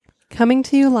Coming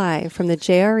to you live from the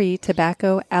JRE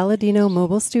Tobacco Aladino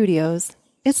Mobile Studios,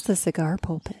 it's the Cigar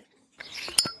Pulpit.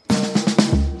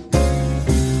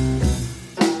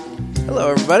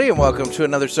 Hello, everybody, and welcome to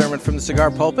another sermon from the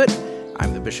Cigar Pulpit.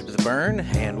 I'm the Bishop of the Burn,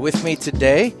 and with me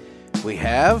today, we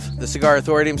have the Cigar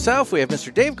Authority himself. We have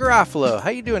Mr. Dave Garofalo. How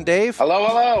you doing, Dave? Hello,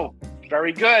 hello.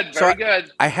 Very good, very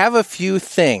good. I have a few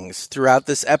things throughout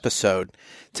this episode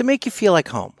to make you feel like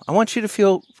home. I want you to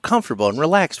feel comfortable and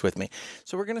relaxed with me.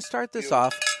 So we're going to start this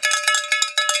off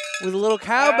with a little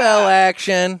cowbell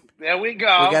action. There we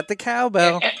go. We got the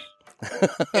cowbell.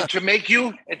 And to make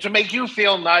you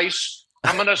feel nice,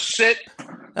 I'm going to sit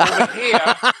over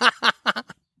here.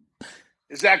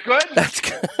 Is that good? That's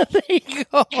good. There you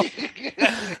go.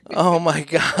 Oh my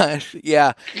gosh.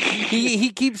 Yeah.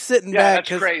 He keeps sitting back.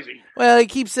 That's crazy. Well, he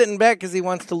keeps sitting back because he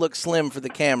wants to look slim for the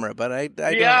camera, but I don't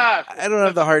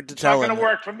have the heart to tell him. It's not going to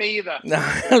work for me either. No,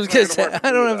 I was going to say,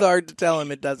 I don't have the heart to tell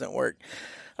him it doesn't work.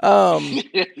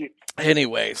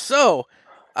 Anyway, so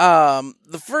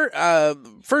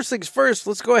first things first,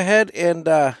 let's go ahead and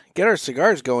get our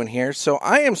cigars going here. So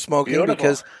I am smoking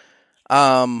because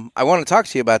I want to talk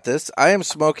to you about this. I am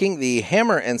smoking the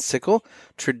Hammer and Sickle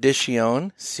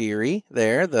Tradicion series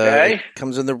there. It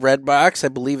comes in the red box. I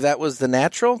believe that was the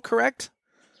natural, correct?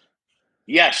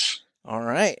 Yes. All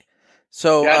right.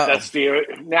 So that's the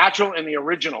natural and the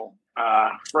original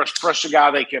first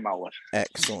cigar they came out with.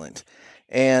 Excellent.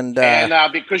 And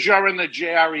because you're in the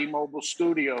JRE Mobile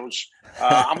Studios,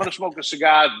 I'm going to smoke a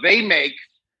cigar they make,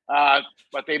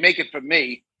 but they make it for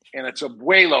me. And it's a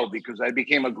Abuelo because I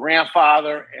became a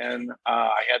grandfather and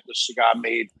I had this cigar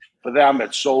made for them.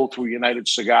 It's sold through United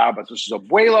Cigar, but this is a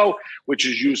Abuelo, which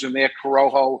is using their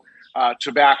Corojo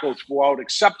tobacco throughout,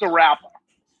 except the wrapper.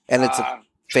 And it's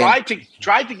tried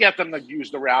to get them to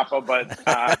use the wrapper, but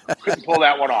couldn't pull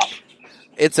that one off.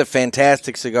 It's a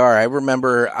fantastic cigar. I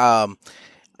remember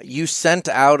you sent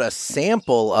out a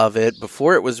sample of it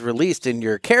before it was released in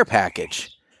your care package.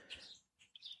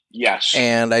 Yes.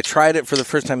 And I tried it for the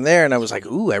first time there, and I was like,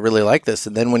 ooh, I really like this.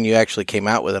 And then when you actually came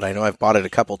out with it, I know I've bought it a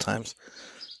couple times.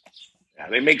 Yeah,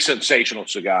 they make sensational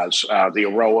cigars. The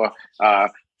Aroa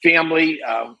family,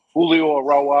 Julio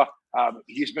Aroa,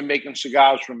 he's been making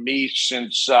cigars from me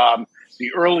since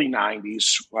the early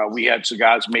 90s. We had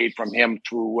cigars made from him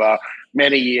through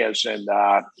many years. And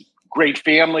great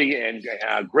family and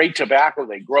great tobacco.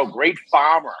 They grow. Great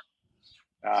farmer.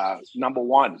 Number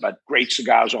one, but great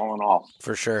cigars all in all.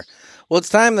 For sure. Well, it's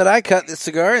time that I cut this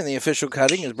cigar, and the official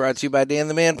cutting is brought to you by Dan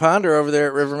the Man Ponder over there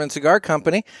at Riverman Cigar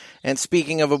Company. And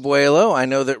speaking of Abuelo, I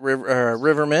know that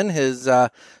Riverman has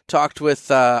talked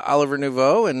with Oliver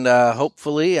Nouveau, and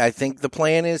hopefully, I think the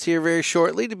plan is here very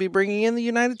shortly to be bringing in the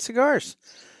United Cigars.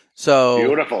 So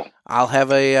beautiful. I'll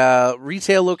have a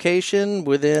retail location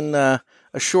within a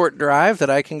short drive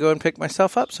that I can go and pick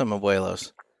myself up some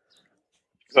Abuelos.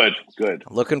 Good.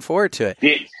 Looking forward to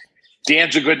it.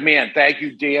 Dan's a good man. Thank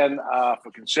you, Dan,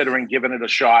 for considering giving it a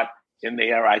shot in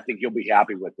there. I think you'll be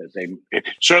happy with it.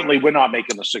 Certainly, we're not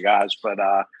making the cigars, but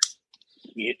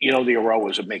the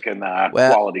Aroas are making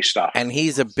quality stuff. And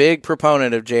he's a big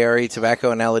proponent of JRE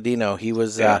Tobacco and Aladino. He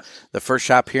was the first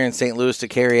shop here in St. Louis to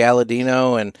carry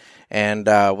Aladino and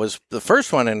was the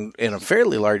first one in a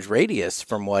fairly large radius,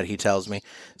 from what he tells me.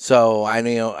 So I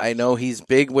know he's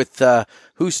big with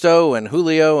Justo and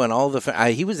Julio and all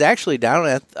the. He was actually down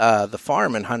at the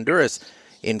farm in Honduras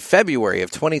in February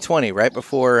of 2020, right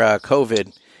before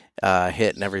COVID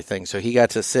hit and everything. So he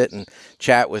got to sit and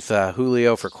chat with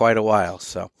Julio for quite a while.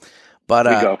 So, but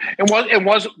there you go. And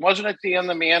wasn't it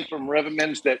the man from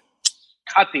Riverman's that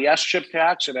cut the S-chip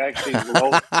tax and actually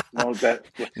that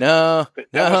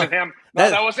wasn't him.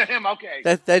 That wasn't him. Okay,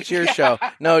 that's your show.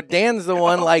 No, Dan's the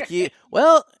one like you.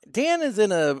 Well, Dan is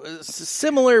in a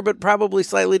similar but probably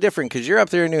slightly different because you're up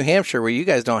there in New Hampshire where you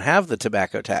guys don't have the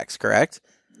tobacco tax, correct?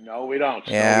 No, we don't.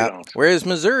 Yeah. No, we don't. Whereas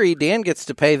Missouri, Dan gets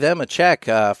to pay them a check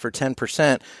for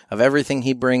 10% of everything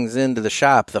he brings into the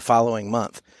shop the following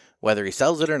month, whether he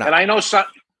sells it or not. And I know some.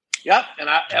 Yep,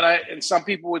 and some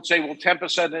people would say, well,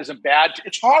 10% isn't bad.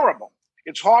 It's horrible.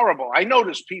 It's horrible. I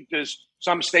noticed, Pete, there's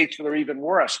some states that are even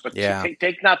worse. But to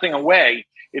take nothing away,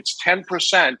 it's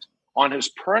 10% on his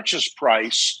purchase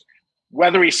price,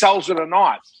 whether he sells it or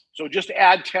not. So just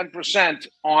add 10%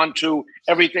 onto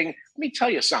everything. Let me tell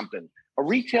you something. A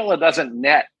retailer doesn't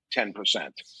net 10%.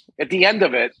 At the end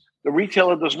of it, the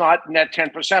retailer does not net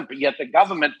 10%, but yet the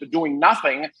government, for doing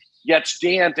nothing, gets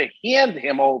Dan to hand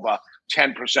him over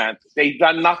 10%. They've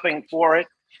done nothing for it.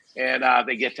 and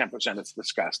they get 10%. It's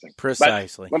disgusting.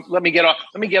 Precisely. But let me get off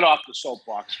the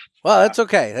soapbox. Well, that's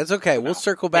okay. That's okay. We'll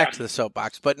circle back to the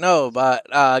soapbox. But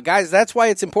guys, that's why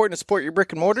it's important to support your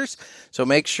brick and mortars. So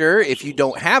make sure if you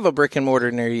don't have a brick and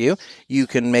mortar near you, you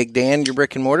can make Dan your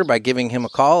brick and mortar by giving him a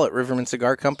call at Riverman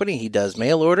Cigar Company. He does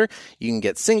mail order. You can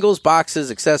get singles,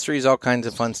 boxes, accessories, all kinds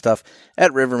of fun stuff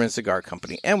at Riverman Cigar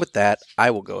Company. And with that,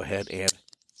 I will go ahead and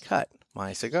cut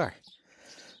my cigar.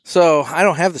 So I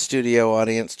don't have the studio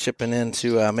audience chipping in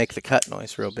to make the cut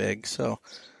noise real big. So,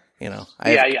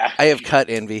 I have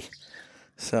cut envy.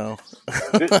 So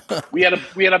we had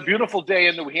a beautiful day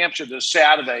in New Hampshire this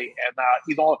Saturday,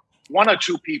 and one or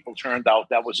two people turned out.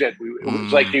 That was it. It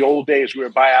was like the old days. We were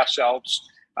by ourselves,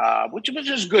 which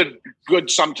is good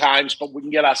sometimes, but we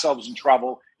can get ourselves in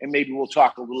trouble. And maybe we'll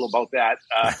talk a little about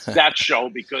that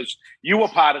show, because you were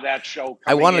part of that show.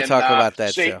 I want to talk about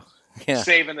that show. Yeah.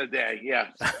 Saving the day, yeah.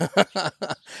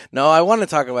 No, I want to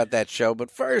talk about that show,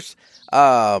 but first,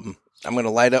 I'm going to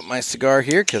light up my cigar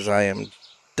here because I am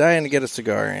dying to get a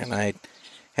cigar, and I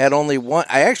had only one.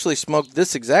 I actually smoked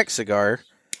this exact cigar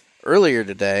earlier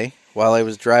today while I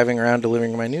was driving around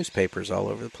delivering my newspapers all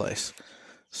over the place.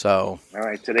 So, all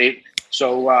right,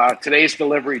 today's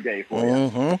delivery day for you.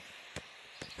 Mm-hmm.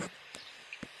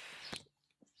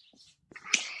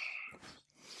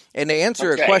 And to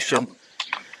answer a question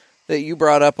that you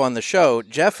brought up on the show,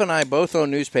 Jeff and I both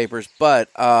own newspapers, but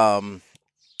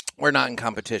we're not in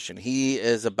competition. He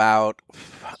is about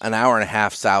an hour and a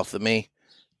half south of me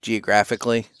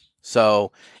geographically,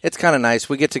 so it's kind of nice.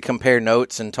 We get to compare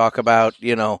notes and talk about,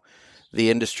 the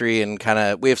industry, and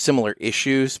we have similar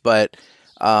issues, but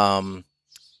I'm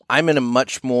in a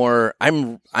much more,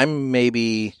 I'm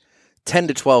maybe 10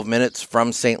 to 12 minutes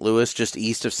from St. Louis, just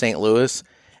east of St. Louis,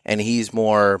 and he's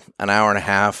more an hour and a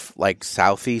half, like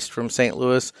southeast from St.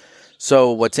 Louis.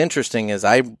 So what's interesting is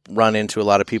I run into a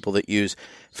lot of people that use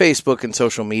Facebook and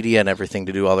social media and everything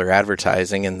to do all their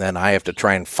advertising, and then I have to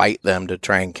try and fight them to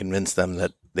try and convince them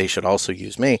that they should also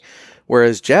use me.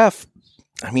 Whereas Jeff,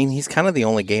 he's kind of the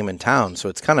only game in town, so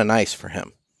it's kind of nice for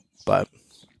him. But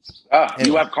anyway.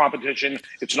 You have competition.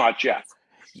 It's not Jeff.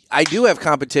 I do have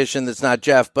competition that's not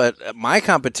Jeff, but my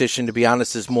competition, to be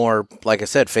honest, is more, like I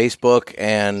said, Facebook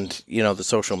and, the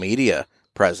social media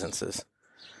presences.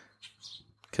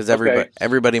 Because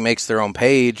everybody makes their own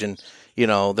page, and,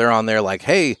 they're on there like,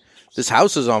 hey, this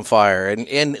house is on fire.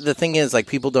 And the thing is, like,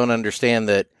 people don't understand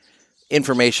that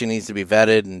information needs to be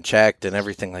vetted and checked and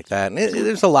everything like that. And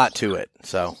there's a lot to it.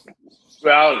 So,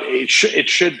 well, it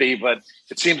should be, but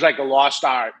it seems like a lost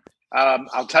art.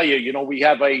 I'll tell you, we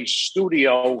have a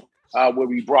studio where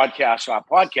we broadcast our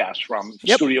podcast from,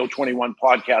 Studio 21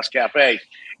 Podcast Cafe.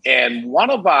 And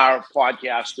one of our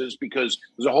podcasters, because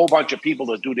there's a whole bunch of people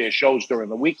that do their shows during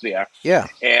the week there. Yeah.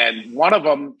 And one of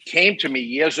them came to me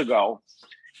years ago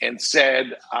and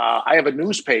said, I have a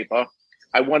newspaper.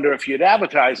 I wonder if you'd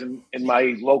advertise in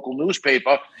my local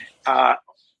newspaper.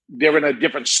 They're in a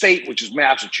different state, which is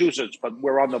Massachusetts, but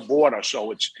we're on the border.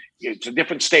 So it's a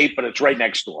different state, but it's right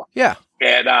next door. Yeah.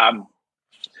 And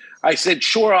I said,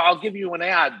 sure, I'll give you an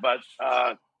ad, but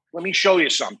let me show you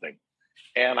something.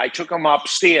 And I took him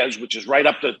upstairs, which is right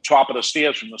up the top of the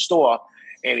stairs from the store.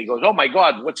 And he goes, oh, my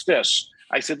God, what's this?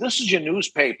 I said, this is your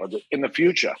newspaper in the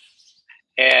future.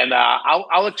 And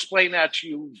I'll explain that to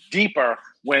you deeper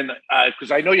because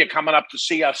I know you're coming up to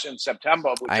see us in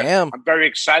September, which I'm very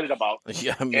excited about.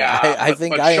 Yeah, I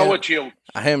think I show am. It to you.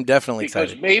 I am definitely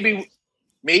because excited.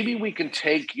 Maybe we can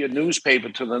take your newspaper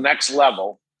to the next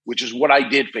level, which is what I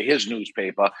did for his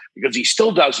newspaper, because he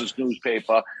still does his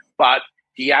newspaper, but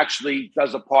he actually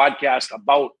does a podcast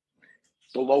about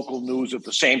the local news at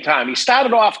the same time. He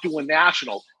started off doing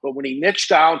national, but when he niched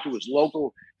down to his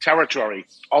local territory,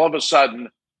 all of a sudden,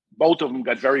 both of them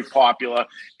got very popular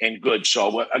and good.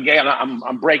 So again,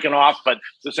 I'm breaking off, but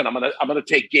listen, I'm gonna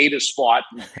take Gator's spot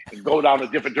and go down a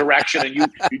different direction, and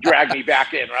you drag me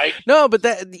back in, right? No, but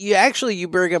you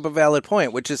bring up a valid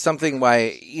point, which is something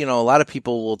why a lot of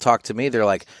people will talk to me. They're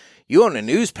like, you own a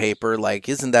newspaper, like,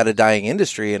 isn't that a dying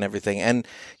industry and everything? And,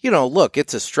 look,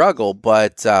 it's a struggle,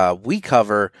 but we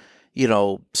cover,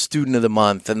 student of the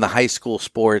month and the high school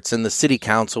sports and the city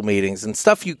council meetings and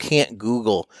stuff you can't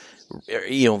Google,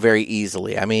 very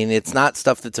easily. It's not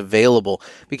stuff that's available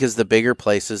because the bigger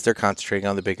places, they're concentrating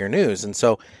on the bigger news. And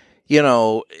so,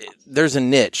 there's a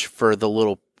niche for the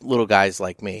little guys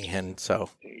like me. And so,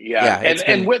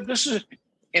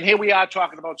 and here we are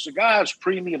talking about cigars,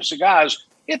 premium cigars.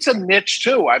 It's a niche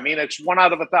too. It's 1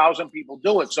 out of 1,000 people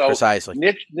do it. So precisely,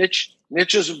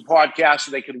 niches and podcasts,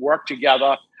 so they can work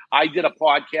together. I did a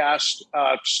podcast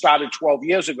started 12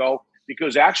 years ago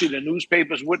because actually the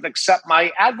newspapers wouldn't accept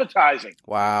my advertising.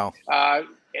 Wow.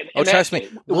 And trust me,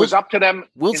 it was up to them.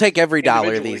 We'll take every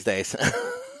dollar these days.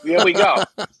 There we go.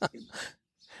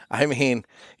 I mean,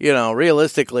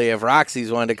 realistically, if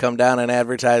Roxy's wanted to come down and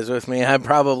advertise with me, I'm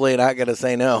probably not going to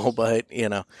say no, but,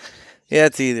 yeah,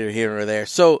 it's either here or there.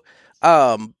 So,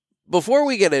 before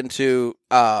we get into,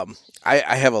 I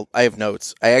have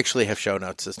notes. I actually have show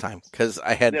notes this time because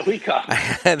I had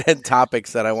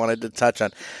topics that I wanted to touch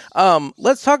on.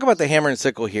 Let's talk about the hammer and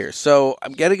sickle here. So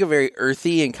I'm getting a very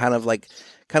earthy and kind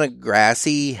of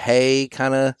grassy hay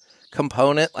kind of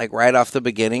component, like right off the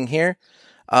beginning here.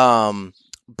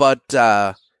 But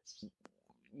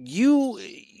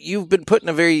you've been put in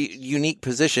a very unique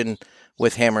position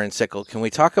with hammer and sickle. Can we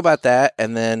talk about that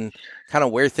and then kind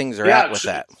of where things are at with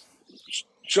that?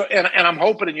 So, and I'm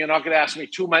hoping that you're not going to ask me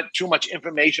too much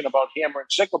information about hammer and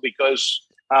sickle because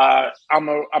I'm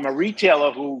a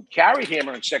retailer who carried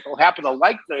hammer and sickle, happen to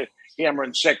like the hammer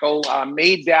and sickle,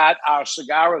 made that our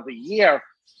cigar of the year.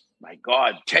 My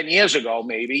God, 10 years ago,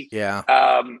 maybe. Yeah.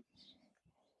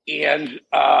 And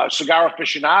Cigar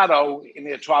Aficionado in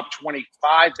their top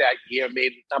 25 that year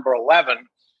made number 11.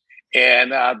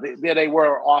 And there they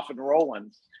were off and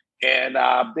rolling. And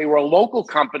they were a local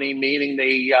company, meaning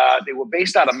they were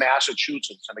based out of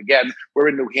Massachusetts. And again, we're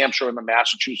in New Hampshire in the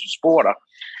Massachusetts border.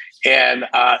 And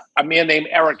a man named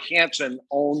Eric Hansen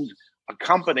owned a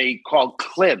company called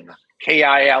Klin,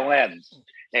 K-I-L-N.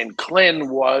 And Klin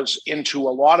was into a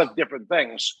lot of different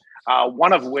things,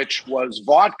 one of which was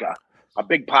vodka, a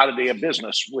big part of their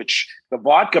business, which the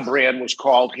vodka brand was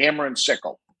called Hammer and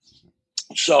Sickle.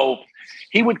 So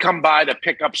he would come by to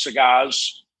pick up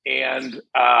cigars. And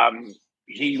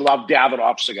he loved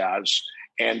Davidoff cigars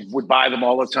and would buy them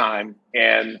all the time.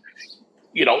 And,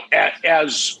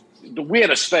 as the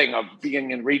weirdest thing of being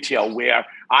in retail where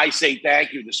I say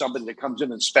thank you to somebody that comes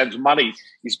in and spends money,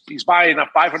 he's buying a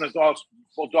 $500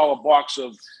 box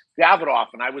of Davidoff.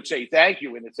 And I would say thank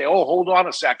you. And they'd say, oh, hold on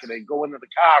a second. And go into the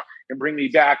car and bring me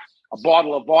back a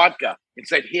bottle of vodka and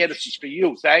said, here, this is for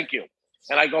you. Thank you.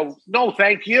 And I go, no,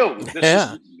 thank you.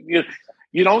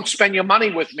 You don't spend your money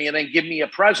with me and then give me a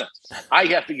present. I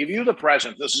have to give you the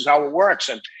present. This is how it works.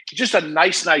 And he's just a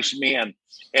nice man.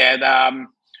 And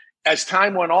as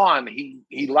time went on,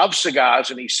 he loved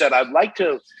cigars. And he said, I'd like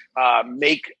to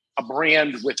make a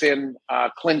brand within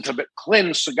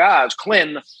Klin Cigars,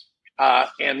 Klin,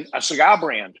 and a cigar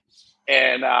brand.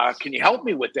 And can you help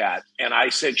me with that? And I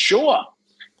said, sure.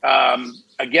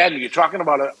 Again, you're talking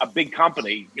about a big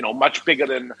company, much bigger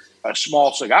than a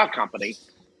small cigar company.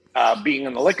 Being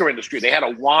in the liquor industry, they had a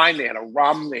wine, they had a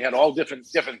rum, they had all different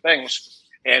things.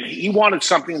 And he wanted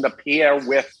something to pair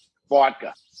with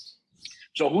vodka.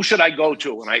 So who should I go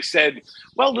to? And I said,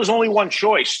 well, there's only one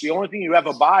choice. The only thing you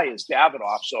ever buy is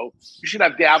Davidoff. So you should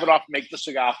have Davidoff make the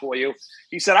cigar for you.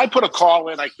 He said, I put a call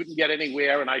in. I couldn't get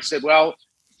anywhere. And I said, well,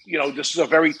 this is a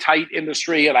very tight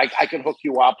industry and I can hook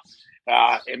you up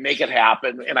and make it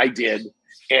happen. And I did.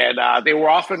 And they were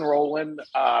off and rolling.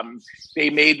 They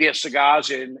made their cigars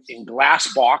in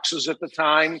glass boxes at the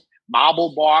time,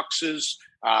 marble boxes,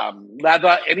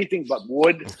 leather, anything but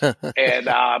wood. And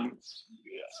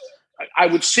I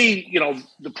would see,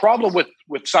 the problem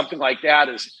with something like that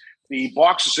is the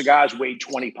box of cigars weighed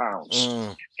 20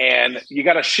 pounds. And you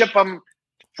got to ship them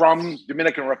from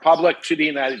Dominican Republic to the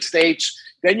United States.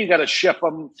 Then you got to ship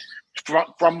them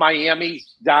from Miami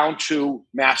down to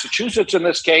Massachusetts in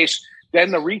this case.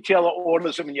 Then the retailer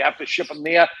orders them and you have to ship them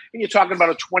there. And you're talking about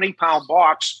a 20-pound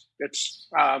box that's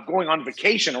going on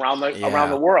vacation around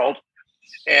the world.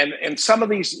 And some of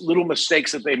these little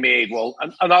mistakes that they made. Well,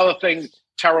 another thing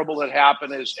terrible that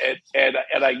happened is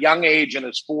at a young age in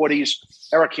his 40s,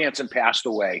 Eric Hansen passed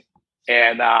away.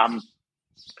 And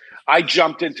I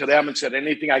jumped into them and said,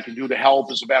 anything I can do to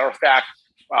help. As a matter of fact,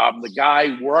 the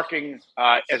guy working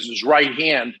as his right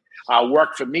hand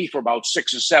worked for me for about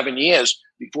 6 or 7 years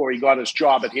before he got his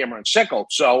job at Hammer and Sickle.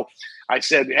 So I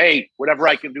said, hey, whatever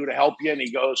I can do to help you. And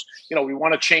he goes, we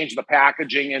want to change the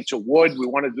packaging into wood. We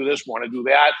want to do this, we want to do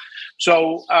that.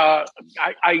 So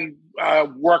I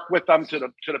worked with them to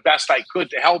the best I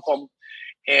could to help them.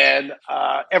 And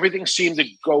everything seemed to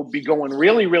be going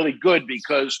really, really good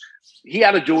because he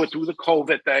had to do it through the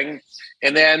COVID thing.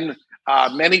 And then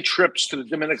many trips to the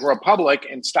Dominican Republic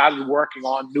and started working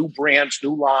on new brands,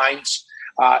 new lines.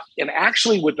 And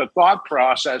actually with the thought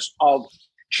process of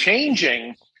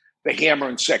changing the Hammer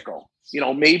and Sickle,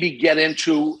 maybe get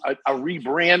into a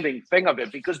rebranding thing of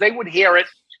it because they would hear it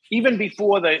even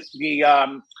before the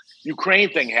Ukraine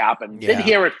thing happened. Yeah. They'd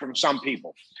hear it from some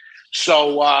people.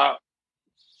 So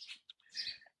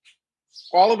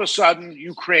all of a sudden,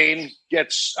 Ukraine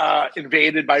gets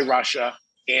invaded by Russia.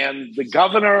 And the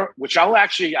governor,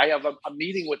 I have a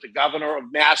meeting with the governor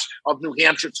of New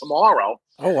Hampshire tomorrow.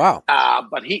 Oh, wow.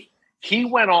 But he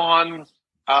went on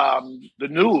the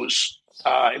news,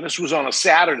 and this was on a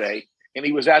Saturday, and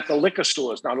he was at the liquor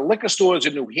stores. Now, the liquor stores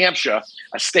in New Hampshire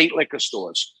are state liquor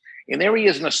stores. And there he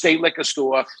is in a state liquor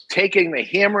store taking the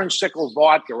Hammer and Sickle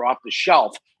vodka off the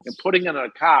shelf and putting it in a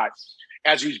cart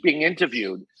as he's being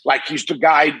interviewed, like he's the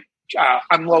guy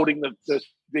unloading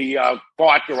the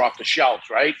vodka off the shelves,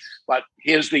 right? But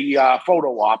here's the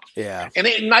photo op. Yeah. And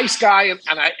a nice guy,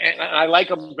 and I like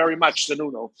him very much,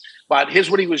 Sununu. But here's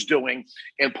what he was doing,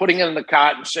 and putting it in the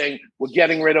cart and saying, we're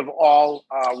getting rid of all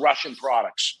Russian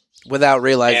products. Without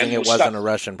realizing it wasn't a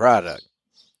Russian product.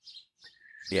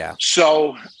 Yeah.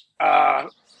 So I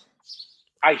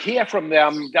hear from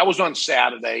them. That was on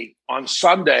Saturday. On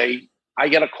Sunday, I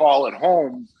get a call at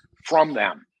home from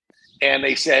them. And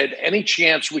they said, any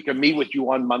chance we can meet with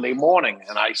you on Monday morning?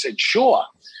 And I said, sure.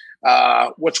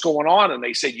 What's going on? And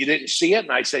they said, you didn't see it?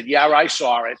 And I said, yeah, I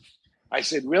saw it. I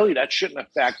said, really? That shouldn't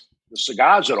affect the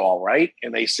cigars at all, right?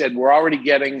 And they said, we're already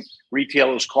getting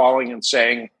retailers calling and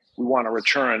saying, we want to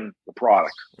return the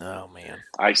product. Oh, man.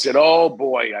 I said, oh,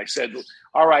 boy. I said,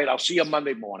 all right, I'll see you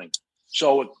Monday morning.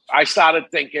 So I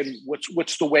started thinking,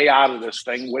 what's the way out of this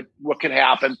thing? What can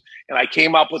happen? And I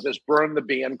came up with this burn the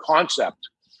ban concept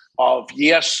of,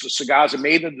 yes, the cigars are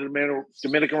made in the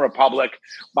Dominican Republic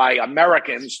by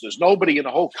Americans. There's nobody in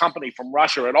the whole company from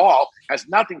Russia at all. Has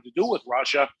nothing to do with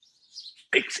Russia.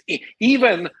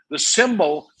 Even the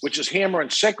symbol, which is hammer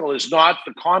and sickle, is not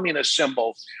the communist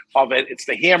symbol of it. It's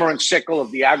the hammer and sickle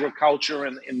of the agriculture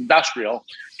and industrial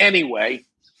anyway.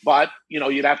 But,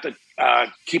 you'd have to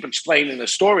keep explaining the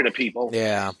story to people.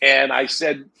 Yeah. And I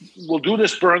said, we'll do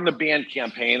this Burn the Band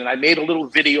campaign. And I made a little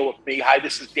video of me. Hi,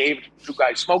 this is David from Two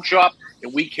Guys Smoke Shop.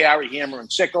 And we carry hammer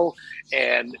and sickle.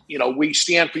 And, we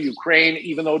stand for Ukraine,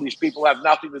 even though these people have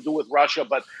nothing to do with Russia.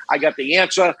 But I got the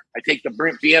answer. I take the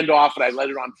band off and I let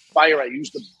it on fire. I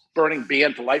use the burning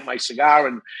band to light my cigar.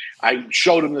 And I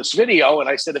showed him this video. And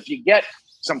I said, if you get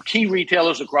some key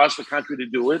retailers across the country to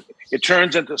do it, it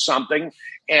turns into something.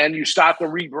 And you start the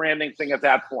rebranding thing at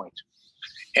that point.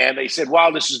 And they said,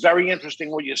 wow, this is very interesting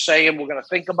what you're saying. We're going to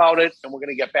think about it, and we're going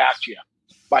to get back to you.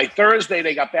 By Thursday,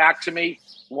 they got back to me.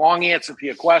 Long answer to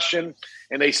your question.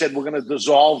 And they said, we're going to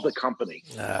dissolve the company.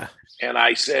 And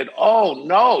I said, oh,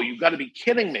 no, you've got to be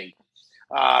kidding me.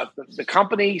 The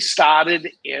company started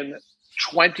in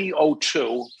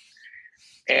 2002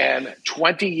 and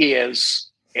 20 years,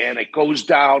 and it goes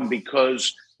down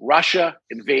because Russia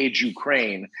invades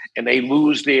Ukraine and they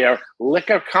lose their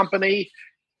liquor company,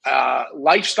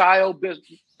 lifestyle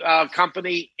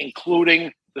company,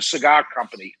 including the cigar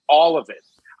company, all of it.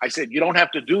 I said, you don't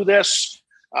have to do this.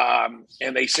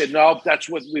 And they said, no, that's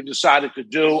what we've decided to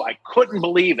do. I couldn't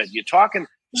believe it. You're talking,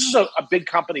 this is a big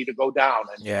company to go down.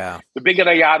 And yeah, the bigger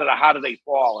they are, the harder they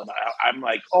fall. And I'm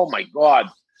like, oh my God,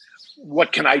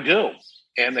 what can I do?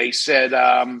 And they said,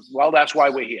 well, that's why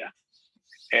we're here.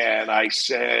 And I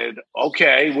said,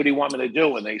 okay, what do you want me to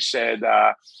do? And they said,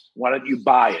 why don't you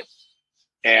buy it?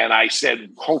 And I said,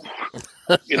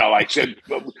 I said,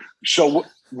 so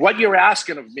what you're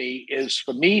asking of me is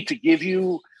for me to give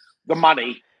you the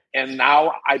money, and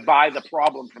now I buy the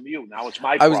problem from you. Now it's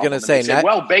my problem. I was going to say, said,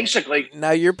 well, basically.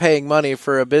 Now you're paying money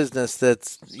for a business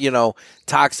that's,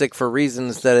 toxic for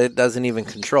reasons that it doesn't even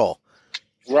control.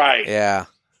 Right. Yeah.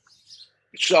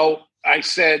 So I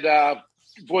said,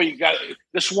 boy, you got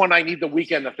this one. I need the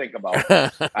weekend to think about.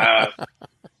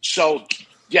 So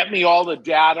get me all the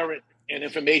data and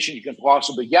information you can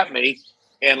possibly get me,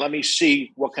 and let me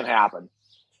see what can happen.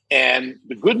 And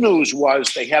the good news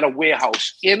was they had a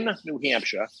warehouse in New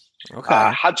Hampshire,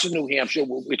 Hudson, New Hampshire,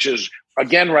 which is,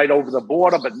 again, right over the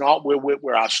border, but not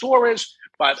where our store is,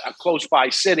 but a close by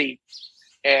city.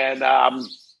 And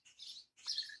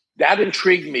that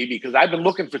intrigued me because I've been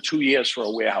looking for 2 years for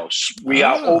a warehouse. We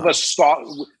are overstocked.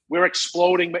 We're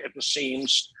exploding at the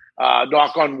seams,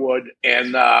 knock on wood.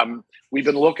 And we've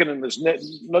been looking, and there's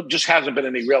just hasn't been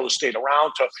any real estate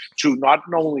around to not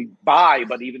only buy,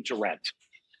 but even to rent.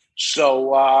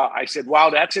 So I said,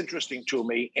 wow, that's interesting to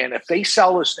me. And if they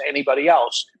sell this to anybody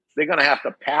else, they're going to have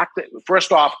to pack it.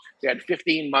 First off, they had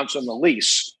 15 months on the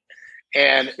lease.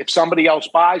 And if somebody else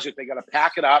buys it, they got to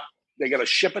pack it up. They got to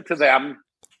ship it to them.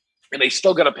 And they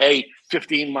still got to pay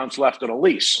 15 months left on a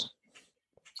lease.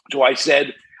 So I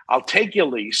said, I'll take your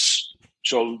lease.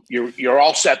 So you're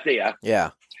all set there.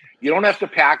 Yeah. You don't have to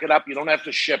pack it up. You don't have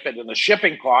to ship it. And the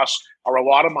shipping costs are a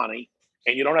lot of money.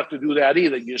 And you don't have to do that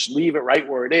either. You just leave it right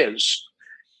where it is.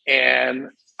 And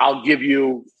I'll give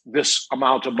you this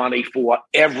amount of money for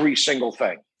every single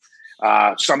thing.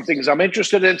 Some things I'm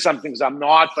interested in, some things I'm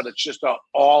not, but it's just a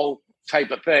all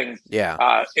type of thing.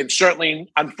 Yeah. And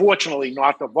certainly, unfortunately,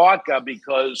 not the vodka,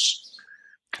 because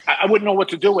I wouldn't know what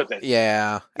to do with it.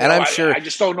 Yeah. And I'm sure I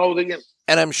just don't know that.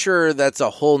 And I'm sure that's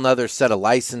a whole nother set of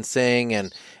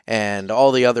licensing and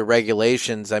all the other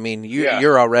regulations. I mean,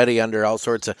 you're already under all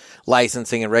sorts of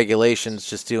licensing and regulations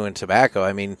just doing tobacco.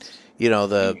 I mean,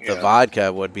 the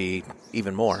vodka would be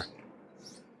even more.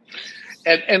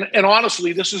 And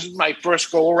honestly, this is my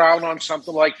first go around on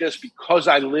something like this, because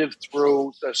I lived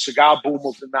through the cigar boom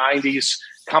of the 90s.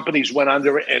 Companies went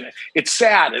under it, and it's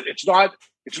sad. It's not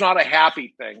a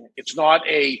happy thing. It's not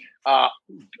a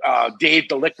Dave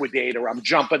the Liquidator. I'm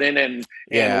jumping in and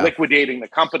liquidating the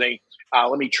company.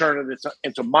 Let me turn it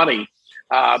into money.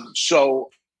 So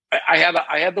I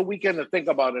had the weekend to think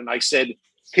about it, and I said,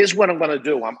 here's what I'm going to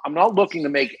do. I'm not looking to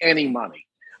make any money.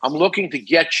 I'm looking to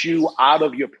get you out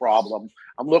of your problem.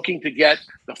 I'm looking to get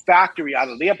the factory out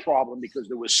of their problem, because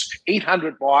there was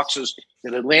 800 boxes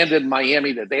that had landed in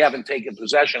Miami that they haven't taken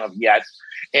possession of yet.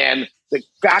 And the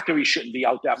factory shouldn't be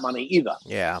out that money either.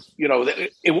 Yeah.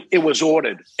 It was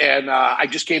ordered. And I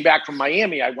just came back from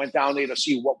Miami. I went down there to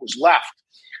see what was left.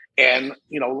 And,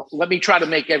 let me try to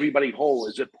make everybody whole.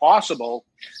 Is it possible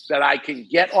that I can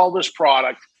get all this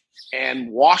product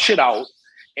and wash it out,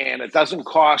 and it doesn't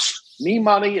cost me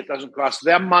money, it doesn't cost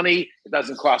them money, it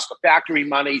doesn't cost the factory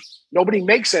money, nobody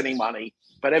makes any money,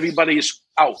 but everybody's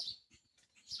out?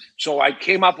 So I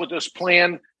came up with this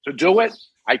plan to do it.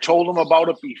 I told them about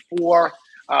it before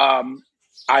I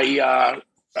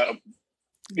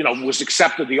was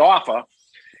accepted the offer,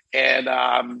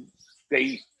 and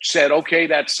they said, okay,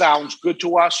 that sounds good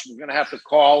to us. We're going to have to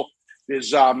call.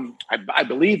 There's, I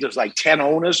believe there's like 10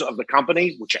 owners of the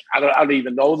company, which I don't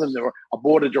even know them. They're a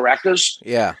board of directors.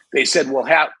 Yeah. They said, we'll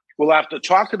have to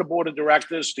talk to the board of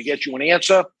directors to get you an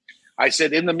answer. I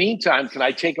said, in the meantime, can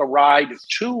I take a ride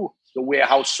to the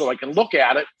warehouse so I can look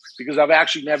at it? Because I've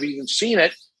actually never even seen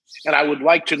it. And I would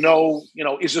like to know,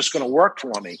 is this going to work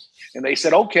for me? And they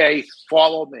said, okay,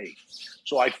 follow me.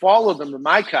 So I followed them in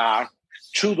my car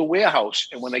to the warehouse.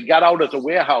 And when they got out at the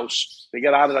warehouse, they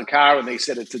got out of the car and they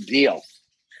said, it's a deal.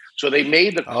 So they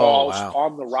made the calls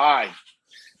on the ride.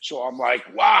 So I'm like,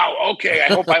 wow, okay, I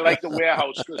hope I like the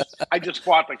warehouse, because I just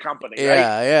bought the company.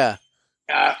 Yeah, right?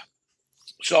 Yeah.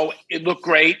 So it looked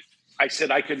great. I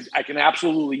said, I can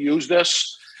absolutely use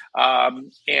this,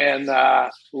 and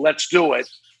let's do it.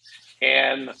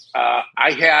 And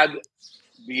I had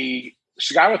the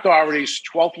Cigar Authority's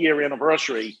 12th year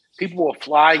anniversary. People were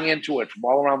flying into it from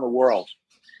all around the world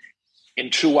in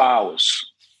 2 hours.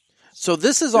 So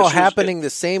this is all happening the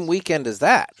same weekend as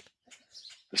that?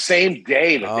 The same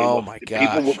day that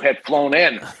people had flown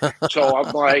in. So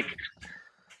I'm like,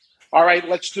 all right,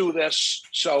 let's do this.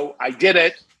 So I did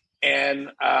it.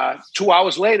 And 2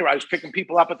 hours later, I was picking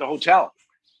people up at the hotel.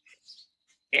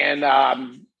 And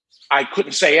I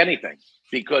couldn't say anything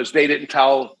because they didn't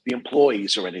tell the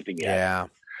employees or anything yet. Yeah.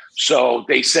 So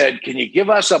they said, can you give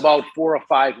us about 4 or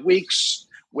 5 weeks?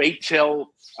 Wait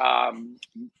till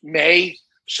May.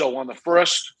 So on the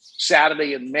first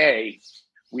Saturday in May,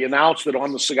 we announced it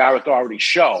on the Cigar Authority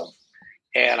show.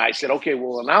 And I said, okay,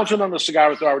 we'll announce it on the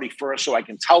Cigar Authority first so I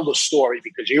can tell the story,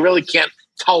 because you really can't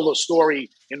tell the story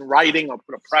in writing or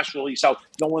put a press release out.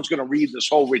 No one's going to read this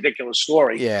whole ridiculous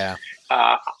story. Yeah.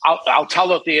 I'll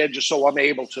tell it there just so I'm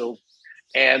able to.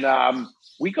 And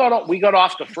we got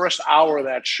off the first hour of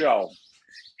that show,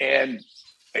 and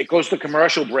it goes to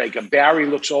commercial break. And Barry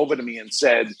looks over to me and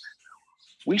said,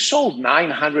 we sold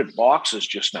 900 boxes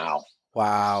just now.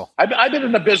 Wow. I've been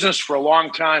in the business for a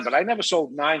long time, but I never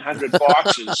sold 900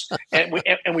 boxes.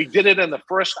 and we did it in the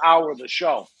first hour of the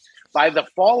show. By the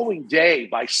following day,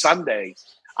 by Sunday,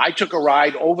 I took a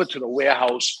ride over to the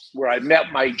warehouse where I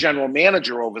met my general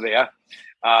manager over there.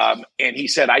 And he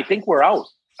said, I think we're out.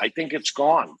 I think it's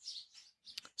gone.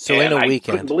 So in a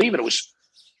weekend. I couldn't believe it. It was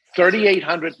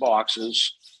 3,800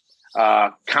 boxes,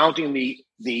 counting the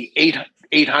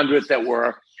 800 that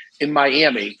were in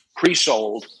Miami,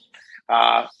 pre-sold.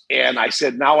 And I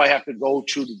said, now I have to go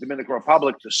to the Dominican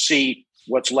Republic to see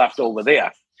what's left over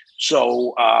there.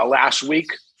 So last week,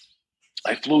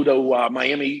 I flew to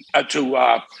Miami,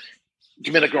 to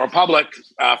Dominican Republic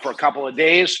for a couple of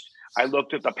days. I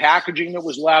looked at the packaging that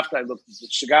was left. I looked at the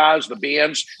cigars, the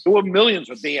bands. There were millions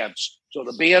of bands. So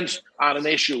the bands aren't an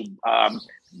issue.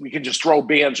 We can just throw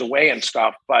bands away and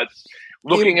stuff. But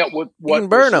looking at what was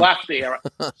left there,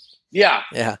 yeah.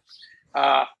 Yeah.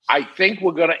 I think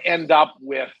we're going to end up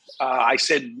with, I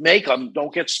said, make them,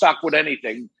 don't get stuck with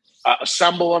anything.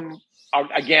 Assemble them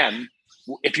again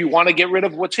if you want to get rid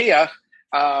of what's here,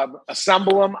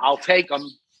 assemble them. I'll take them.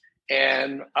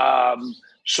 And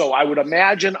so I would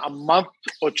imagine a month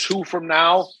or two from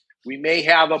now, we may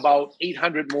have about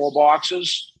 800 more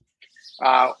boxes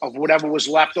of whatever was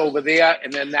left over there.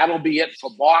 And then that'll be it for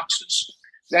boxes.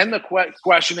 Then the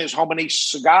question is how many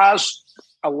cigars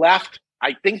are left.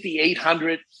 I think the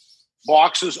 800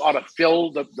 boxes ought to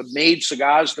fill the made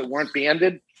cigars that weren't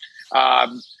banded.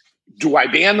 Do I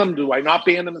ban them? Do I not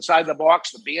ban them inside the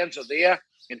box? The bans are there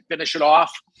and finish it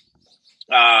off.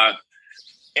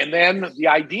 And then the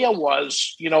idea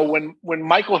was, when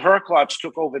Michael Herklotz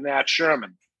took over Nat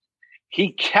Sherman,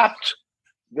 he kept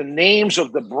the names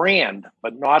of the brand,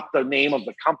 but not the name of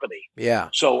the company. Yeah.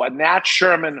 So a Nat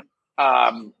Sherman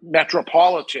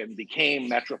Metropolitan became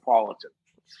Metropolitan.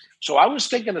 So I was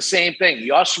thinking the same thing.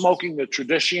 You're smoking the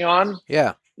Tradicion.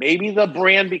 Yeah. Maybe the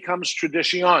brand becomes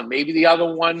Tradicion. Maybe the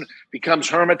other one becomes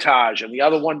Hermitage, and the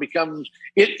other one becomes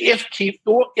if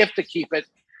to keep it.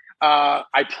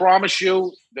 I promise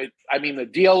you that, the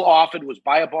deal offered was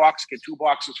buy a box, get 2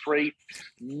 boxes free.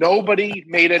 Nobody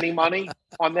made any money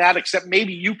on that except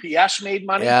maybe UPS made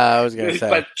money. Yeah, I was going to say.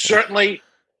 But certainly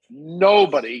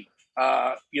nobody,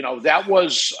 that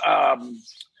was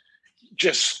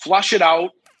just flush it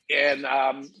out. And,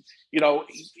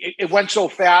 it went so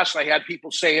fast. I had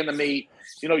people saying to me,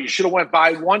 you should have went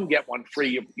buy one, get one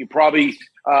free. You probably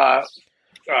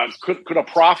could have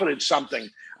profited something.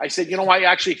 I said, I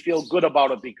actually feel good about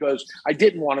it because I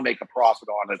didn't want to make a profit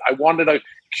on it. I wanted to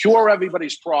cure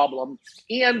everybody's problem.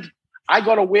 And I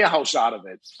got a warehouse out of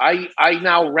it. I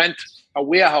now rent a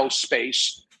warehouse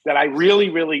space that I really,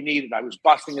 really needed. I was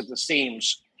busting at the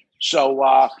seams.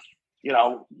 So,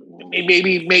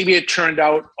 maybe it turned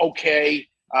out okay.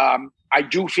 I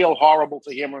do feel horrible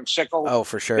for Hammer and Sickle. Oh,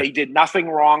 for sure. They did nothing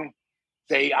wrong.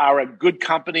 They are a good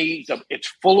company.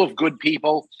 It's full of good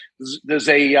people. There's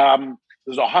a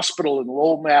hospital in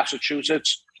Lowell,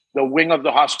 Massachusetts. The wing of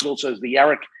the hospital says the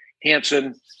Eric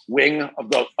Hansen wing of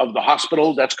the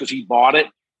hospital. That's because he bought it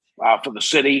for the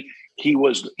city. He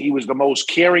was the most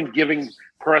caring, giving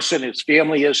person. His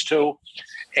family is too.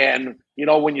 And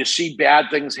when you see bad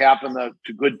things happen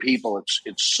to good people,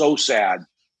 it's so sad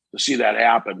to see that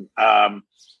happen.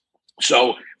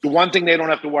 So the one thing they don't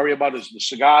have to worry about is the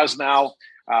cigars now.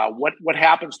 What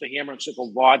happens to Hammer and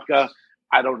Sickle vodka?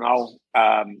 I don't know.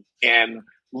 And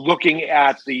looking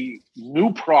at the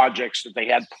new projects that they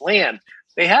had planned,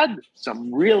 they had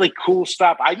some really cool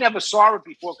stuff. I never saw it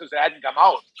before because it hadn't come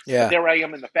out. Yeah. But there I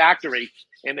am in the factory,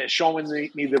 and they're showing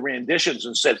me the renditions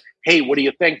and said, hey, what do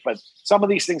you think? But some of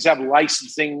these things have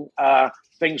licensing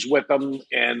things with them,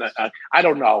 and I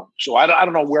don't know. So I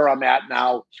don't know where I'm at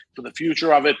now for the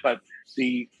future of it, but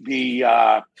the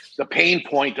pain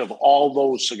point of all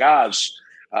those cigars,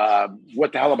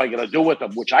 what the hell am I going to do with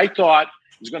them, which I thought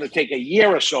was going to take a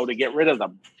year or so to get rid of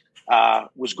them,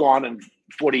 was gone in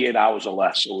 48 hours or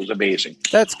less. It was amazing.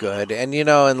 That's good. And,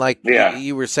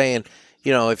 you were saying,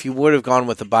 if you would have gone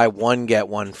with the buy one, get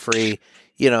one free,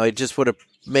 it just would have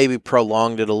maybe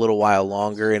prolonged it a little while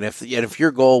longer. And if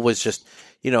your goal was just,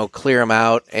 clear them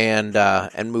out and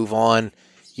move on,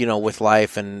 with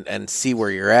life and see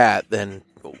where you're at, then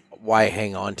why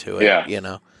hang on to it?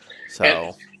 Yeah.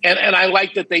 So. And I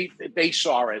like that they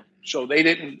saw it. So they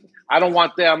didn't. I don't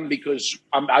want them because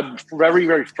I'm very,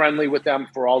 very friendly with them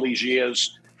for all these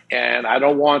years, and I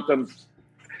don't want them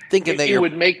thinking that it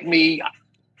would make me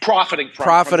profiting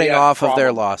off of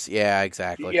their loss. Yeah,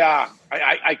 exactly. Yeah,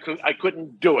 I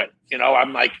couldn't do it.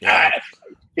 I'm like,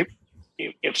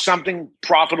 if something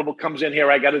profitable comes in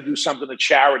here, I got to do something to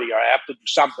charity, or I have to do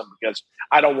something because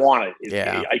I don't want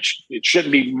it. It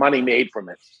shouldn't be money made from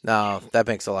it. No, that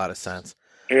makes a lot of sense.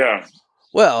 Yeah.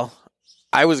 Well,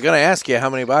 I was going to ask you how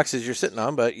many boxes you're sitting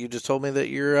on, but you just told me that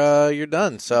you're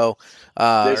done. So,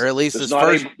 or at least this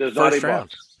first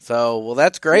round. So, well,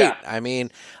 that's great. Yeah.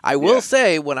 I will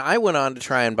say when I went on to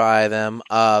try and buy them,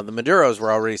 the Maduros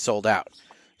were already sold out.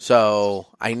 So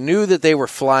I knew that they were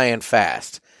flying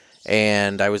fast,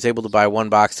 and I was able to buy 1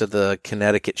 box of the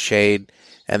Connecticut Shade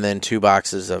and then 2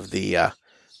 boxes of the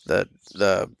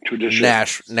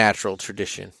Tradition. Natural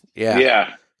Tradition. Yeah.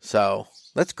 Yeah. So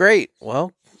that's great.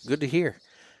 Well, good to hear.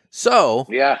 So,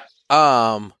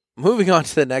 moving on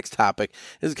to the next topic.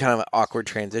 This is kind of an awkward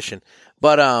transition,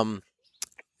 but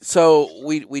so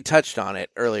we touched on it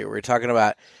earlier. We were talking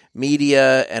about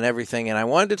media and everything, and I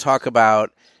wanted to talk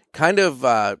about kind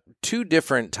of 2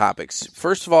 different topics.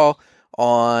 First of all,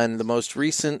 on the most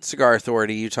recent Cigar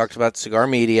Authority. You talked about cigar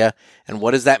media and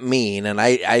what does that mean? And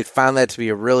I found that to be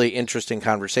a really interesting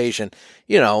conversation.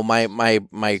 You know,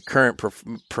 my current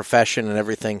profession and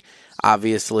everything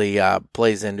obviously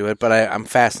plays into it, but I'm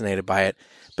fascinated by it.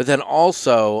 But then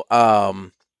also,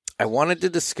 I wanted to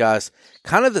discuss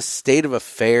kind of the state of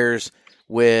affairs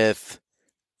with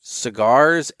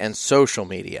cigars and social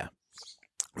media.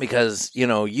 Because, you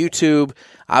know, YouTube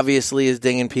obviously is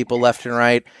dinging people left and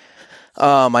right.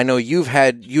 I know you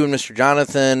and Mr.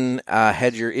 Jonathan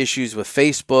had your issues with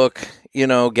Facebook, you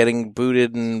know, getting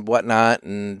booted and whatnot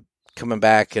and coming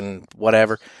back and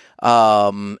whatever.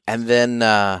 And then,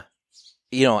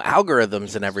 you know,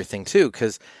 algorithms and everything too.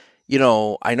 Because, you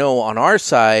know, I know on our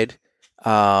side,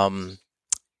 Instagram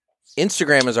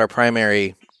is our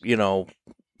primary, you know,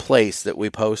 place that we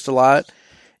post a lot.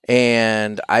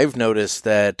 And I've noticed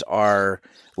that our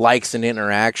likes and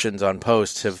interactions on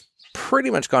posts have pretty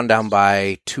much gone down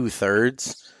by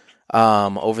 2/3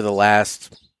 over the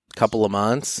last couple of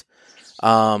months.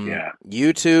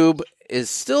 YouTube is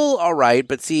still all right,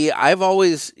 but see, I've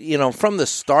always, you know, from the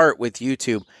start with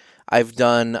YouTube, I've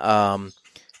done,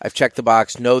 I've checked the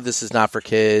box, no, this is not for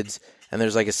kids, and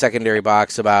there's like a secondary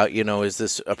box about, you know, is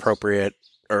this appropriate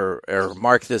or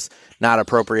mark this not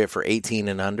appropriate for 18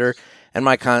 and under. And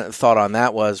my thought on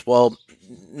that was, well,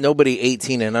 nobody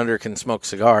 18 and under can smoke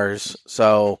cigars,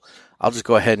 so I'll just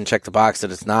go ahead and check the box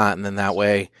that it's not, and then that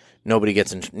way nobody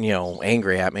gets, you know,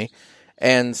 angry at me.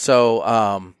 And so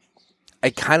I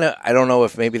don't know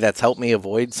if maybe that's helped me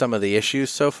avoid some of the issues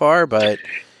so far, but,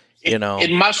 you know.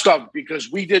 It must have,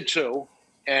 because we did too,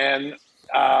 and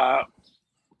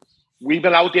we've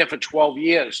been out there for 12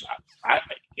 years.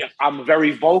 I'm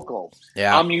very vocal.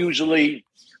 Yeah. I'm usually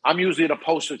the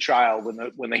poster child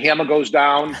when the hammer goes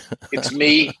down. It's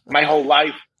me my whole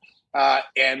life,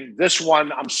 and this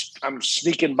one I'm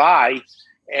sneaking by,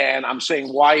 and I'm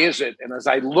saying, why is it? And as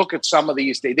I look at some of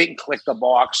these, they didn't click the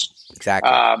box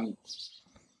Exactly.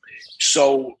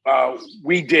 So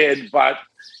we did, but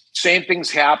same thing's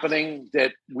happening,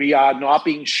 that we are not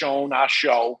being shown our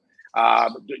show.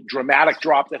 The dramatic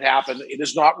drop that happened, it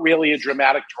is not really a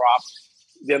dramatic drop.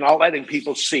 They're not letting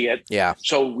people see it. Yeah.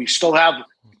 So we still have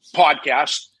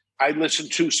podcasts. I listen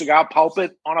to Cigar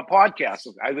Pulpit on a podcast.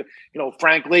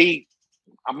 Frankly,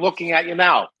 I'm looking at you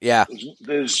now. Yeah.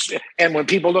 And when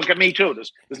people look at me too,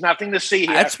 there's nothing to see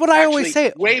here. That's what I always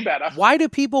say. Way better. Why do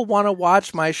people want to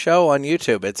watch my show on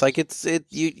YouTube? It's like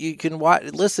you can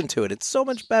listen to it. It's so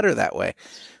much better that way.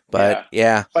 But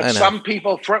yeah but some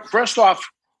people, first off,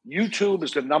 YouTube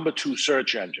is the number 2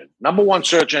 search engine. Number 1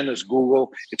 search engine is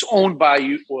Google. It's owned by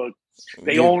you, or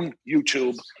they own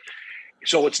YouTube.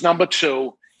 So it's number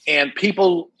 2. And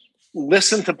people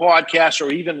listen to podcasts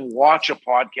or even watch a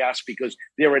podcast because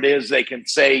there it is. They can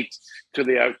say to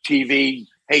their TV,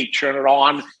 hey, turn it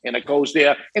on, and it goes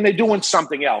there. And they're doing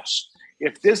something else.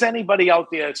 If there's anybody out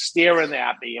there staring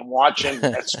at me and watching,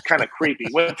 that's kind of creepy.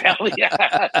 What the hell?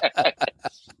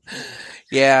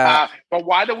 Yeah. But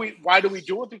why do we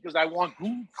do it? Because I want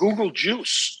Google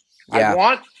juice. Yeah. I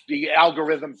want the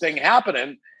algorithm thing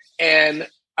happening. And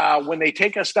when they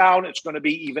take us down, it's going to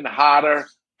be even harder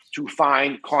to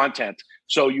find content.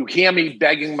 So you hear me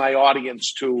begging my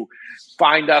audience to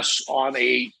find us on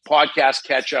a podcast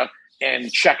catcher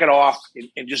and check it off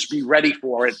and just be ready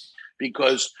for it,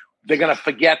 because they're going to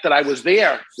forget that I was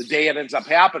there the day it ends up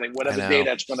happening, whatever day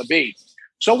that's going to be.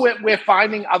 So we're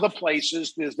finding other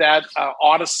places. There's that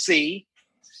Odyssey.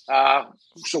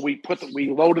 So we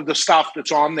loaded the stuff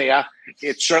that's on there.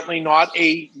 It's certainly not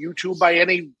a YouTube by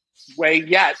any way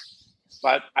yet,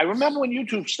 but I remember when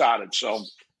YouTube started. So,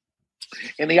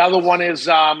 and the other one is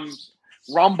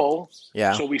Rumble.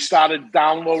 Yeah. So we started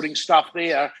downloading stuff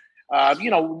there.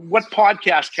 What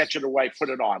podcast catcher do I put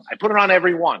it on? I put it on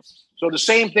every one. So the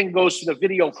same thing goes to the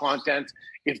video content.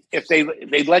 If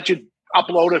they let you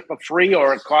upload it for free,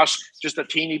 or it costs just a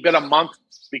teeny bit a month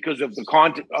because of the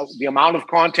content, of the amount of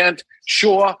content,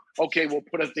 sure, okay, we'll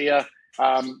put it there,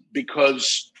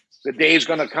 because the day is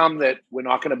going to come that we're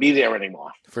not going to be there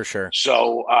anymore. For sure.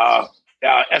 So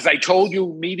as I told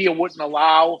you, media wouldn't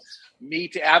allow me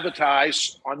to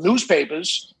advertise on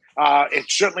newspapers. It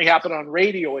certainly happened on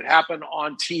radio. It happened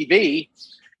on TV.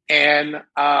 And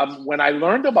when I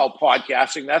learned about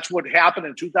podcasting, that's what happened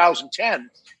in 2010.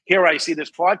 Here I see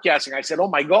this podcasting. I said, oh,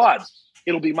 my God,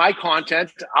 it'll be my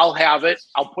content. I'll have it.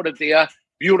 I'll put it there.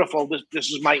 Beautiful. This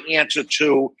is my answer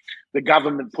to the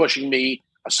government pushing me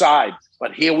aside.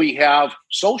 But here we have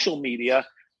social media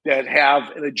that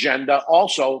have an agenda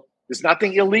also. There's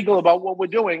nothing illegal about what we're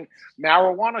doing.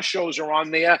 Marijuana shows are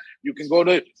on there. You can go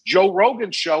to Joe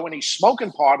Rogan's show and he's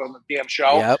smoking pot on the damn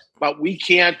show. Yep. But we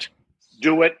can't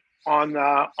do it on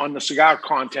the cigar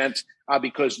content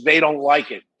because they don't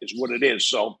like it, is what it is.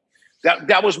 So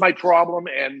that was my problem.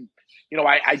 And,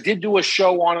 I did do a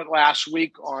show on it last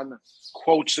week on,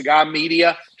 quote, Cigar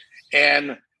Media.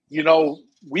 And,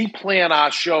 we plan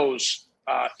our shows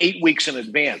 8 weeks in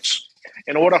advance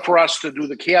in order for us to do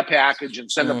the care package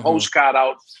and send a postcard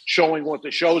out showing what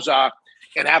the shows are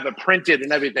and have it printed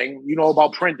and everything. You know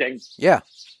about printing. Yeah.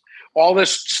 All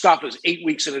this stuff is 8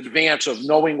 weeks in advance of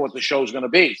knowing what the show is going to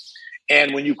be.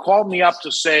 And when you called me up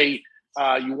to say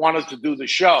you wanted to do the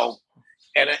show,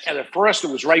 and at first it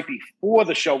was right before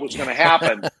the show was going to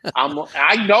happen,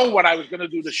 I know what I was going to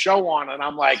do the show on, and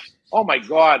I'm like, oh my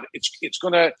God, it's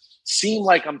going to seem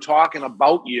like I'm talking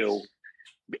about you,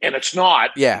 and it's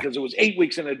not, because it was 8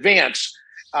 weeks in advance.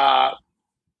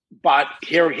 But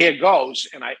here goes,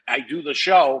 and I do the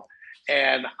show,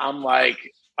 and I'm like,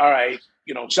 all right,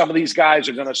 some of these guys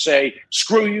are going to say,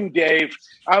 screw you, Dave,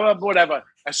 whatever,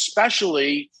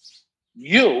 especially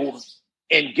you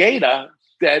and Gator,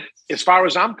 that as far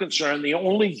as I'm concerned, the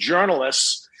only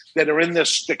journalists that are in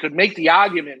this that could make the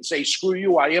argument and say, screw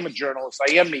you, I am a journalist,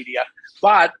 I am media.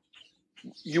 But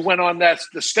you went on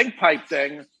the stink pipe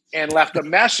thing and left a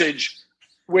message,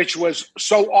 which was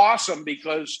so awesome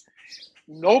because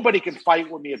nobody can fight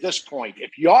with me at this point.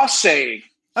 If you're saying,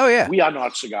 oh yeah, we are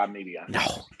not cigar media. No.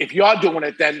 If you're doing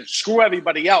it, then screw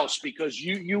everybody else because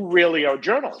you really are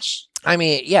journalists. I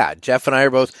mean, yeah, Jeff and I are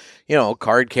both,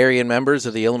 card-carrying members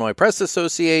of the Illinois Press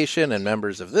Association and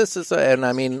members of this. And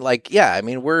I mean,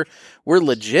 we're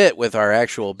legit with our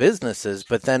actual businesses.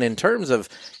 But then in terms of,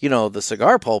 the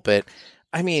cigar pulpit,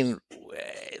 I mean,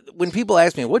 when people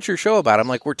ask me, what's your show about? I'm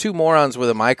like, we're two morons with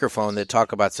a microphone that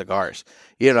talk about cigars.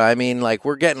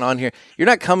 We're getting on here. You're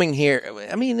not coming here.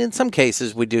 I mean, in some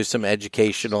cases, we do some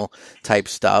educational type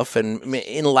stuff and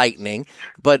enlightening.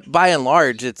 But by and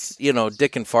large, it's,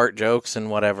 dick and fart jokes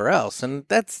and whatever else. And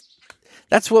that's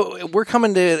what we're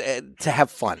coming to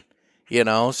have fun,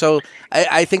 So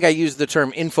I think I use the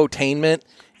term infotainment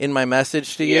in my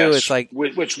message to you. Yes, it's like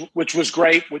which was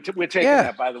great. We're taking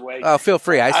that, by the way. Oh, feel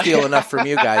free. I steal enough from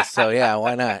you guys, so yeah,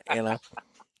 why not?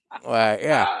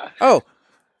 Yeah. Oh,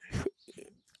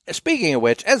 speaking of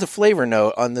which, as a flavor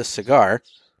note on this cigar,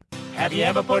 have you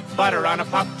ever put butter on a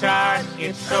Pop-Tart?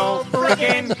 It's so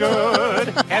freaking good.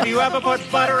 Have you ever put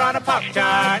butter on a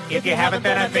Pop-Tart? If you haven't,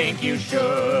 then I think you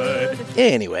should.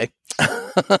 Anyway,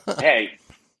 hey.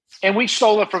 And we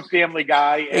stole it from Family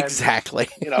Guy. And, exactly.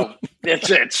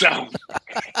 That's it. So,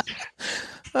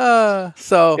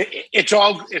 it's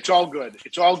all good.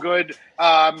 It's all good.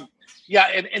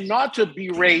 And not to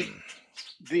berate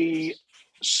the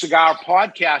cigar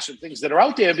podcasts and things that are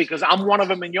out there because I'm one of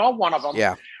them and you're one of them.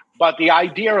 Yeah. But the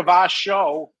idea of our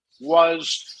show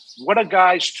was what do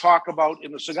guys talk about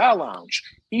in the cigar lounge?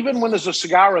 Even when there's a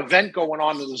cigar event going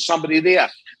on and there's somebody there,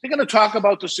 they're going to talk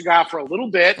about the cigar for a little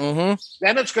bit. Mm-hmm.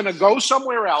 Then it's going to go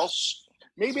somewhere else.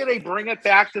 Maybe they bring it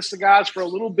back to cigars for a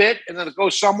little bit and then it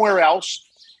goes somewhere else.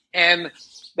 And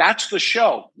that's the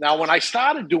show. Now, when I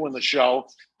started doing the show,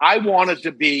 I wanted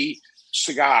to be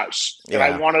cigars. And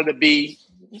I wanted to be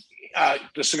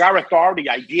the Cigar Authority.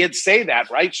 I did say that,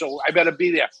 right? So I better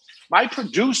be there. My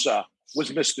producer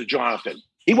was Mr. Jonathan.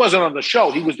 He wasn't on the show.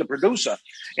 He was the producer.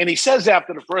 And he says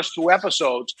after the first 2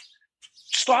 episodes,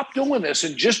 stop doing this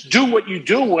and just do what you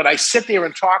do when I sit there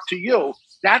and talk to you.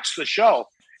 That's the show.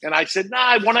 And I said,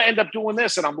 I want to end up doing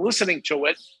this. And I'm listening to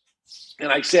it.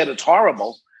 And I said, it's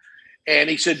horrible. And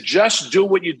he said, just do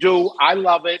what you do. I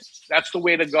love it. That's the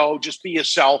way to go. Just be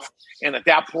yourself. And at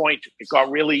that point, it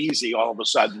got really easy all of a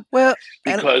sudden. Well,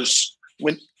 because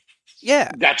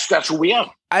that's who we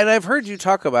are. And I've heard you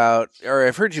talk about, or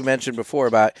I've heard you mention before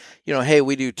about, hey,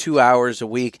 we do 2 hours a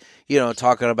week,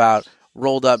 talking about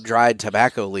rolled up dried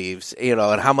tobacco leaves, and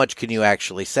how much can you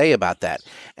actually say about that?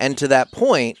 And to that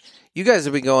point, you guys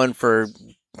have been going for,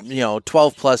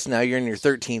 12 plus now. You're in your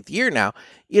 13th year now.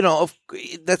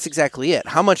 That's exactly it.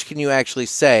 How much can you actually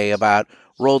say about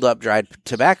rolled up dried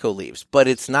tobacco leaves? But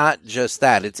it's not just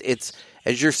that. It's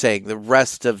as you're saying, the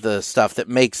rest of the stuff that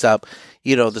makes up,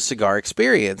 the cigar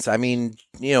experience. I mean,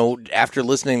 after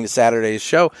listening to Saturday's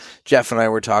show, Jeff and I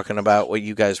were talking about what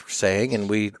you guys were saying, and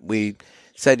we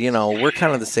said, we're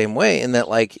kind of the same way in that,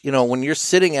 when you're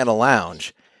sitting at a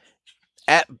lounge,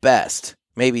 at best,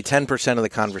 maybe 10% of the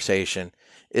conversation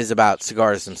is about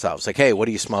cigars themselves. Like, hey, what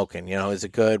are you smoking? Is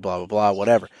it good? Blah, blah, blah,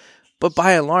 whatever. But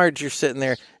by and large, you're sitting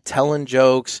there telling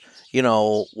jokes,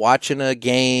 watching a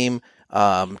game,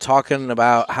 talking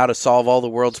about how to solve all the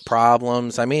world's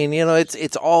problems. I mean,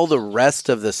 it's all the rest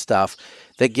of the stuff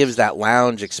that gives that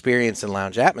lounge experience and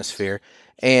lounge atmosphere.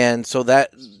 And so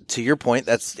that, to your point,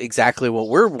 that's exactly what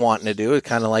we're wanting to do, is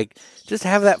kind of like just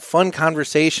have that fun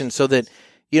conversation so that,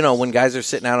 you know, when guys are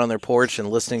sitting out on their porch and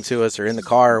listening to us or in the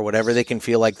car or whatever, they can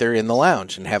feel like they're in the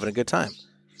lounge and having a good time.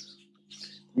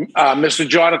 Mr.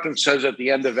 Jonathan says at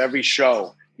the end of every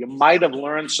show, you might have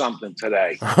learned something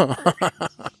today.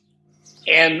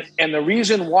 And the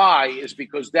reason why is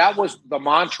because that was the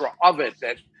mantra of it,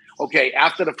 that, okay,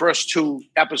 after the first 2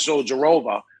 episodes are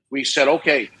over, we said,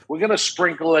 okay, we're going to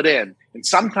sprinkle it in. And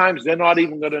sometimes they're not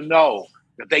even going to know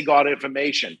that they got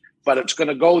information, but it's going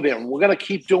to go there. And we're going to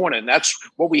keep doing it. And that's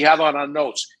what we have on our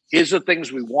notes. Here's the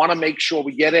things we want to make sure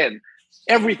we get in.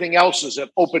 Everything else is an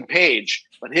open page,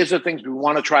 but here's the things we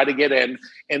want to try to get in.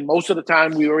 And most of the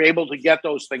time we were able to get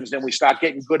those things. Then we start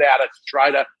getting good at it to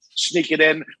try to sneak it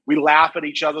in. We laugh at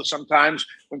each other sometimes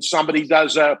when somebody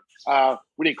does what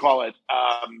do you call it?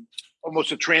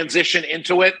 Almost a transition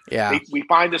into it. Yeah. We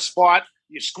find a spot,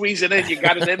 you squeeze it in, you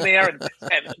got it in there,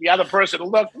 and the other person,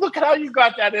 look at how you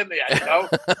got that in there, you know?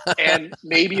 And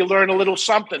maybe you learn a little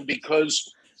something,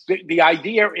 because the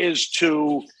idea is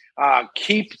to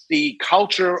keep the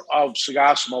culture of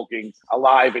cigar smoking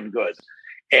alive and good.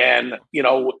 And, you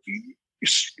know,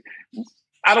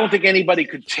 I don't think anybody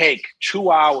could take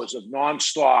 2 hours of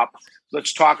nonstop,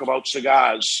 let's talk about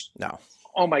cigars. No.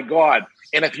 Oh my God.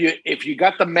 And if you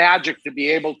got the magic to be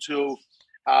able to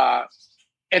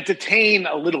entertain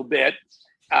a little bit,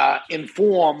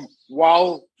 inform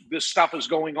while this stuff is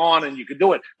going on, and you can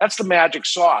do it, that's the magic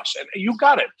sauce. And you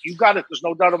got it. You got it. There's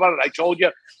no doubt about it. I told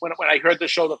you when I heard the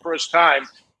show the first time,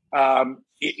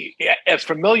 as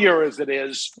familiar as it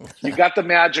is, you got the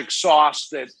magic sauce,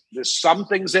 that there's some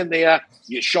things in there.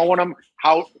 You're showing them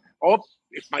how,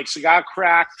 if my cigar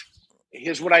cracked,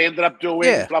 here's what I ended up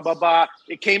doing, blah, blah, blah.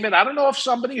 It came in. I don't know if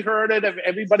somebody heard it, if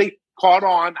everybody caught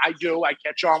on. I do. I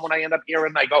catch on when I end up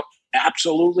hearing. I go,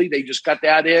 absolutely. They just got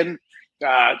that in.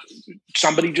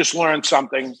 Somebody just learned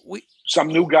something. Some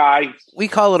new guy. We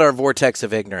call it our vortex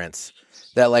of ignorance.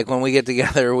 That, like, when we get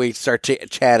together, we start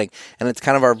chatting, and it's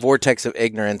kind of our vortex of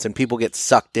ignorance, and people get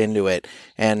sucked into it,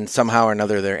 and somehow or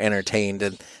another they're entertained.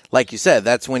 And like you said,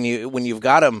 that's when you've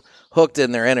got them hooked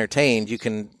and they're entertained, you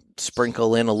can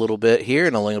sprinkle in a little bit here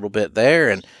and a little bit there,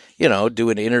 and, you know, do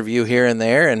an interview here and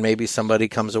there, and maybe somebody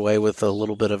comes away with a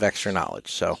little bit of extra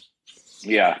knowledge. So,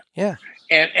 yeah.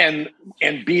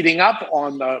 And beating up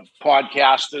on the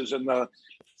podcasters and the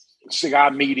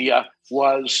cigar media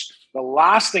was, the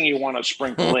last thing you want to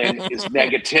sprinkle in is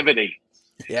negativity.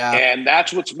 Yeah. And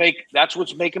that's what's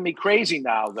making me crazy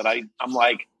now, that I'm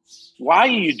like, why are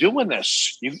you doing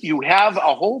this? You have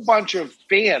a whole bunch of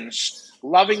fans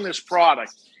loving this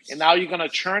product, and now you're going to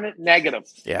turn it negative.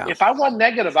 Yeah. If I want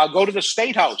negative, I'll go to the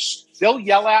State House. They'll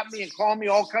yell at me and call me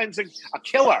all kinds of a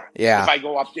killer. Yeah. If I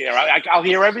go up there, I'll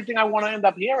hear everything I want to end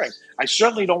up hearing. I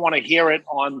certainly don't want to hear it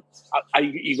on.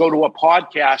 You go to a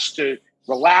podcast to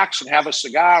relax and have a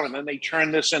cigar, and then they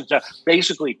turn this into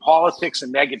basically politics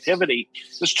and negativity.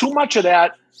 There's too much of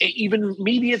that, even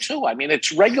media too. I mean,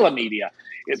 it's regular media.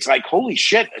 It's like, holy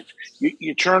shit.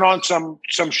 You turn on some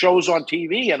shows on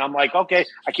TV, and I'm like, okay,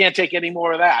 I can't take any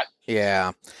more of that.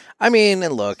 Yeah. I mean,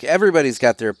 and look, everybody's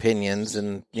got their opinions,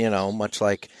 and, you know, much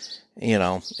like, you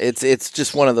know, it's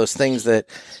just one of those things that,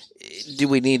 do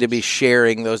we need to be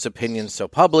sharing those opinions so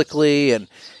publicly, and,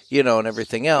 you know, and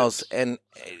everything else? And,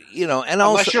 you know, and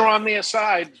unless also, you're on their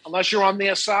side,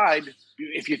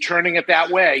 if you're turning it that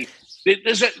way,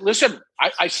 listen,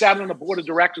 I sat on the board of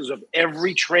directors of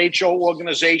every trade show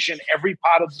organization, every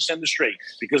part of this industry,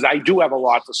 because I do have a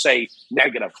lot to say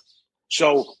negative.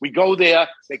 So we go there,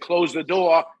 they close the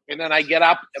door, and then I get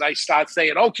up and I start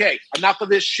saying, okay, enough of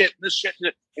this shit,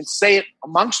 and say it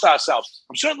amongst ourselves.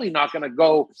 I'm certainly not going to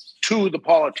go to the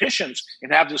politicians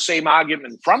and have the same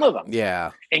argument in front of them.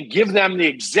 Yeah. And give them the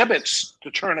exhibits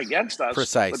to turn against us.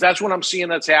 Precisely. But that's what I'm seeing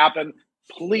that's happened.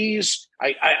 Please,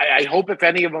 I hope if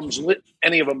any of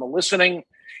them are listening,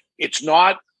 it's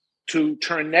not to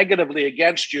turn negatively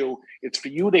against you. It's for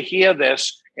you to hear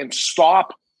this and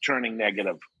stop turning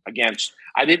negative against.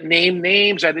 I didn't name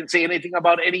names. I didn't say anything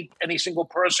about any single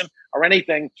person or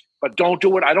anything, but don't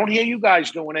do it. I don't hear you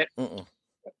guys doing it. Mm-mm.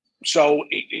 So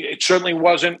it certainly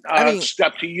wasn't a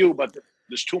step to you, but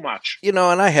there's too much. You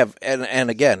know, and I have, and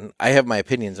again, I have my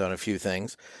opinions on a few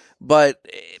things, but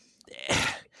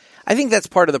I think that's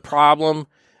part of the problem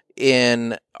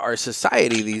in our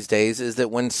society these days, is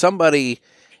that when somebody,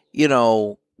 you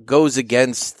know, goes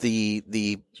against the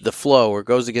flow or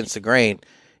goes against the grain,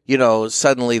 you know,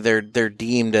 suddenly they're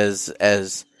deemed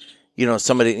as you know,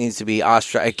 somebody that needs to be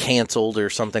canceled or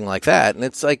something like that. And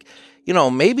it's like, you know,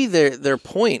 maybe their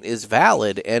point is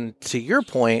valid. And to your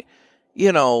point,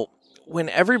 you know, when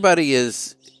everybody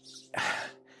is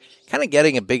kind of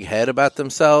getting a big head about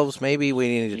themselves, maybe we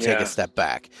need to take a step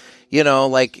back.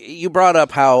 Like you brought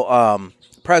up how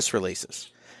press releases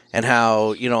and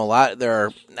how, a lot there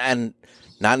are, and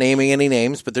not naming any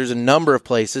names, but there's a number of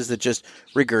places that just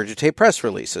regurgitate press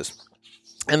releases.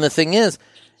 And the thing is,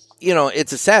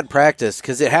 it's a sad practice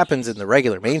because it happens in the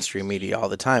regular mainstream media all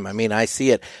the time. I mean, I see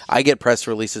it. I get press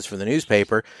releases from the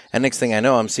newspaper, and next thing I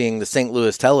know, I'm seeing the St.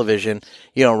 Louis television,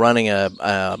 running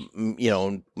a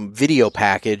video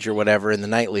package or whatever in the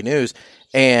nightly news,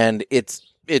 and it's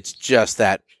just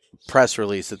that press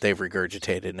release that they've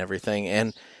regurgitated and everything.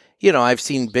 And I've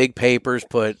seen big papers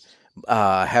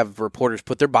have reporters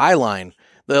put their byline.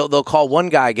 They'll call one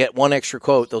guy, get one extra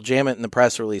quote, they'll jam it in the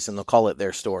press release, and they'll call it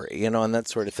their story, and that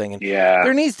sort of thing. And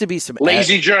there needs to be some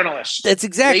lazy journalists. That's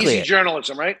exactly lazy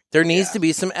journalism, right? There needs to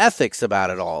be some ethics about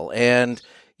it all, and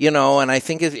and I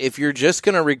think if you're just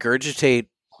going to regurgitate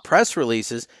press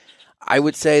releases, I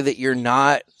would say that you're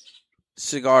not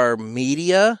cigar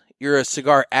media. You're a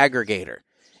cigar aggregator.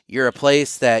 You're a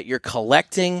place that you're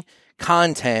collecting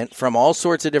content from all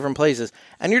sorts of different places,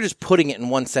 and you're just putting it in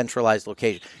one centralized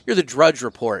location. You're the Drudge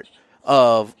Report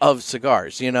of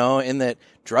cigars, in that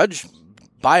Drudge,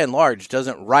 by and large,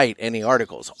 doesn't write any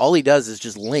articles. All he does is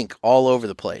just link all over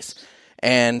the place.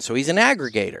 And so he's an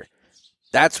aggregator.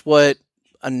 That's what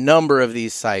a number of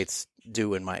these sites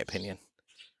do, in my opinion.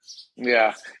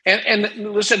 Yeah. And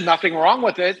listen, nothing wrong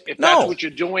with it. If that's what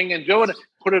you're doing and doing it,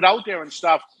 put it out there and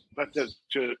stuff. But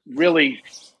to really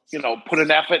put an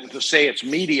effort into say it's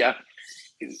media.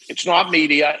 It's not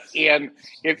media. And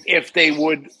if they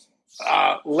would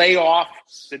lay off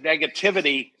the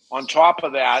negativity on top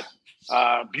of that,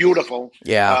 beautiful.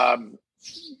 Yeah.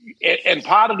 And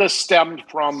part of this stemmed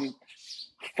from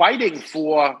fighting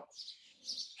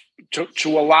to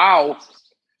allow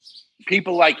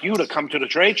people like you to come to the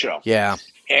trade show. Yeah.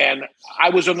 And I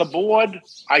was on the board.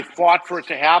 I fought for it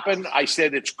to happen. I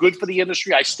said it's good for the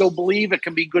industry. I still believe it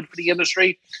can be good for the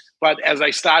industry. But as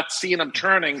I start seeing them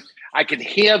turning, I can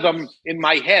hear them in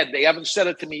my head. They haven't said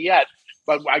it to me yet.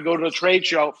 But I go to the trade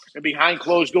show, and behind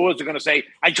closed doors, they're going to say,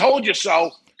 I told you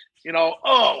so.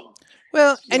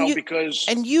 Well, because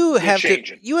you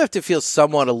have to feel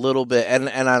somewhat a little bit, and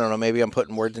I don't know, maybe I'm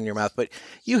putting words in your mouth, but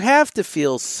you have to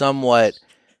feel somewhat,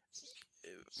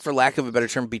 for lack of a better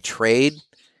term, betrayed.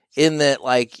 In that,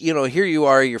 here you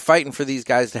are, you're fighting for these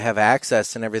guys to have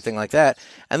access and everything like that.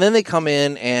 And then they come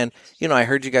in and, I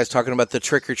heard you guys talking about the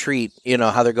trick or treat,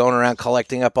 how they're going around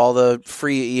collecting up all the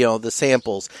free, the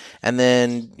samples and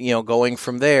then, going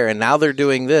from there. And now they're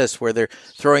doing this where they're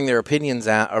throwing their opinions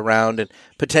around and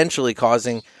potentially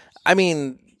causing,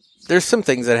 there's some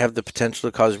things that have the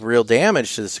potential to cause real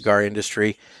damage to the cigar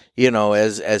industry,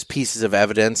 as pieces of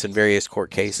evidence in various court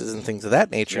cases and things of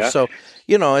that nature. Yeah. So,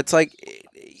 it's like,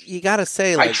 you got to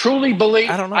say, I truly believe,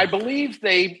 I believe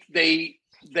they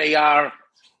are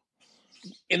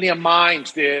in their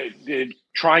minds, they're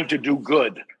trying to do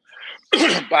good,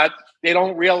 but they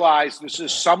don't realize this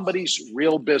is somebody's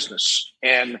real business.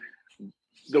 And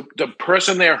the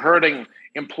person they're hurting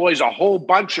employs a whole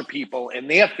bunch of people and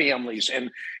their families. And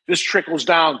this trickles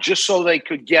down just so they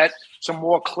could get some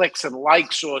more clicks and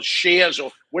likes or shares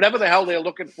or whatever the hell they're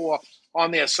looking for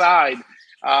on their side.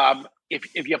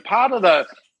 If you're part of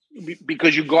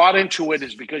because you got into it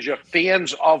is because you're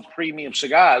fans of premium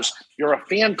cigars, you're a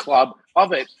fan club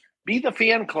of it, be the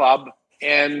fan club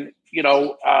and,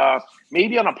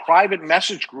 maybe on a private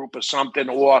message group or something,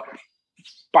 or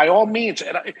by all means,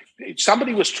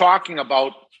 somebody was talking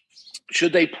about,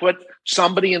 should they put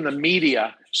somebody in the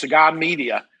media, cigar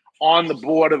media, on the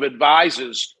board of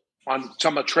advisors on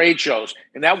some of trade shows?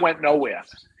 And that went nowhere.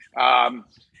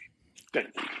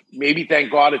 Maybe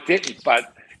thank God it didn't,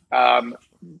 but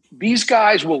these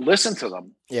guys will listen to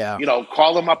them. Yeah.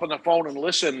 Call them up on the phone and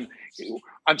listen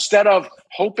instead of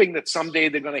hoping that someday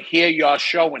they're going to hear your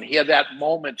show and hear that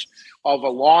moment of a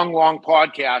long, long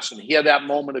podcast and hear that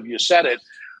moment of you said it.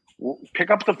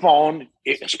 Pick up the phone,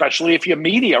 especially if you're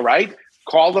media, right?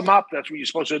 Call them up. That's what you're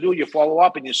supposed to do. You follow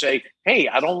up and you say, hey,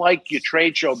 I don't like your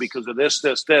trade show because of this,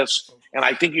 and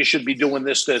I think you should be doing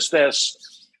this,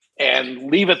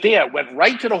 and leave it there. Went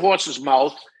right to the horse's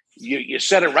mouth. You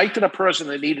said it right to the person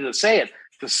that needed to say it.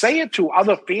 To say it to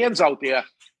other fans out there,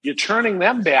 you're turning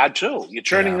them bad too. You're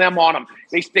turning them on them.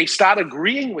 They start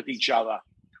agreeing with each other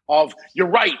of, you're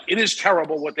right, it is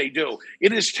terrible what they do.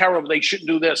 It is terrible. They shouldn't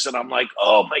do this. And I'm like,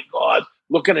 oh my God,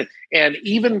 look at it. And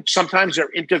even sometimes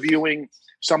they're interviewing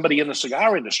somebody in the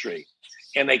cigar industry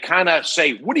and they kind of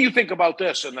say, what do you think about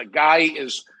this? And the guy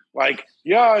is like,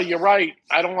 yeah, you're right.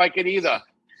 I don't like it either.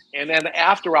 and then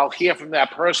after I'll hear from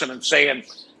that person and saying,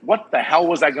 what the hell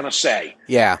was I going to say?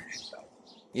 Yeah.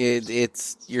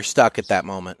 You're stuck at that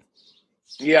moment.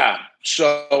 Yeah.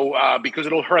 So, because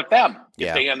it'll hurt them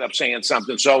if they end up saying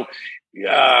something. So,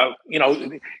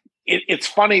 it's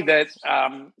funny that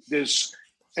there's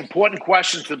important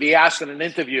questions to be asked in an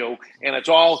interview, and it's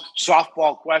all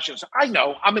softball questions. I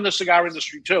know. I'm in the cigar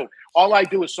industry, too. All I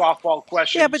do is softball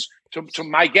questions to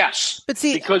my guests. But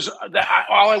see, because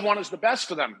all I want is the best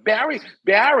for them.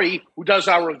 Barry, who does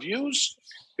our reviews,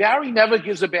 Barry never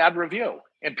gives a bad review.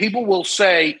 And people will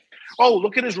say, oh,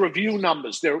 look at his review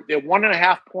numbers. They're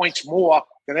 1.5 points more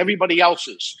than everybody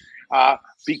else's.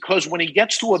 Because when he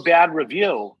gets to a bad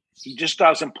review, he just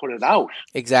doesn't put it out.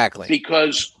 Exactly.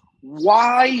 Because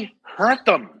why hurt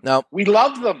them? No. We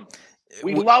love them.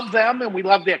 We love them, and we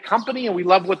love their company, and we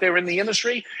love what they're in the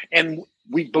industry. And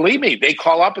believe me, they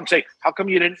call up and say, how come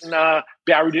you didn't,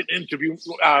 Barry didn't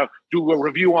do a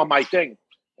review on my thing?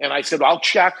 And I said, I'll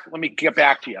check. Let me get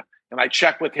back to you. And I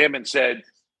checked with him and said,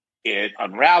 it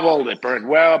unraveled, it burned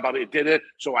well, but it did it.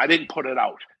 So I didn't put it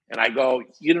out. And I go,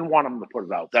 you didn't want him to put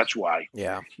it out. That's why.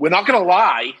 Yeah. We're not going to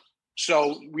lie.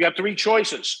 So we have 3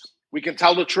 choices. We can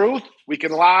tell the truth, we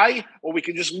can lie, or we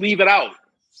can just leave it out.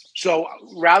 So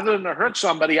rather than to hurt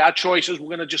somebody, our choice is we're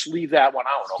going to just leave that one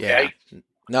out, okay? Yeah.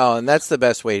 No, and that's the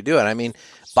best way to do it. I mean,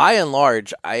 by and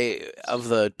large, of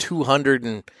the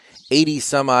 280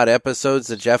 some odd episodes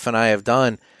that Jeff and I have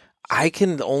done, I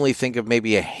can only think of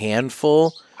maybe a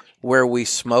handful where we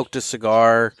smoked a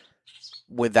cigar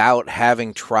without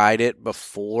having tried it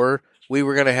before we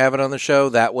were going to have it on the show.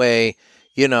 That way,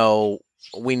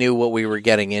 we knew what we were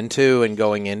getting into and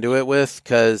going into it with.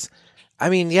 Because, I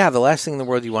mean, the last thing in the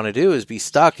world you want to do is be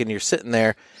stuck and you're sitting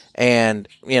there and,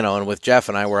 and with Jeff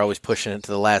and I, we're always pushing it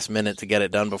to the last minute to get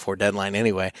it done before deadline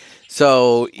anyway.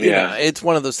 So, you know, it's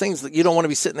one of those things that you don't want to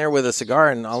be sitting there with a cigar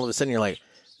and all of a sudden you're like,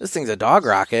 this thing's a dog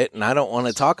rocket and I don't want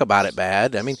to talk about it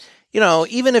bad. I mean,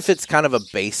 even if it's kind of a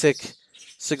basic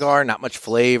cigar, not much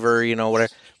flavor,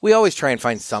 whatever, we always try and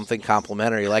find something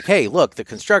complimentary. Like, hey, look, the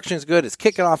construction's good. It's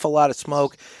kicking off a lot of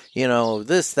smoke.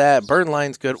 This, that, burn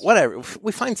line's good. Whatever.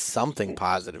 We find something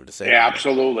positive to say. Yeah,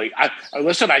 absolutely.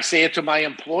 I say it to my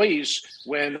employees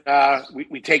when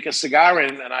we take a cigar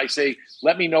in, and I say,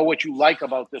 let me know what you like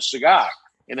about this cigar.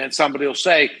 And then somebody will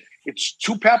say, it's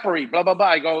too peppery, blah, blah, blah.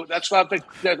 I go,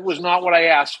 that was not what I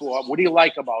asked for. What do you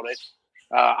like about it?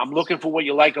 I'm looking for what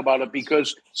you like about it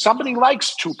because somebody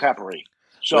likes too peppery.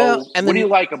 So what do you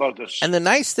like about this? And the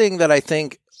nice thing that I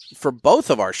think for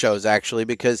both of our shows, actually,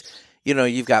 because,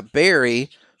 you've got Barry,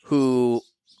 who,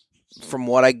 from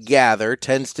what I gather,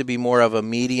 tends to be more of a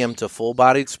medium to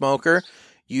full-bodied smoker.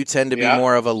 You tend to be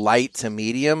more of a light to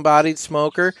medium-bodied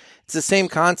smoker. It's the same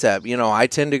concept. I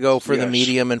tend to go for the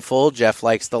medium and full. Jeff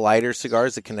likes the lighter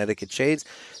cigars, the Connecticut Shades.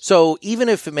 So even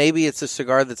if maybe it's a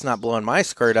cigar that's not blowing my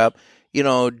skirt up,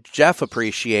 Jeff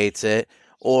appreciates it.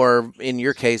 Or in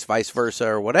your case, vice versa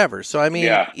or whatever. So, I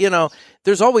mean,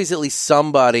 there's always at least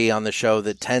somebody on the show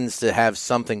that tends to have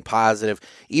something positive,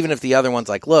 even if the other one's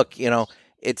like, look,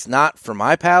 it's not for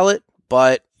my palate,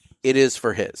 but it is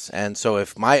for his. And so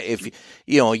if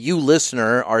you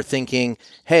listener are thinking,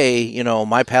 hey,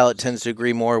 my palate tends to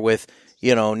agree more with,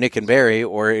 Nick and Barry,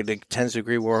 or it tends to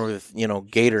agree more with,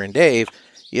 Gator and Dave,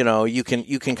 you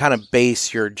can kind of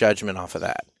base your judgment off of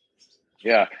that.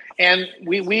 Yeah. And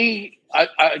we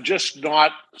just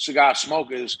not cigar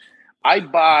smokers. I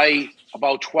buy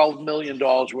about $12 million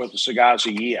worth of cigars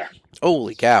a year.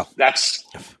 Holy cow. That's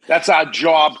our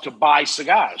job, to buy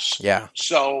cigars. Yeah.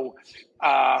 So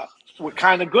we're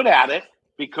kind of good at it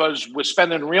because we're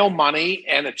spending real money,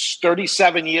 and it's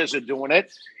 37 years of doing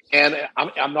it. And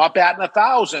I'm not batting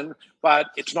 1,000, but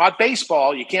it's not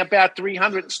baseball. You can't bat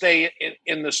 300 and stay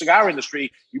in the cigar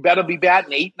industry. You better be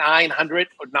batting 800, 900,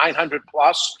 or 900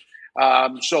 plus.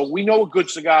 So we know a good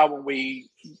cigar when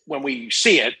we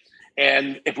see it,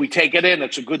 and if we take it in,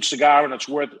 it's a good cigar and it's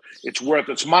worth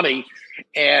its money.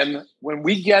 And when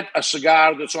we get a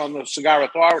cigar that's on the Cigar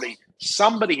Authority,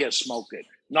 somebody has smoked it.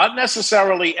 Not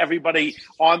necessarily everybody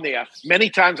on there. Many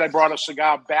times I brought a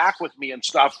cigar back with me and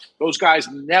stuff. Those guys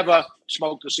never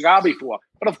smoked a cigar before.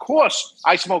 But of course,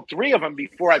 I smoked 3 of them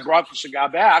before I brought the cigar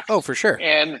back. Oh, for sure.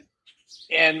 And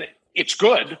it's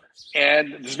good.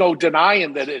 And there's no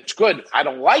denying that it's good. I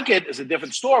don't like it is a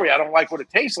different story. I don't like what it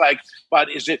tastes like. But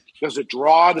does it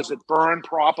draw? Does it burn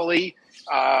properly?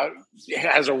 It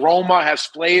has aroma, has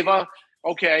flavor.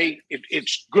 Okay,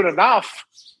 it's good enough.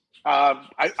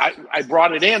 I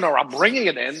brought it in, or I'm bringing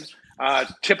it in.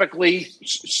 Typically,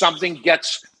 something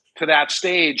gets to that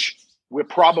stage, we're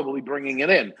probably bringing it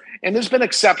in. And there's been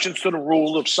exceptions to the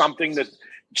rule of something that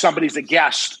somebody's a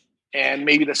guest and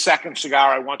maybe the second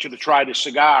cigar, I want you to try the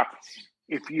cigar.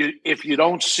 If you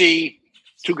don't see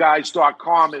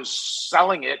twoguys.com is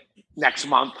selling it next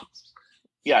month,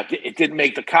 yeah, it didn't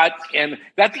make the cut. And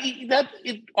that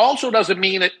it also doesn't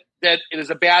mean that it is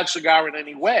a bad cigar in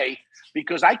any way,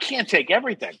 because I can't take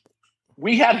everything.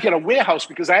 We had to get a warehouse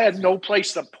because I had no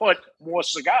place to put more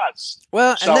cigars.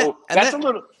 Well, so that's a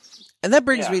little. And that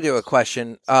brings me to a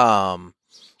question. You're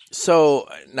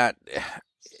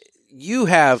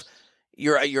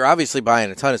obviously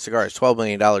buying a ton of cigars, $12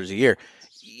 million a year.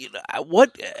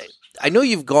 I know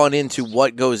you've gone into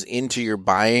what goes into your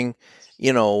buying,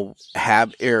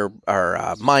 mindset.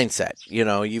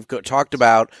 You've talked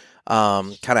about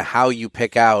kind of how you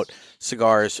pick out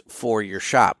cigars for your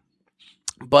shop.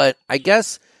 But I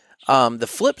guess the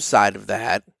flip side of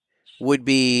that would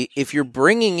be if you're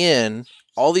bringing in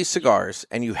all these cigars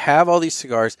and you have all these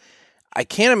cigars, I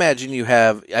can't imagine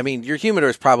your humidor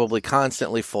is probably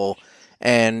constantly full.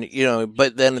 And,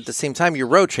 but then at the same time, you're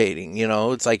rotating,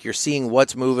 it's like you're seeing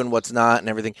what's moving, what's not, and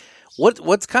everything.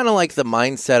 What's kind of like the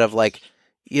mindset of like,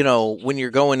 when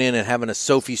you're going in and having a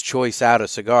Sophie's Choice out a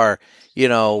cigar,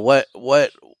 where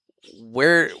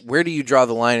do you draw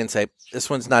the line and say, this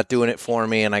one's not doing it for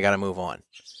me and I got to move on?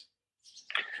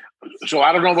 So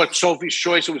I don't know what Sophie's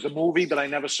Choice, it was a movie, but I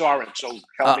never saw it. So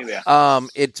help me there. I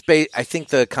think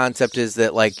the concept is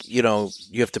that like, you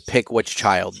have to pick which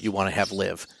child you want to have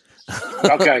live.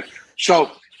 Okay.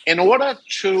 So in order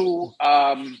to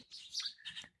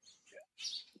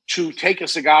take a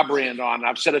cigar brand on,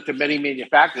 I've said it to many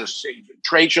manufacturers,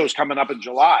 trade shows coming up in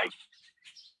July,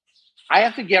 I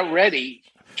have to get ready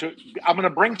I'm going to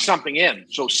bring something in.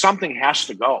 So something has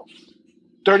to go.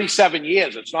 37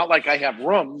 years. It's not like I have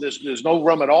room. There's no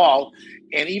room at all.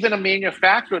 And even a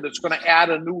manufacturer that's going to add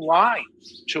a new line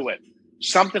to it,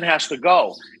 something has to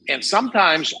go. And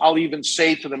sometimes I'll even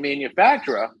say to the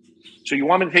manufacturer, so you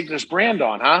want me to take this brand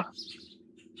on, huh?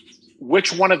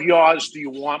 Which one of yours do you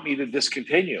want me to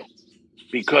discontinue?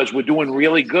 Because we're doing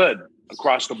really good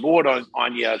across the board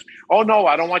on yours. Oh, no,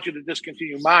 I don't want you to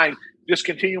discontinue mine.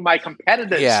 Discontinue my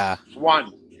competitors. Yeah.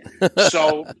 One.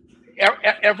 So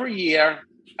every year,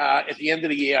 at the end of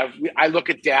the year, I look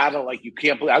at data like you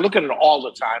can't believe. I look at it all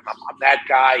the time. I'm that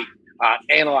guy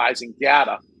analyzing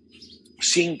data,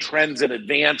 seeing trends in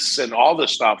advance and all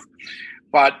this stuff.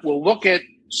 But we'll look at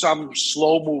some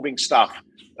slow-moving stuff.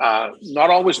 Not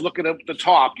always looking at the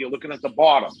top. You're looking at the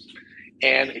bottom.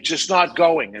 And it's just not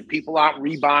going. And people aren't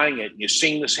rebuying it. And you're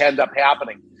seeing this end up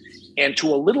happening. And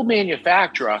to a little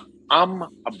manufacturer, I'm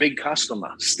a big customer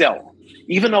still.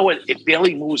 Even though it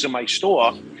barely moves in my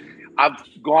store, I've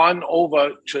gone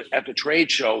over at the trade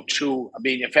show to a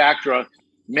manufacturer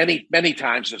many, many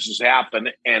times. This has happened.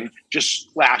 And just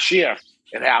last year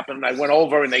it happened. I went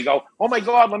over and they go, oh my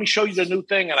God, let me show you the new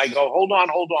thing. And I go, hold on.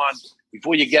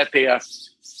 Before you get there,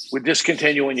 we're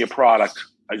discontinuing your product.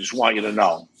 I just want you to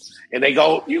know. And they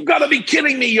go, you got to be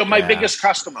kidding me. You're my biggest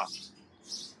customer.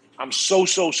 I'm so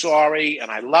sorry.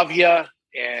 And I love you.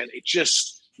 And it's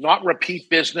just not repeat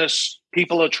business.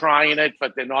 People are trying it,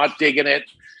 but they're not digging it.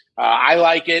 I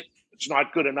like it. It's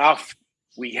not good enough.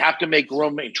 We have to make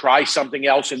room and try something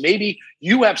else. And maybe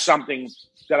you have something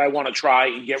that I want to try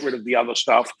and get rid of the other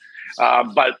stuff.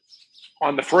 But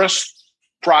on the first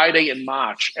Friday in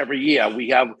March every year, we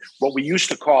have what we used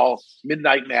to call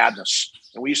Midnight Madness.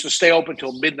 And we used to stay open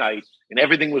till midnight and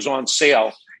everything was on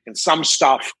sale. And some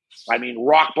stuff,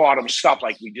 rock bottom stuff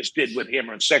like we just did with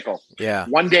Hammer and Sickle. Yeah.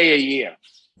 One day a year.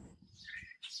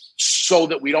 So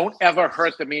that we don't ever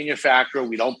hurt the manufacturer.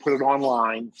 We don't put it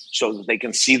online so that they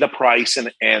can see the price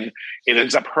and it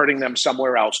ends up hurting them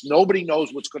somewhere else. Nobody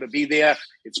knows what's going to be there.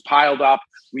 It's piled up.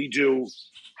 We do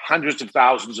hundreds of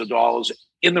thousands of dollars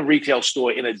in the retail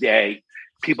store in a day.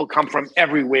 People come from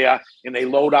everywhere and they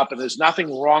load up, and there's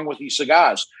nothing wrong with these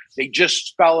cigars. They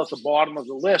just fell at the bottom of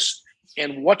the list.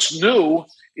 And what's new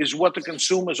is what the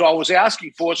consumer is always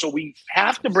asking for. So we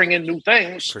have to bring in new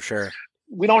things. For sure.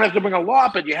 We don't have to bring a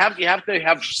lot, but you have to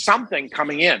have something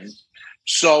coming in.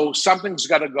 So something's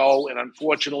got to go. And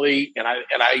unfortunately, and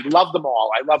I love them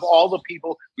all. I love all the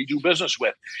people we do business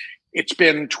with. It's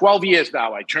been 12 years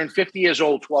now. I turned 50 years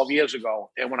old 12 years ago.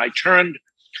 And when I turned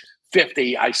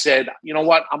 50, I said, you know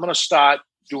what? I'm going to start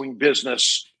doing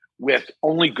business with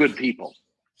only good people.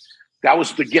 That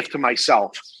was the gift to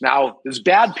myself. Now, there's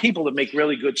bad people that make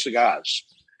really good cigars,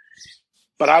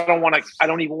 but I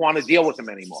don't even want to deal with them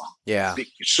anymore. Yeah.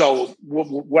 So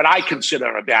what I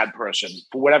consider a bad person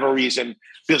for whatever reason,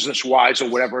 business wise or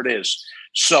whatever it is.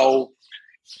 So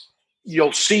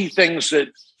you'll see things that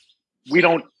we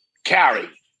don't carry,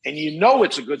 and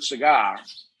it's a good cigar,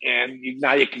 and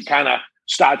now you can kind of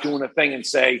start doing a thing and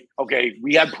say, okay,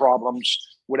 we had problems,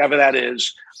 whatever that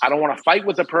is. I don't want to fight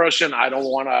with the person. I don't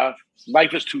want to,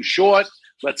 life is too short.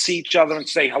 Let's see each other and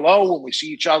say hello when we see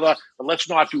each other, but let's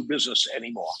not do business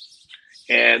anymore.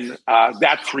 And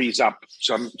that frees up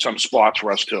some spots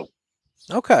for us too.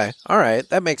 Okay. All right.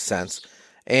 That makes sense.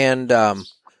 And,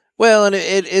 well, and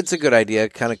it's a good idea,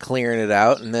 kind of clearing it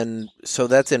out. And then, so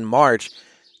that's in March.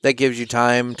 That gives you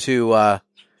time to,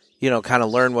 kind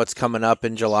of learn what's coming up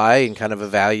in July and kind of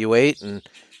evaluate. And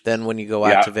then when you go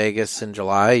out to Vegas in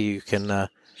July, you can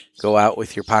go out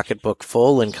with your pocketbook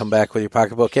full and come back with your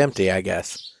pocketbook empty, I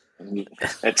guess.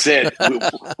 That's it.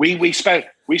 we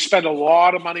spend a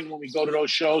lot of money when we go to those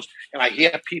shows, and I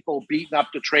hear people beating up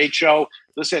the trade show.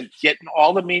 Listen, getting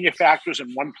all the manufacturers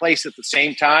in one place at the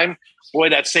same time, boy,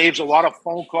 that saves a lot of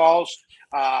phone calls,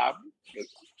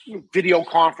 video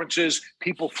conferences,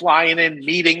 people flying in,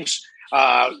 meetings.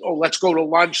 Let's go to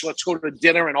lunch, let's go to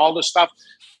dinner, and all this stuff.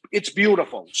 It's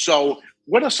beautiful. So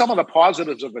what are some of the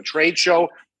positives of a trade show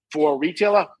for a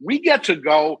retailer? We get to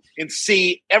go and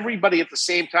see everybody at the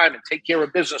same time and take care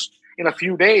of business in a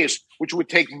few days, which would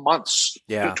take months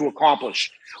to accomplish.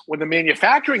 When the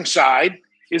manufacturing side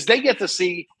is they get to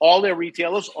see all their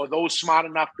retailers or those smart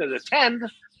enough to attend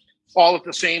all at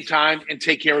the same time and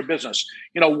take care of business.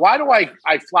 Why do I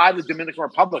fly the Dominican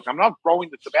Republic? I'm not growing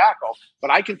the tobacco,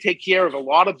 but I can take care of a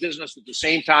lot of business at the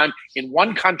same time in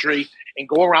one country and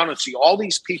go around and see all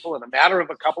these people in a matter of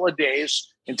a couple of days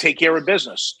and take care of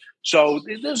business. So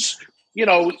there's,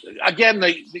 again,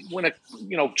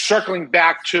 circling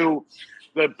back to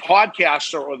the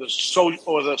podcaster or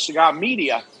the cigar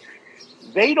media,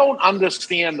 they don't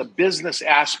understand the business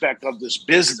aspect of this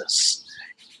business.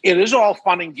 It is all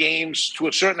fun and games to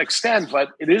a certain extent, but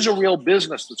it is a real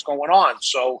business that's going on.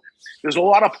 So there's a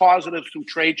lot of positives to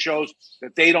trade shows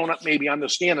that they don't maybe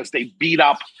understand as they beat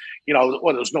up,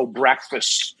 or there's no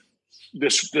breakfast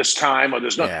this time, or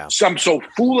there's no some so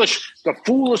foolish, the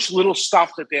foolish little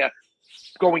stuff that they're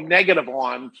going negative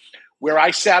on. Where I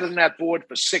sat in that board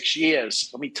for 6 years,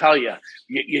 let me tell you,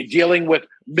 you're dealing with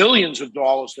millions of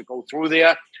dollars that go through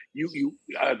there.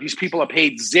 These people are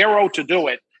paid zero to do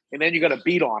it. And then you're going to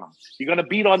beat on them. You're going to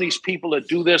beat on these people that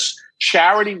do this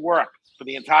charity work for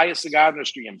the entire cigar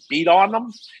industry and beat on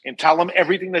them and tell them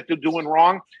everything that they're doing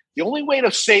wrong. The only way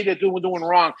to say they're doing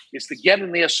wrong is to get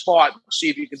in their spot and see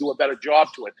if you can do a better job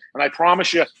to it. And I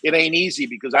promise you, it ain't easy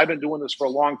because I've been doing this for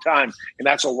a long time. And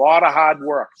that's a lot of hard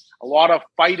work, a lot of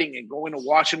fighting and going to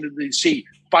Washington, D.C.,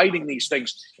 fighting these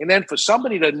things. And then for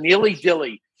somebody to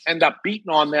nilly-dilly end up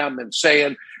beating on them and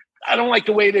saying, I don't like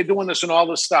the way they're doing this and all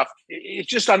this stuff. It's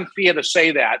just unfair to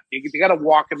say that. You got to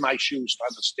walk in my shoes to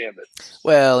understand it.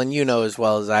 Well, and as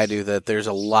well as I do that there's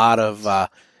a lot of,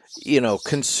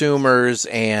 consumers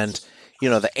and,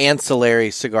 the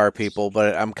ancillary cigar people,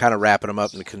 but I'm kind of wrapping them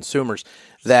up into consumers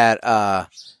that,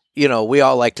 we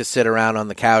all like to sit around on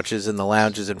the couches and the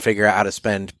lounges and figure out how to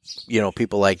spend,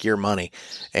 people like your money.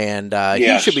 And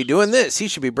he should be doing this. He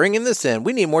should be bringing this in.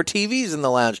 We need more TVs in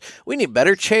the lounge. We need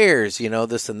better chairs,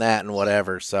 this and that and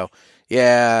whatever. So,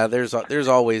 yeah, there's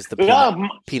always the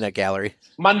peanut gallery.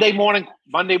 Monday morning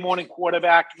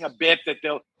quarterbacking a bit that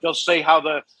they'll say how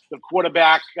the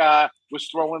quarterback was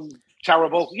throwing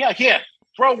terrible. Yeah, here,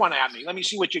 throw one at me. Let me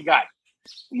see what you got.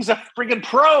 These are friggin'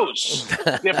 pros.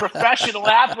 They're professional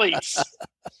athletes.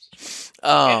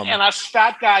 And us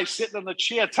fat guys sitting in the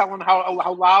chair telling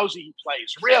how lousy he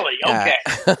plays. Really? Okay.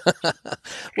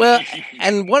 Well,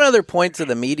 and one other point to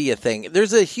the media thing.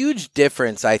 There's a huge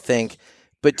difference, I think,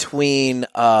 between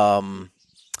what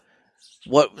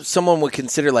someone would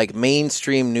consider like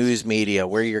mainstream news media,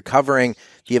 where you're covering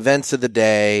the events of the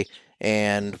day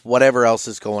and whatever else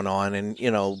is going on. And,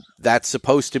 that's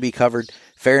supposed to be covered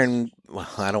fair and, well,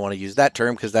 I don't want to use that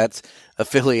term because that's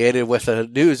affiliated with a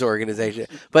news organization,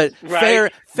 but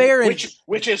fair and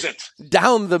which isn't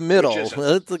down the middle.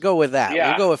 Let's go with that. Yeah.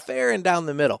 We'll go with fair and down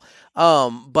the middle.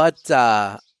 But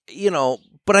I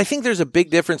think there's a big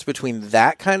difference between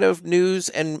that kind of news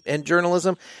and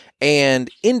journalism and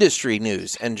industry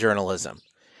news and journalism.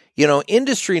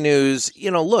 Industry news,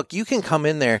 look, you can come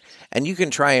in there and you can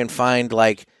try and find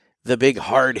like the big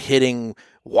hard hitting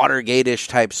Watergate-ish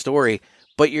type story,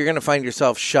 but you're going to find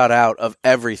yourself shut out of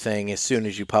everything as soon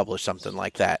as you publish something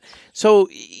like that. So,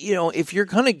 if you're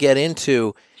going to get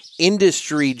into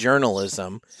industry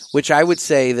journalism, which I would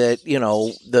say that,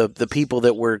 the people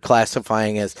that we're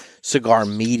classifying as cigar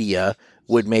media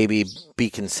would maybe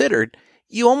be considered,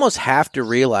 you almost have to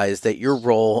realize that your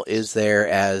role is there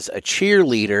as a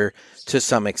cheerleader to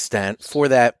some extent for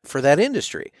that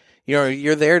industry.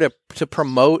 You're there to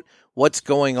promote what's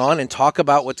going on and talk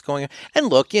about what's going on. And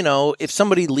look, you know, if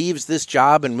somebody leaves this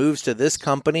job and moves to this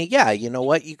company, yeah, you know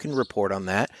what, you can report on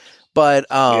that. But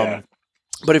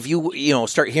but if you know,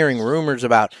 start hearing rumors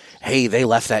about, hey, they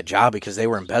left that job because they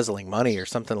were embezzling money or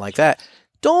something like that,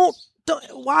 don't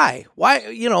why,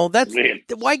 you know,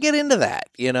 why get into that,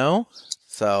 you know?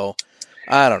 So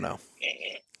I don't know.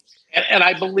 And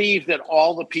I believe that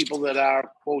all the people that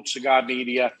are, quote, cigar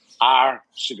media are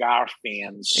cigar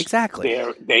fans. Exactly.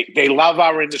 They love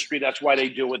our industry. That's why they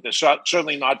do it. They're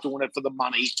certainly not doing it for the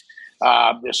money.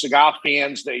 They're cigar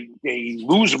fans. They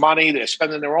lose money. They're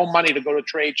spending their own money to go to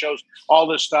trade shows, all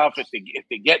this stuff. If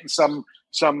they're getting some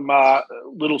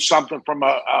little something from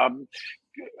a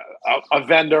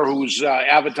vendor who's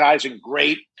advertising,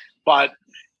 great. But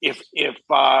if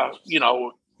you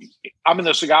know, I'm in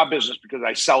the cigar business because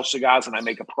I sell cigars and I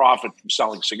make a profit from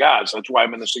selling cigars. That's why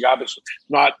I'm in the cigar business,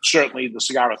 not certainly the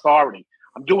Cigar Authority.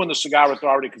 I'm doing the Cigar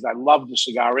Authority because I love the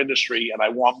cigar industry and I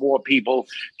want more people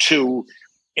to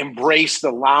embrace the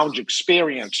lounge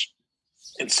experience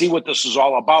and see what this is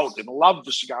all about and love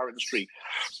the cigar industry,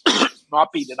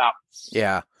 not beat it up.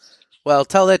 Yeah. Well,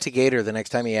 tell that to Gator the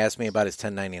next time he asks me about his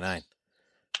 1099.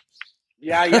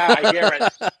 Yeah, I hear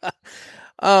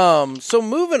it. So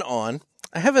moving on,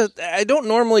 I don't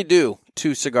normally do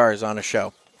 2 cigars on a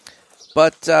show,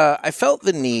 but I felt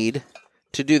the need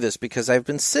to do this because I've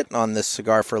been sitting on this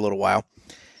cigar for a little while,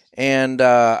 and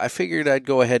I figured I'd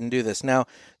go ahead and do this. Now,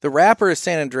 the wrapper is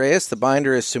San Andreas, the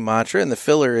binder is Sumatra, and the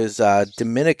filler is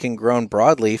Dominican-grown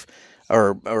broadleaf,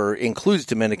 or includes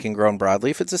Dominican-grown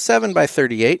broadleaf. It's a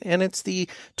 7x38, and it's the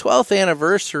 12th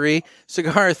anniversary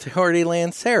Cigar Authority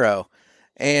Lancero.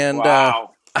 And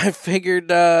wow. I figured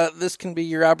this can be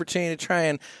your opportunity to try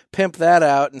and pimp that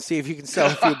out and see if you can sell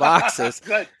a few boxes.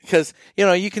 Because, you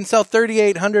know, you can sell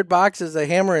 3,800 boxes of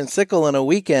Hammer and Sickle in a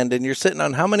weekend, and you're sitting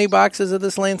on how many boxes of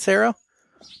this Lancero?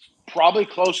 Probably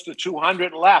close to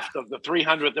 200 left of the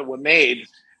 300 that were made.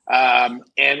 And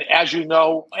as you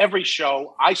know, every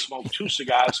show, I smoke 2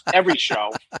 cigars every show,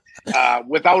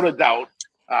 without a doubt.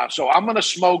 So I'm going to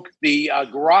smoke the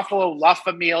Garofalo La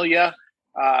Familia.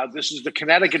 This is the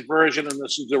Connecticut version, and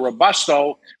this is the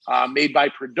Robusto made by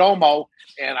Perdomo.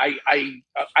 And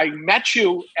I met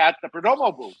you at the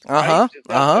Perdomo booth. Right?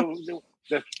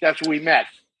 That's where we met.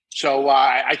 So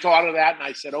I thought of that, and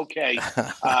I said, okay,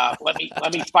 let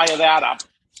me fire that up.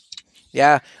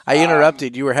 Yeah, I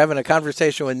interrupted. You were having a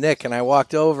conversation with Nick, and I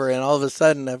walked over, and all of a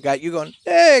sudden, I've got you going,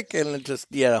 Nick, and it just,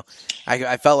 you know,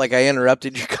 I felt like I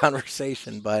interrupted your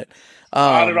conversation, but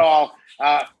not at all.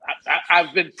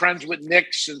 I've been friends with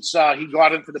Nick since he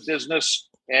got into the business,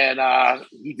 and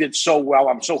he did so well.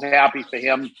 I'm so happy for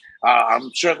him.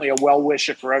 I'm certainly a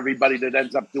well-wisher for everybody that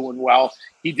ends up doing well.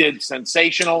 He did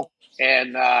sensational,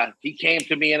 and he came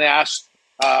to me and asked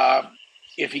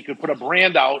if he could put a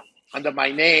brand out under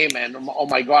my name, and oh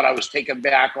my God, I was taken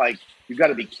back like, you got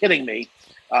to be kidding me.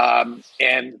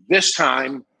 And this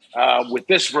time, with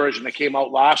this version that came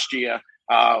out last year,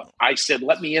 I said,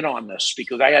 let me in on this,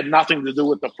 because I had nothing to do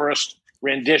with the first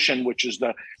rendition, which is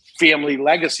the family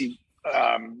legacy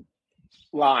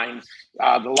line.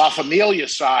 The La Familia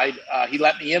side, he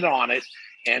let me in on it,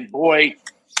 and boy,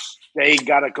 they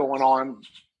got it going on.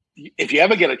 If you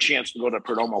ever get a chance to go to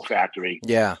Perdomo Factory,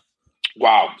 yeah,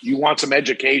 wow, you want some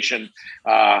education,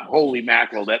 holy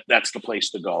mackerel, that's the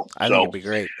place to go. I think it'd be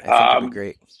great. It'd be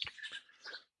great.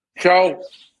 So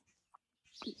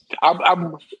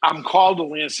I'm called a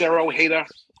Lancero hater.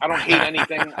 I don't hate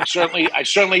anything. I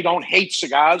certainly don't hate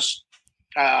cigars.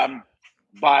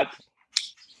 But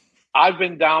I've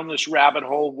been down this rabbit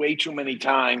hole way too many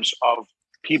times of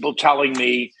people telling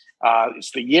me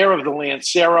it's the year of the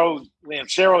Lancero.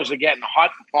 Lanceros are getting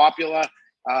hot and popular.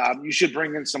 You should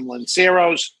bring in some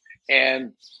Lanceros.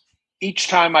 And each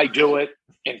time I do it,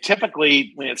 and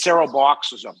typically Lancero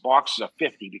boxes are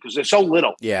 50 because they're so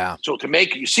little. Yeah. So to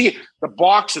make, you see the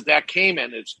box that came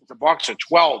in, it's a box of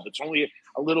 12. It's only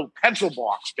a little pencil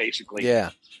box, basically. Yeah.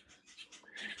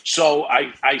 So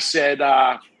I said,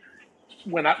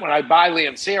 when I buy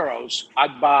Lanceros,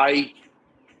 I'd buy,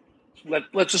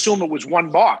 let's assume it was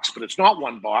one box, but it's not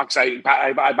one box. I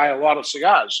buy a lot of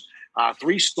cigars.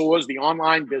 3 stores, the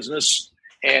online business,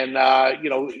 and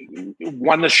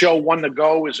one to show, one to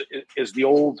go is the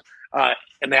old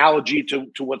analogy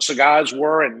to what cigars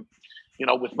were. And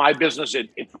with my business,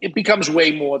 it becomes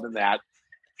way more than that.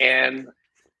 And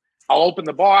I'll open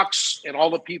the box, and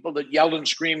all the people that yelled and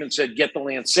screamed and said, "Get the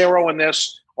Lancero in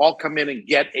this," all come in and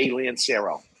get a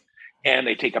Lancero. And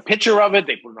they take a picture of it,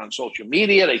 they put it on social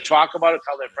media, they talk about it,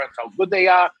 tell their friends how good they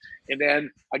are. And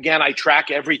then again, I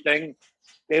track everything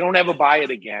they don't ever buy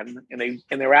it again, and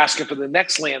they're asking for the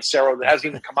next Lancero that hasn't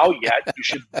even come out yet. You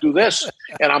should do this.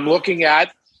 And I'm looking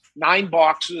at 9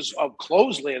 boxes of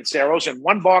closed Lanceros and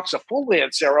 1 box of full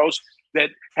Lanceros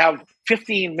that have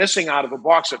 15 missing out of a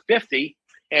box of 50.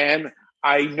 And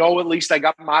I know at least I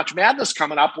got March Madness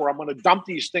coming up where I'm going to dump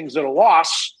these things at a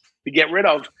loss to get rid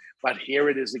of. But here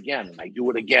it is again, and I do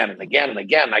it again and again and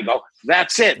again. I go,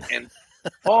 that's it. And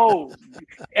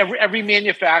every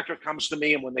manufacturer comes to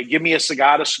me, and when they give me a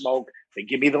cigar to smoke, they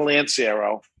give me the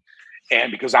Lancero.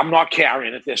 And because I'm not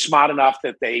carrying it, they're smart enough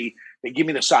that they give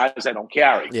me the size I don't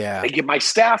carry. Yeah. They give my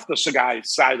staff the cigar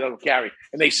size I don't carry.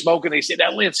 And they smoke, and they say,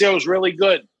 that Lancero is really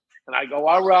good. And I go,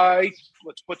 all right,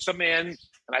 let's put some in.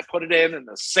 And I put it in, and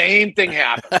the same thing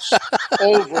happens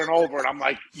over and over. And I'm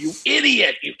like, you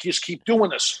idiot, you just keep doing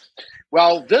this.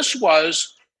 Well, this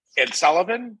was Ed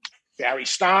Sullivan, Barry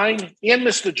Stein, and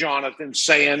Mr. Jonathan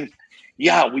saying,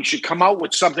 yeah, we should come out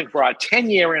with something for our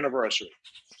 10-year anniversary.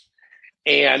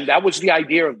 And that was the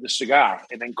idea of the cigar.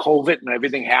 And then COVID and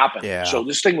everything happened. Yeah. So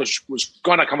this thing was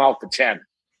going to come out for 10.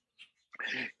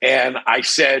 And I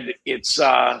said, it's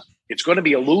going to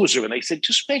be a loser. And they said,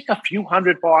 just make a few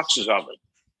hundred boxes of it.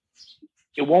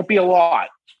 It won't be a lot.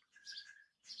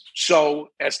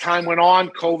 So as time went on,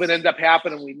 COVID ended up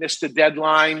happening. We missed the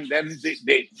deadline. Then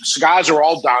the cigars are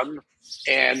all done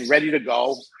and ready to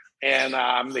go.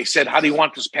 And they said, how do you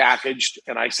want this packaged?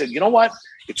 And I said, you know what?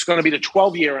 It's going to be the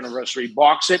 12-year anniversary.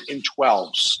 Box it in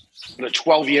 12s for the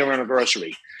 12-year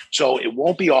anniversary. So it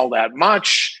won't be all that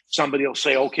much. Somebody will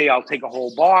say, okay, I'll take a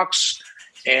whole box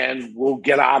and we'll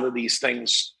get out of these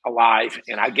things alive.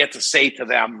 And I get to say to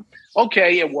them,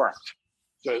 okay, it worked.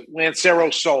 The Lancero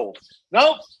sold.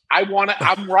 Nope.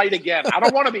 I'm right again. I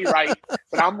don't want to be right,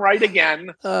 but I'm right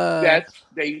again that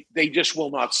they just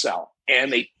will not sell.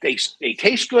 And they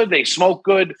taste good. They smoke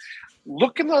good.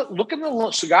 Look in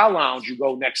the cigar lounge you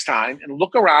go next time and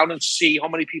look around and see how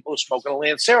many people are smoking a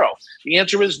Lancero. The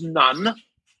answer is none.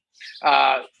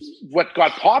 What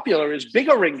got popular is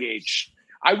bigger ring gauge.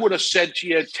 I would have said to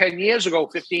you 10 years ago,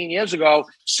 15 years ago,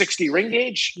 60 ring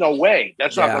gauge. No way.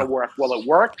 That's not going to work. Well, it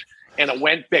worked and it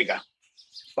went bigger.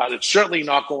 But it's certainly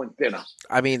not going thinner.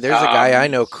 I mean, there's a guy I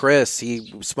know, Chris.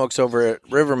 He smokes over at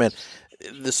Riverman.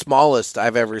 The smallest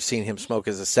I've ever seen him smoke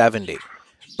is a 70.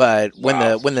 But when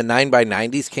the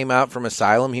 9x90s came out from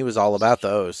Asylum, he was all about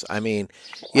those. I mean,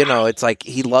 it's like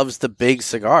he loves the big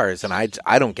cigars, and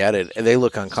I don't get it. They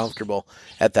look uncomfortable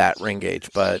at that ring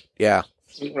gauge, but yeah.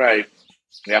 Right.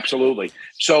 Absolutely.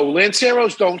 So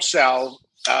Lanceros don't sell,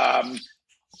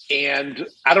 and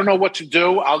I don't know what to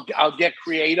do. I'll get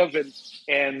creative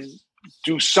and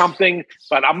do something,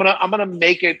 but I'm gonna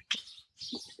make it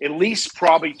at least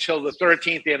probably till the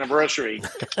 13th anniversary,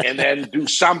 and then do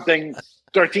something.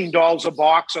 $13 a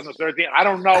box on the 13th. I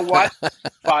don't know what,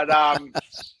 but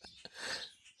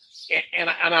and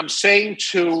I'm saying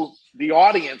to the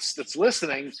audience that's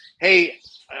listening, hey,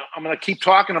 I'm going to keep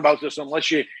talking about this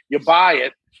unless you buy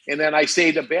it. And then I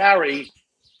say to Barry,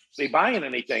 they buying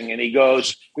anything? And he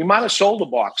goes, we might have sold a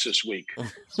box this week.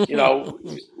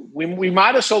 We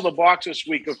might have sold a box this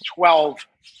week of 12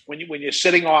 when you're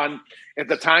sitting on, at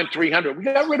the time, 300. We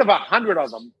got rid of 100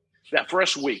 of them that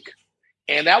first week.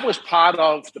 And that was part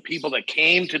of the people that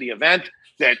came to the event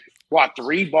that bought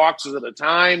 3 boxes at a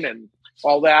time and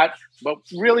all that. But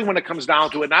really, when it comes down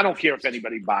to it, and I don't care if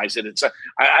anybody buys it.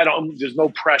 There's no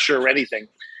pressure or anything.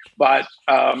 But,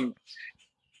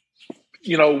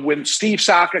 when Steve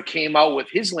Saka came out with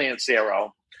his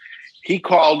Lancero, he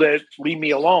called it Leave Me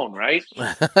Alone, right?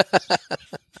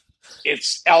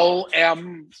 It's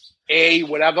LMA,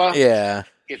 whatever. Yeah.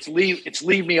 It's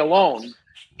Leave Me Alone.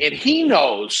 And he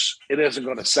knows it isn't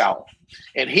going to sell.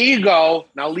 And here you go,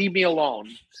 now leave me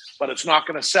alone, but it's not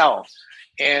going to sell.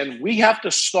 And we have to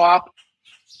stop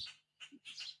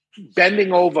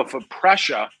bending over for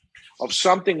pressure of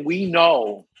something we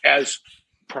know as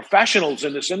professionals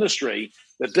in this industry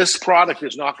that this product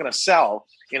is not going to sell.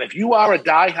 And if you are a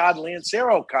diehard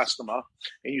Lancero customer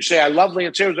and you say, I love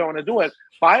Lanceros, I want to do it,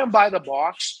 buy them by the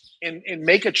box and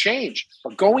make a change.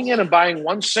 But going in and buying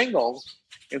one single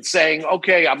and saying,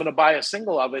 okay, I'm going to buy a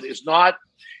single of it is not,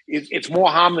 it's more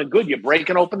harm than good. You're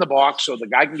breaking open the box so the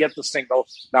guy can get the single.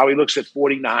 Now he looks at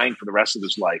 49 for the rest of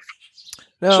his life.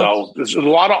 No. So there's a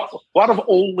lot of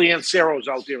old Lanceros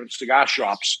out there in cigar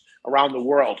shops around the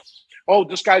world. Oh,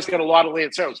 this guy's got a lot of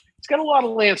Lanceros. He's got a lot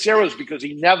of Lanceros because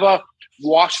he never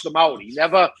washed them out. He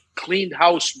never cleaned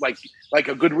house like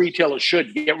a good retailer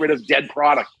should. Get rid of dead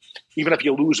product. Even if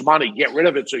you lose money, get rid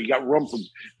of it so you got room for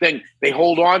thing. They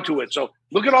hold on to it. So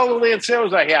look at all the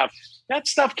Lanceros I have. That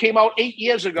stuff came out 8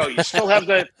 years ago. You still have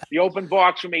the open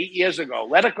box from 8 years ago.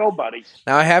 Let it go, buddy.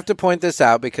 Now, I have to point this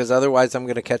out because otherwise I'm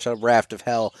going to catch a raft of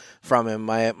hell from him.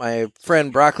 My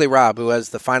friend Broccoli Rob, who has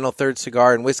the Final Third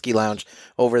Cigar and Whiskey Lounge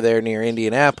over there near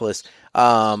Indianapolis,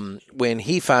 when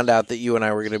he found out that you and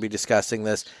I were going to be discussing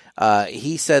this,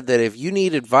 he said that if you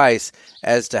need advice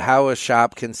as to how a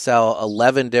shop can sell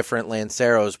 11 different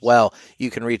Lanceros well,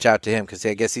 you can reach out to him because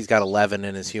I guess he's got 11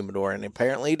 in his humidor, and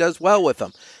apparently he does well with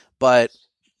them. But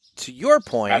to your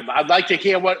point, I'd like to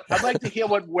hear what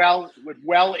well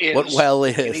is. What well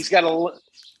is? And he's got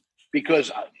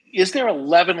because is there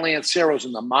 11 Lanceros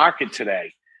in the market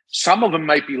today? Some of them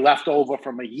might be left over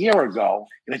from a year ago.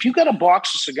 And if you've got a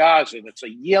box of cigars and it's a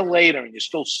year later and you're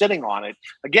still sitting on it,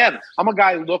 again, I'm a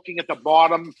guy looking at the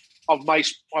bottom of my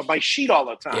sheet all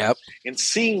the time and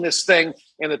seeing this thing,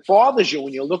 and it bothers you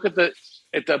when you look at the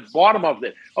bottom of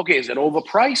it. Okay, is it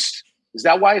overpriced? Is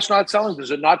that why it's not selling?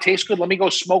 Does it not taste good? Let me go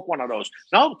smoke one of those.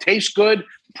 No, it tastes good.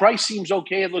 Price seems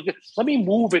okay. It looks good. Let me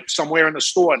move it somewhere in the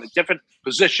store in a different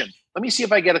position. Let me see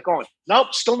if I get it going.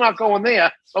 Nope, still not going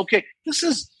there. Okay, this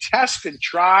is tested,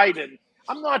 tried, and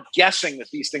I'm not guessing that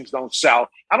these things don't sell.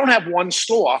 I don't have one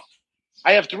store.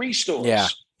 I have 3 stores. Yeah.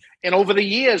 And over the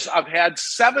years, I've had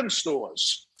 7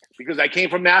 stores because I came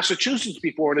from Massachusetts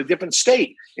before in a different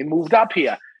state and moved up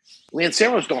here.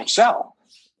 Lanceros don't sell.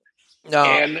 No.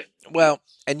 And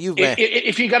and you've say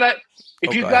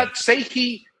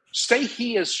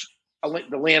he is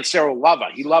the Lancero lover.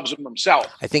 He loves them himself.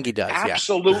 I think he does.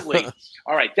 Absolutely. Yeah.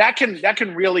 All right. That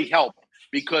can really help,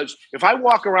 because if I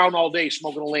walk around all day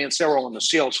smoking a Lancero on the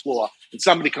sales floor and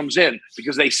somebody comes in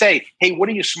because they say, "Hey, what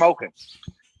are you smoking?"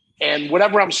 And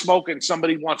whatever I'm smoking,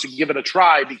 somebody wants to give it a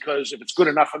try because if it's good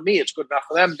enough for me, it's good enough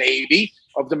for them, maybe,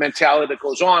 of the mentality that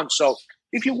goes on. So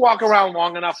if you walk around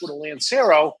long enough with a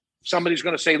Lancero, somebody's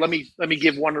going to say, let me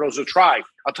give one of those a try.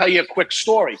 I'll tell you a quick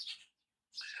story.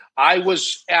 I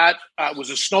was it was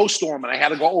a snowstorm, and I had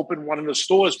to go open one of the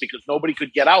stores because nobody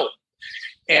could get out.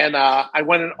 And I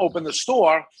went and opened the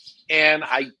store, and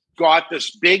I got this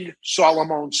big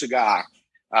Solomon cigar.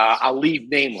 I'll leave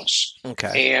nameless.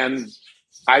 Okay. And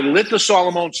I lit the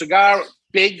Solomon cigar,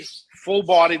 big,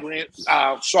 full-bodied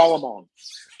Solomon.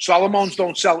 Solomons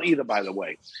don't sell either, by the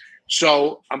way.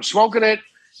 So I'm smoking it,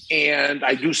 and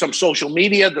I do some social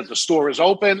media that the store is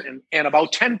open, and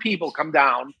about 10 people come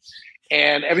down,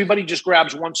 and everybody just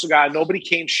grabs one cigar. Nobody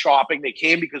came shopping. They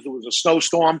came because there was a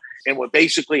snowstorm, and we're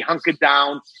basically hunkered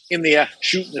down in there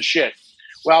shooting the shit.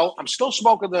 Well, I'm still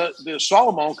smoking the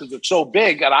Solomon because it's so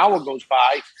big. An hour goes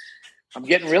by. I'm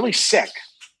getting really sick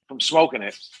from smoking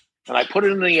it. And I put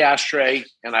it in the ashtray,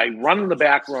 and I run in the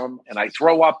back room, and I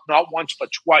throw up not once but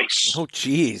twice. Oh,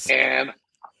 geez. And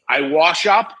I wash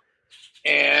up,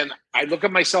 and I look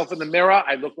at myself in the mirror.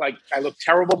 I look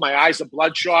terrible. My eyes are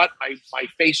bloodshot. My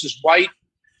face is white.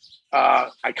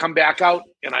 I come back out,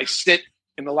 and I sit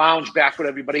in the lounge back with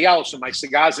everybody else, and my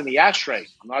cigar's in the ashtray.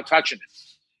 I'm not touching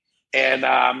it. And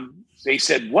they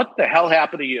said, "What the hell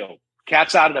happened to you?"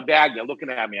 Cat's out of the bag. They're looking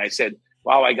at me. I said,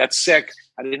 "Wow, I got sick.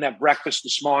 I didn't have breakfast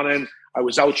this morning. I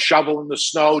was out shoveling the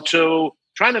snow too."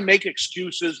 Trying to make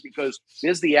excuses because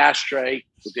there's the ashtray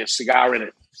with their cigar in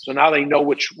it. So now they know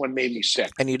which one made me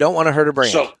sick. And you don't want to hurt a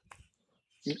brand. So,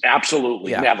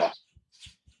 absolutely, never.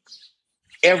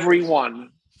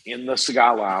 Everyone in the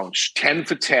cigar lounge, 10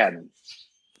 for 10,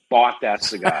 bought that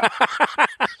cigar.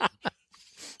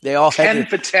 They all 10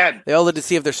 for 10. They all had to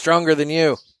see if they're stronger than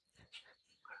you.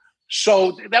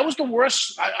 So that was the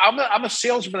worst. I'm a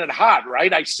salesman at heart,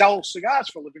 right? I sell cigars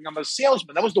for a living. I'm a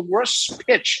salesman. That was the worst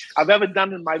pitch I've ever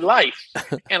done in my life.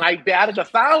 And I batted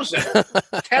 1,000.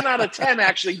 10 out of 10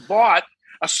 actually bought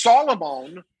a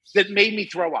Solomon that made me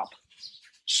throw up.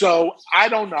 So I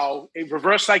don't know, a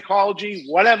reverse psychology,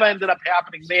 whatever ended up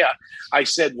happening there. I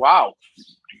said, wow,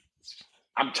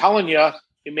 I'm telling you,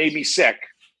 it made me sick.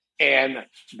 And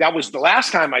that was the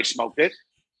last time I smoked it.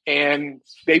 And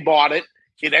they bought it.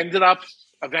 It ended up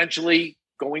eventually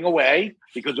going away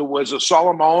because it was a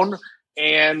Solomon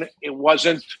and it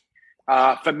wasn't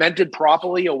fermented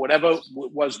properly or whatever it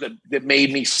was that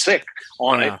made me sick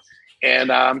on it.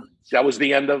 And that was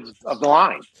the end of the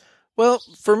line. Well,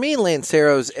 for me,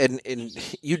 Lanceros, and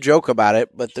you joke about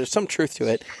it, but there's some truth to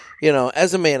it. You know,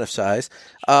 as a man of size,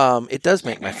 it does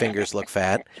make my fingers look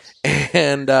fat.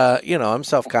 And, I'm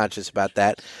self-conscious about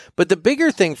that. But the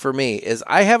bigger thing for me is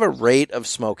I have a rate of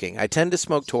smoking. I tend to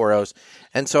smoke Toros.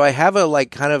 And so I have a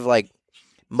kind of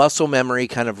muscle memory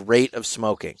kind of rate of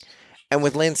smoking. And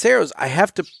with Lanceros, I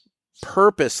have to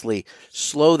purposely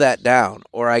slow that down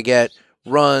or I get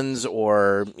runs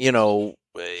or,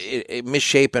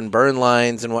 misshapen burn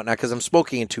lines and whatnot because I'm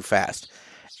smoking it too fast.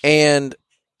 And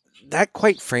that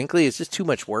quite frankly is just too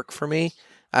much work for me.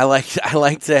 I like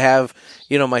to have,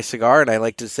 my cigar, and I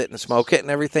like to sit and smoke it and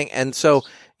everything. And so,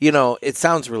 it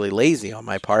sounds really lazy on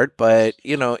my part, but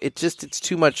it's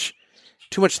too much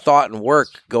thought and work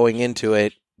going into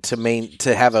it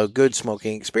to have a good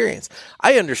smoking experience.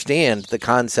 I understand the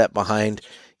concept behind,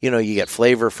 you get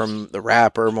flavor from the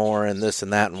wrapper more and this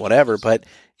and that and whatever, but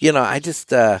I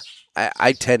just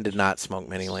I tend to not smoke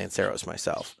many Lanceros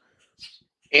myself.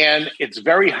 And it's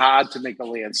very hard to make a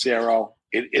Lancero.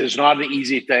 It is not an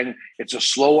easy thing. It's a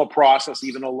slower process,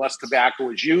 even though less tobacco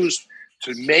is used.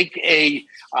 To make a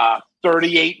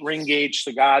 38 ring gauge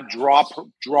cigar draw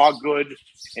good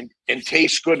and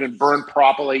taste good and burn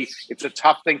properly, it's a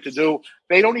tough thing to do.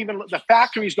 The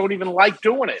factories don't even like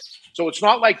doing it. So it's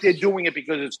not like they're doing it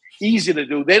because it's easy to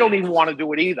do. They don't even want to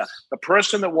do it either. The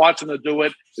person that wants them to do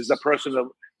it is the person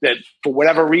that for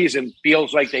whatever reason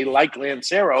feels like they like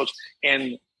Lanceros.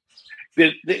 And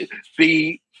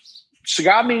the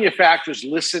cigar manufacturers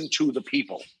listen to the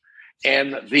people,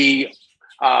 and the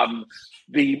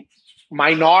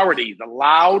minority, the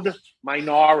loud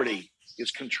minority,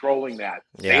 is controlling that.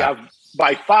 Yeah. They are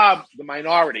by far the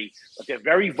minority, but they're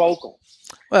very vocal.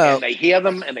 Well, and they hear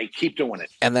them and they keep doing it.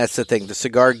 And that's the thing. The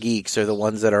cigar geeks are the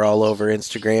ones that are all over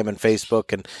Instagram and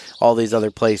Facebook and all these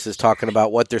other places talking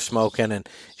about what they're smoking and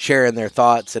sharing their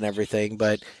thoughts and everything.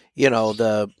 But, you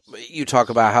talk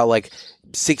about how like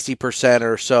 60%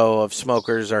 or so of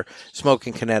smokers are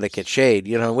smoking Connecticut Shade.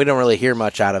 We don't really hear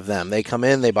much out of them. They come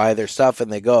in, they buy their stuff,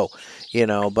 and they go.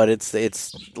 But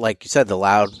it's like you said, the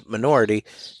loud minority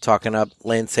talking up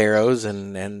Lanceros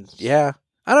and yeah,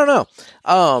 I don't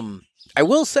know. I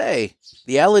will say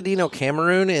the Aladino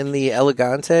Cameroon in the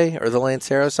Elegante or the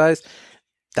Lancero size,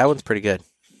 that one's pretty good.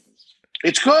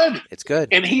 It's good. It's good.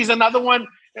 And he's another one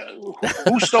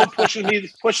who still pushes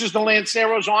the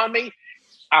Lanceros on me.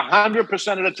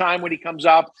 100% of the time when he comes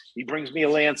up, he brings me a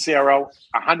Lancero.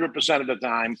 100% of the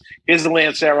time, here's the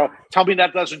Lancero. Tell me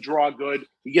that doesn't draw good.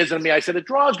 He gives it to me. I said, it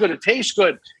draws good. It tastes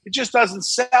good. It just doesn't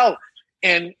sell.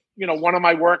 And, one of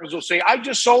my workers will say, I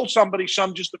just sold somebody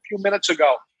some just a few minutes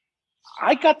ago.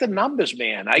 I got the numbers,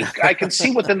 man. I can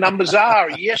see what the numbers are.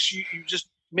 Yes, you just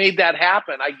made that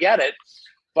happen. I get it.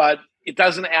 But it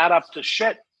doesn't add up to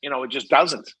shit. It just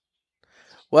doesn't.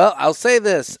 Well, I'll say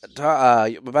this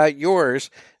about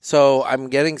yours. So I'm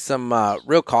getting some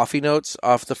real coffee notes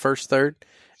off the first third,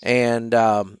 and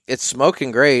it's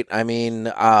smoking great. I mean,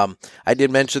 I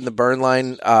did mention the burn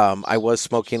line. I was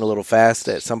smoking a little fast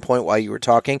at some point while you were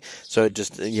talking, so it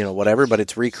just, whatever, but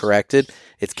it's recorrected.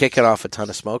 It's kicking off a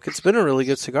ton of smoke. It's been a really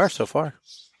good cigar so far.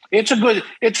 It's a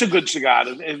good cigar.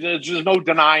 There's no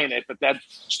denying it, but that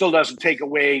still doesn't take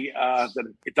away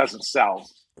that it doesn't sell.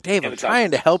 Dave, I'm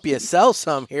trying to help you sell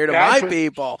some here to my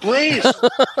people. Please.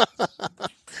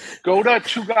 Go to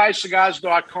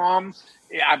twoguyscigars.com.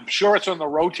 I'm sure it's on the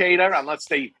rotator, unless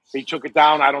they took it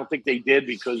down. I don't think they did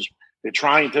because they're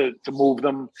trying to move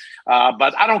them.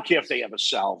 But I don't care if they ever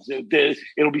sell.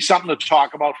 It'll be something to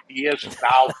talk about for years from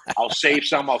now. I'll save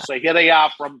some. I'll say, here they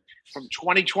are from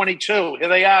 2022. Here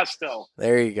they are still.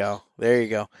 There you go.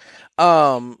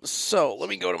 So let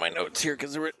me go to my notes here.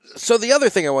 So the other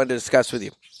thing I wanted to discuss with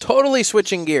you, totally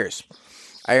switching gears.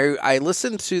 I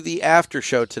listened to the after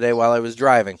show today while I was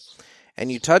driving,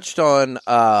 and you touched on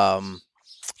how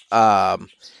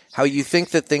you think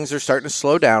that things are starting to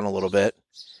slow down a little bit.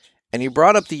 And you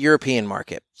brought up the European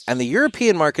market. And the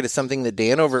European market is something that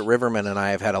Dan over at Riverman and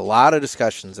I have had a lot of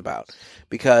discussions about,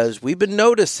 because we've been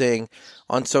noticing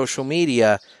on social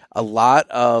media a lot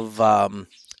of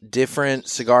different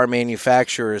cigar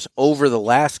manufacturers over the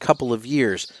last couple of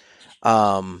years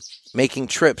making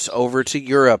trips over to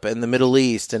Europe and the Middle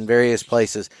East and various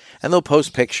places. And they'll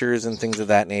post pictures and things of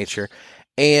that nature.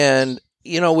 And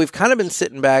we've kind of been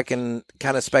sitting back and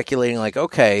kind of speculating like,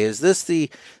 okay, is this the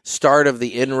start of the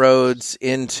inroads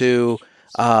into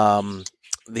the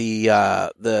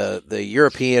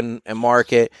European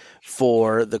market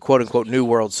for the quote unquote New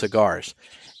World cigars?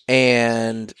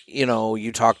 And,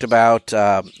 you talked about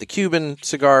the Cuban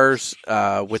cigars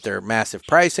with their massive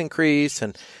price increase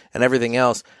and everything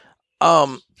else.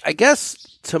 I guess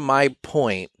to my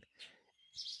point,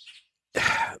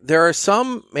 there are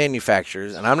some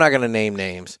manufacturers, and I'm not going to name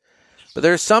names, but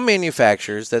there are some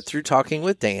manufacturers that through talking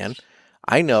with Dan,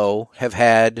 I know have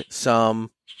had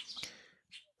some,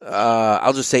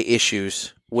 I'll just say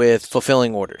issues with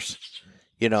fulfilling orders.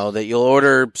 That you'll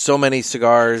order so many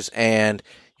cigars and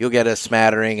you'll get a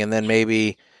smattering, and then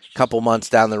maybe a couple months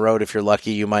down the road, if you're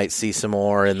lucky, you might see some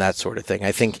more and that sort of thing.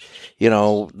 I think,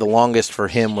 the longest for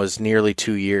him was nearly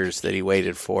 2 years that he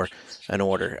waited for an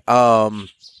order.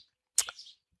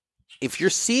 if you're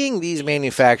seeing these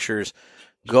manufacturers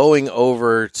going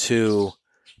over to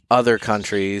other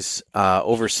countries,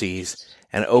 overseas,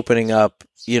 and opening up,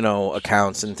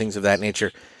 accounts and things of that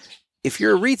nature, if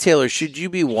you're a retailer, should you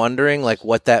be wondering like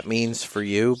what that means for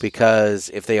you? Because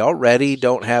if they already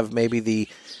don't have maybe the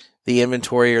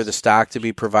inventory or the stock to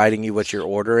be providing you what you're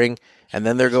ordering, and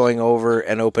then they're going over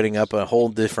and opening up a whole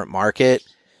different market,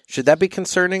 should that be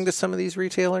concerning to some of these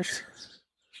retailers?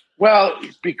 Well,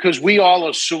 because we all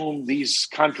assume these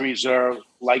countries are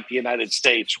like the United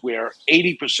States, where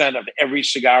 80% of every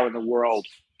cigar in the world,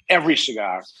 every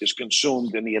cigar is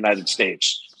consumed in the United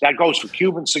States. That goes for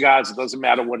Cuban cigars. It doesn't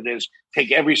matter what it is.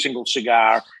 Take every single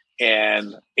cigar,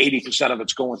 and 80% of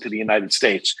it's going to the United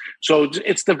States. So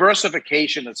it's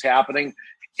diversification that's happening.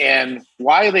 And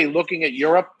why are they looking at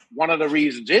Europe? One of the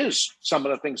reasons is some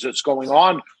of the things that's going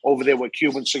on over there with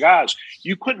Cuban cigars.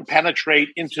 You couldn't penetrate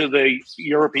into the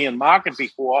European market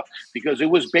before because it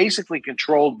was basically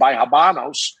controlled by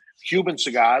Habanos, Cuban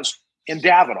cigars, and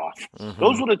Davidoff. Mm-hmm.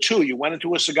 Those were the two. You went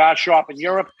into a cigar shop in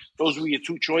Europe. Those were your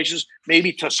two choices.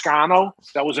 Maybe Toscano.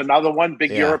 That was another one,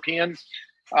 big European.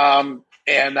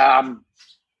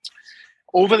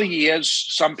 Over the years,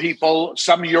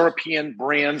 some European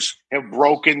brands have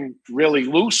broken really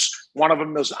loose. One of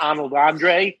them is Arnold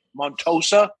Andre,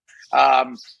 Montosa.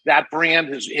 That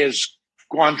brand has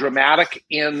gone dramatic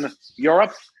in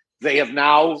Europe. They have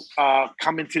now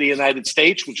come into the United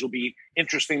States, which will be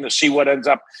interesting to see what ends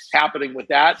up happening with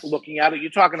that. Looking at it,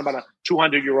 you're talking about a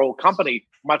 200-year-old company,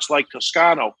 much like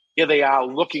Toscano. Here they are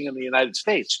looking in the United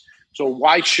States. So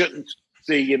why shouldn't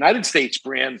the United States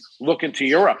brand look into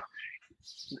Europe?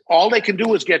 All they can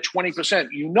do is get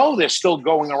 20%. They're still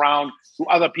going around to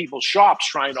other people's shops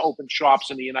trying to open shops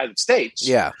in the United States.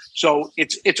 Yeah. So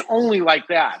it's only like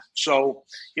that. So,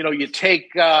 you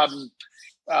take,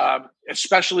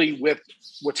 especially with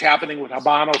what's happening with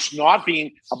Habanos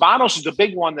Habanos is the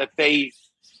big one that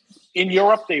in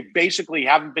Europe, they basically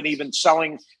haven't been even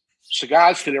selling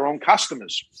cigars to their own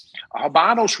customers. A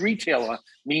Habanos retailer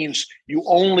means you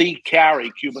only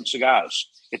carry Cuban cigars.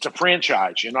 It's a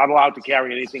franchise. You're not allowed to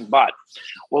carry anything but.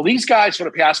 Well, these guys for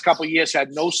the past couple of years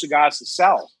had no cigars to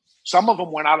sell. Some of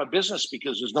them went out of business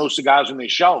because there's no cigars on their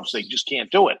shelves. They just can't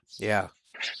do it. Yeah.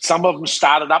 Some of them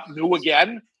started up new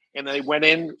again, and they went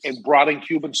in and brought in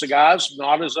Cuban cigars,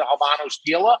 not as a Habanos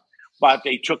dealer, but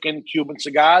they took in Cuban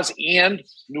cigars and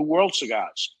New World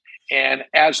cigars. And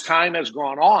as time has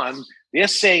gone on, they're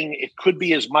saying it could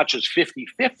be as much as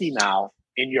 50-50 now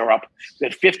in Europe,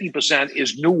 that 50%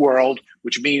 is New World,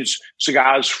 which means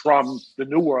cigars from the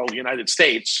New World, United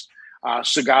States,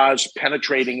 cigars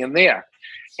penetrating in there.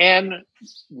 And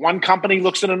one company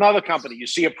looks at another company. You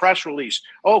see a press release.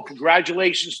 Oh,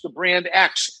 congratulations to brand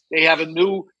X. They have a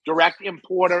new direct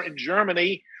importer in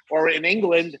Germany or in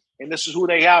England, and this is who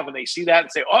they have. And they see that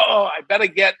and say, I better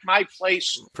get my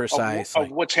place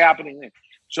of what's happening there.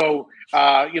 So,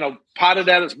 part of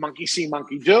that is monkey see,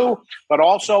 monkey do, but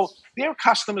also their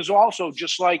customers also,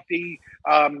 just like the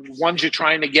ones you're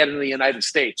trying to get in the United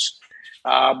States.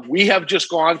 We have just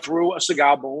gone through a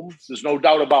cigar boom. There's no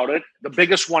doubt about it. The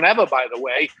biggest one ever, by the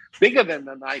way, bigger than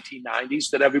the 1990s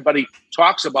that everybody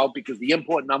talks about because the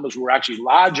import numbers were actually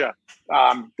larger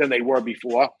than they were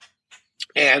before.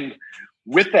 And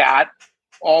with that,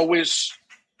 always,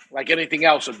 like anything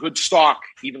else, a good stock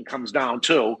even comes down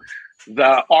too.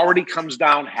 The already comes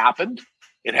down happened.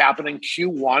 It happened in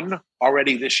Q1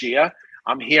 already this year.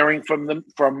 I'm hearing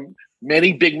from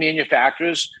many big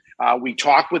manufacturers. We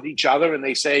talk with each other and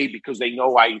they say, because they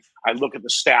know I look at the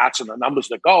stats and the numbers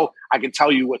that go, I can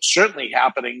tell you what's certainly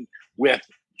happening with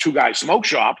Two Guys Smoke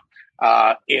Shop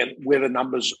and where the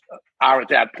numbers are at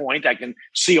that point. I can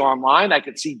see online. I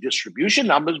can see distribution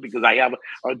numbers because I have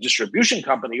a distribution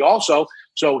company also.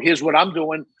 So here's what I'm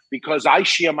doing. Because I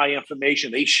share my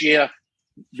information, they share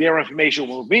their information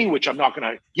with me, which I'm not going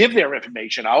to give their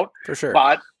information out. For sure.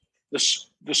 But the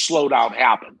slowdown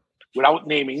happened. Without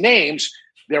naming names,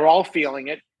 they're all feeling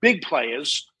it. Big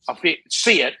players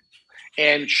see it.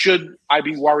 And should I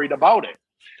be worried about it?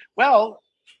 Well,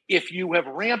 if you have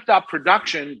ramped up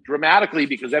production dramatically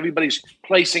because everybody's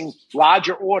placing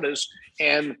larger orders,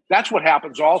 and that's what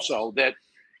happens also, that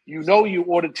you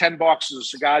ordered 10 boxes of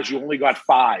cigars, you only got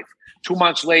 5. 2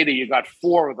 months later, you got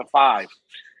 4 of the 5.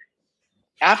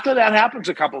 After that happens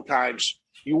a couple of times,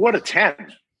 you order 10.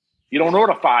 You don't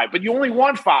order 5, but you only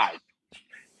want 5.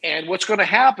 And what's going to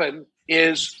happen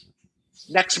is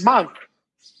next month,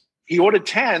 he ordered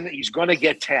 10, he's going to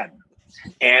get 10.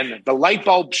 And the light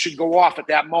bulb should go off at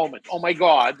that moment. Oh, my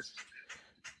God,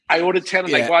 I ordered 10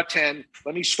 and I got 10.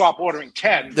 Let me stop ordering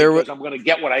 10 because I'm going to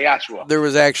get what I asked for. There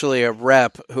was actually a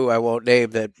rep who I won't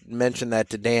name that mentioned that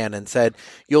to Dan and said,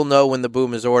 "You'll know when the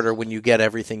boom is ordered when you get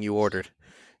everything you ordered."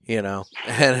 And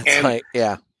it's like,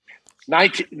 yeah.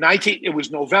 19, it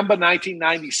was November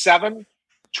 1997.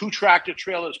 2 tractor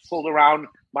trailers pulled around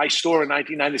my store in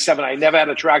 1997. I never had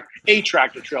a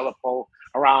tractor trailer pull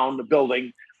around the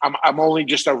building. I'm only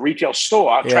just a retail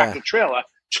store, tractor trailer.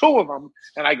 2 of them,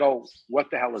 and I go, what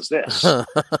the hell is this?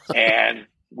 And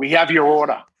we have your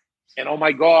order. And oh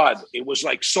my God, it was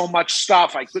like so much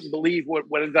stuff. I couldn't believe what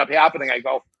ended up happening. I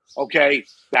go, okay,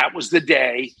 that was the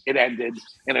day it ended,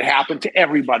 and it happened to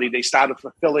everybody. They started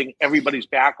fulfilling everybody's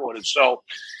back orders. So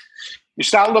you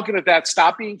start looking at that,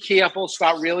 stop being careful,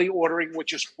 start really ordering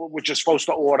what you're supposed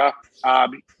to order.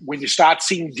 When you start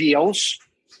seeing deals,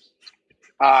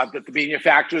 that the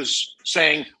manufacturer's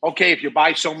saying, okay, if you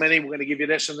buy so many, we're going to give you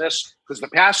this and this. Because the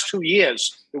past 2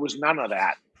 years, there was none of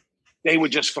that. They were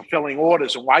just fulfilling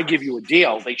orders. And why give you a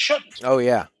deal? They shouldn't. Oh,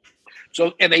 yeah.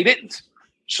 So, and they didn't.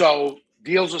 So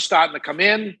deals are starting to come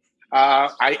in.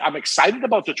 I'm excited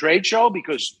about the trade show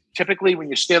because typically when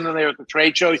you're standing there at the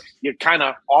trade show, you're kind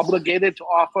of obligated to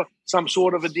offer some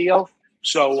sort of a deal.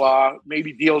 So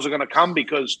maybe deals are going to come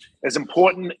because as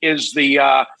important as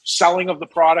the selling of the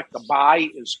product, the buy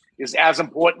is as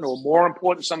important or more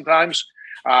important sometimes.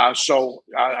 So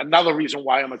another reason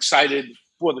why I'm excited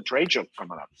for the trade show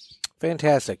coming up.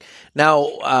 Fantastic.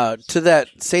 Now, to that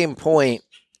same point,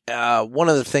 one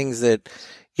of the things that,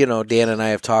 Dan and I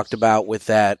have talked about with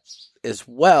that as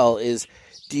well is,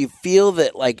 do you feel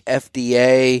that like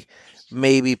FDA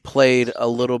maybe played a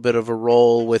little bit of a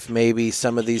role with maybe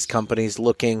some of these companies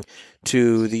looking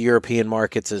to the European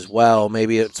markets as well?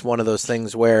 Maybe it's one of those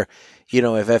things where,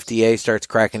 if FDA starts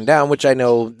cracking down, which I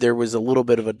know there was a little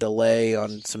bit of a delay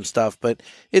on some stuff, but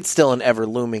it's still an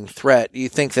ever-looming threat. Do you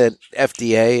think that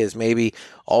FDA is maybe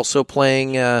also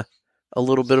playing a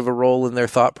little bit of a role in their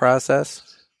thought process?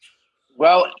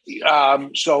 Well,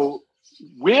 so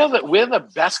we're the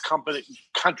best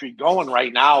country going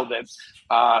right now that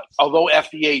although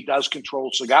FDA does control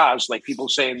cigars, like people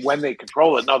saying when they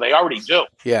control it, no, they already do.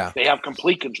 Yeah. They have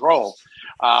complete control.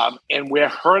 And we're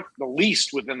hurt the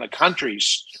least within the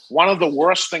countries. One of the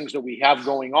worst things that we have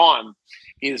going on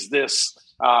is this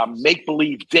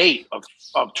make-believe date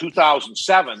of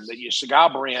 2007 that your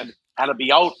cigar brand had to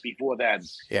be out before then.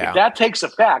 Yeah. If that takes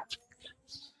effect,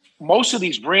 most of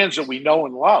these brands that we know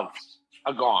and love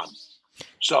are gone.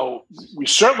 So we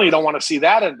certainly don't want to see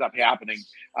that end up happening.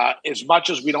 As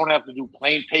much as we don't have to do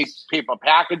plain paper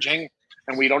packaging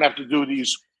and we don't have to do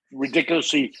these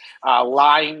ridiculously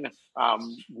lying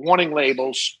warning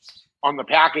labels on the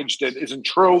package that isn't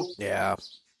true. Yeah.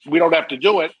 We don't have to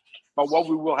do it. But what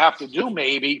we will have to do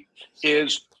maybe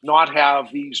is not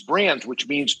have these brands, which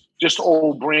means just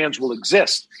old brands will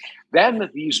exist. Then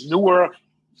these newer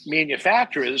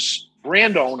manufacturers,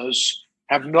 brand owners,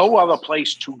 have no other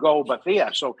place to go but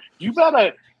there. So you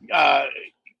better,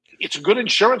 it's a good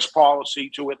insurance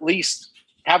policy to at least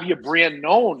have your brand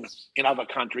known in other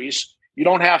countries. You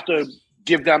don't have to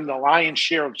give them the lion's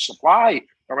share of supply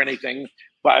or anything,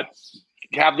 but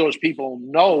have those people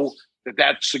know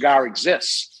that cigar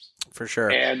exists. For sure.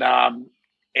 And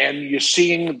you're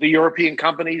seeing the European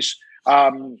companies,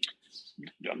 a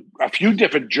few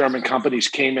different German companies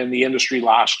came in the industry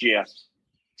last year,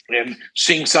 and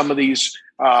seeing some of these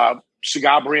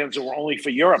cigar brands that were only for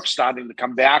Europe starting to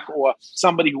come back, or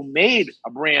somebody who made a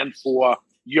brand for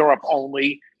Europe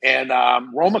only. And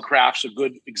Roma Craft's a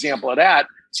good example of that.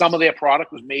 Some of their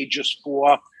product was made just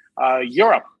for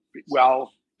Europe.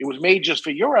 Well, it was made just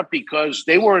for Europe because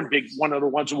they were one of the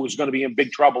ones who was going to be in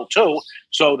big trouble too.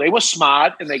 So they were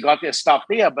smart and they got their stuff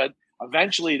there, but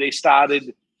eventually they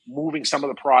started moving some of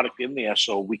the product in there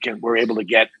so we're able to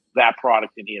get that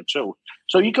product in here too.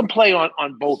 So you can play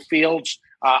on both fields.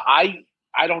 I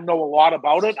don't know a lot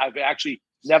about it. I've actually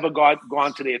never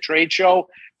gone to their trade show,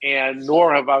 and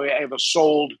nor have I ever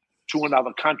sold to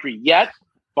another country yet,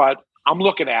 but I'm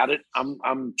looking at it.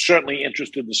 I'm certainly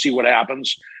interested to see what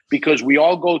happens because we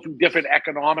all go through different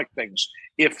economic things.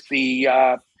 If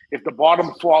the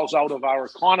bottom falls out of our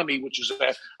economy, which is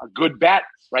a good bet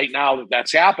right now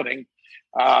that's happening,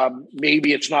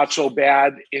 maybe it's not so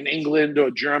bad in England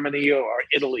or Germany or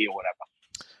Italy or whatever.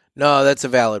 No, that's a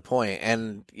valid point.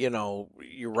 And,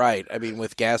 you're right. I mean,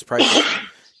 with gas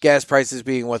prices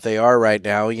being what they are right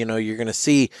now, you're going to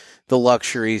see the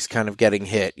luxuries kind of getting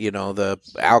hit, the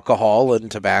alcohol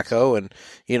and tobacco and,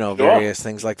 various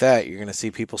things like that. You're going to see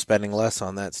people spending less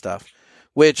on that stuff,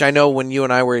 which I know when you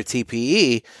and I were at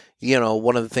TPE,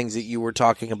 one of the things that you were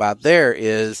talking about there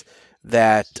is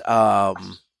that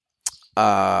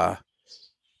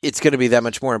it's going to be that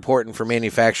much more important for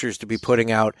manufacturers to be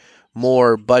putting out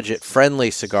more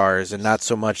budget-friendly cigars and not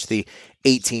so much the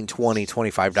 $18, $20,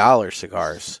 $25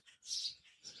 cigars.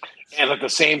 And at the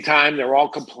same time, they're all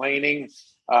complaining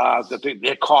that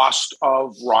their cost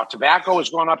of raw tobacco has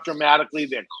gone up dramatically.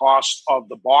 Their cost of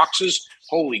the boxes.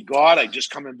 Holy God, I just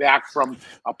coming back from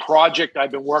a project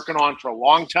I've been working on for a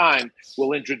long time.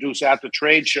 We'll introduce at the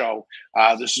trade show.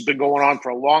 This has been going on for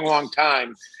a long, long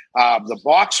time. The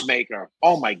box maker,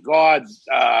 oh my God,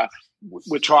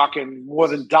 we're talking more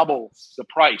than double the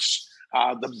price.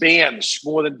 The bands,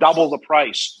 more than double the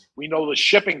price. We know the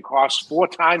shipping costs 4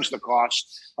 times the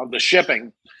cost of the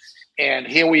shipping. And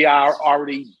here we are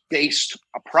already based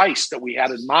a price that we had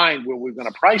in mind where we're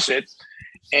going to price it.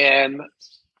 And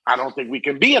I don't think we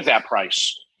can be at that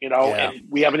price, and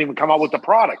we haven't even come out with the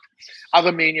product.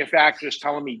 Other manufacturers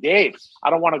telling me, Dave, I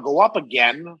don't want to go up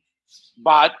again,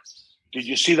 but did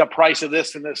you see the price of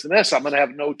this and this and this? I'm going to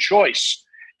have no choice.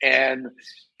 And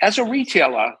as a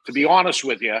retailer, to be honest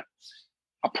with you,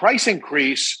 a price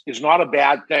increase is not a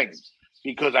bad thing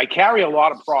because I carry a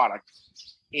lot of product.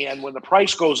 And when the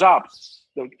price goes up,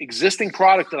 the existing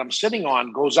product that I'm sitting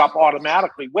on goes up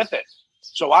automatically with it.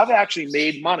 So I've actually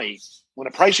made money when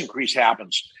a price increase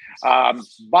happens.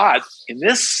 But in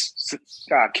this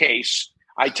case,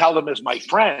 I tell them as my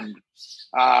friend,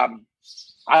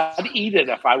 I'd eat it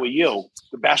if I were you,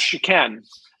 the best you can,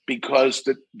 because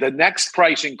the next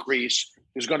price increase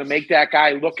is going to make that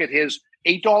guy look at his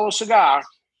 $8 cigar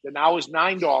that now is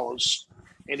 $9.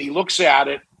 And he looks at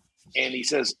it and he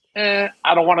says, I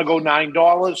don't want to go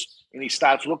 $9. And he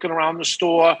starts looking around the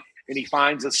store and he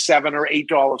finds a $7 or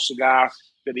 $8 cigar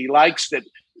that he likes. That,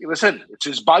 listen, it's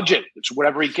his budget. It's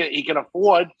whatever he can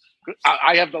afford.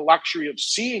 I have the luxury of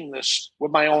seeing this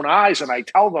with my own eyes, and I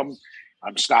tell them,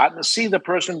 I'm starting to see the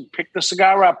person pick the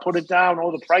cigar up, put it down.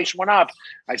 Oh, the price went up.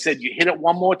 I said, you hit it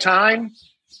one more time?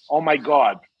 Oh, my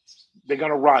God. They're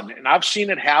going to run. And I've seen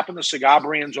it happen to cigar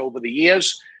brands over the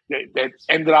years that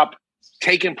ended up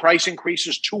taking price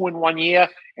increases 2 in 1 year,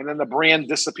 and then the brand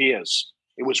disappears.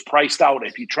 It was priced out.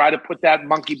 If you try to put that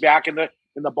monkey back in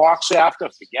the box after,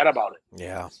 forget about it.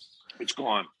 Yeah. It's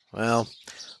gone. Well,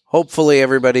 hopefully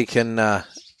everybody can,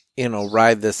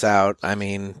 ride this out. I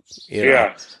mean,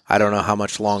 I don't know how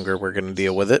much longer we're going to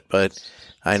deal with it, but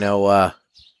I know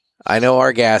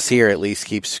our gas here at least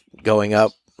keeps going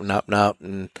up and up and up,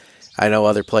 and I know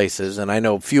other places, and I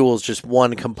know fuel is just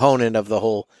one component of the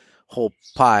whole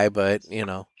pie, but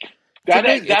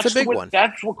it's a big one.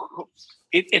 That's what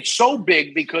it's so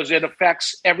big because it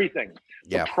affects everything.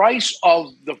 Yeah. The price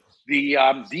of the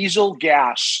diesel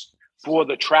gas for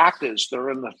the tractors that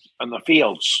are in the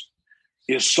fields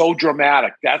is so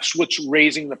dramatic. That's what's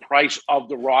raising the price of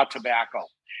the raw tobacco.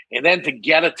 And then to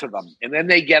get it to them, and then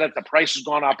they get it, the price has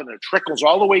gone up and it trickles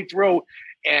all the way through.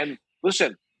 And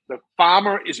listen, the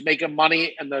farmer is making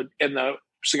money and the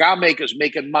cigar maker is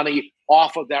making money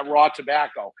off of that raw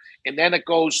tobacco. And then it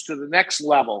goes to the next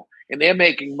level and they're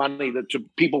making money to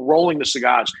people rolling the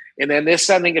cigars. And then they're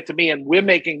sending it to me and we're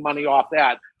making money off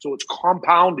that. So it's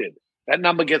compounded. That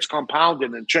number gets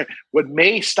compounded. And what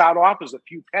may start off as a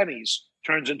few pennies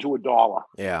turns into $1.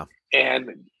 Yeah. And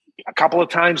a couple of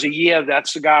times a year, that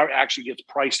cigar actually gets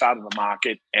priced out of the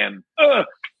market. And,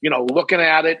 looking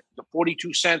at it, the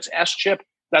 42 cents S-chip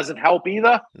doesn't help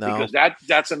either. No. Because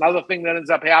that's another thing that ends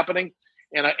up happening.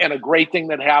 And a great thing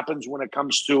that happens when it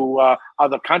comes to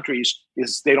other countries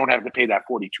is they don't have to pay that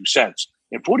 42 cents.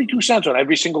 And 42 cents on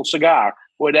every single cigar,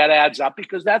 boy, that adds up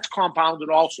because that's compounded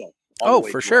also. Oh,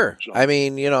 for sure. So, I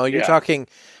mean, you're talking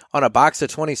on a box of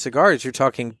 20 cigars, you're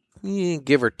talking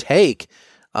give or take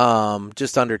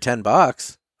just under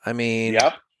 $10. I mean,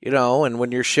 and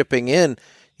when you're shipping in,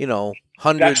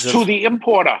 hundreds that's to the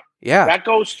importer. Yeah. That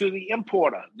goes to the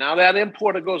importer. Now that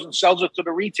importer goes and sells it to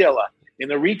the retailer, and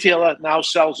the retailer now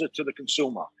sells it to the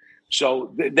consumer.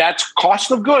 So that's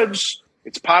cost of goods.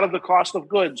 It's part of the cost of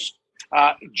goods.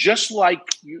 Just like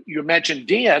you mentioned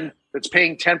Dan, that's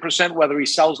paying 10% whether he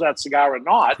sells that cigar or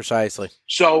not. Precisely.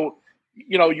 So,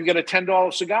 you get a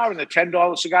 $10 cigar, and the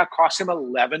 $10 cigar costs him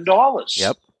 $11.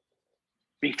 Yep.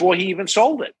 Before he even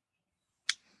sold it.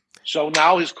 So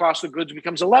now his cost of goods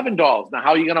becomes $11. Now, how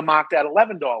are you going to mark that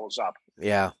 $11 up?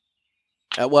 Yeah.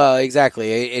 Well,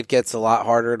 exactly. It gets a lot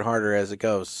harder and harder as it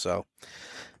goes. So,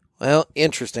 well,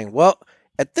 interesting. Well,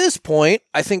 at this point,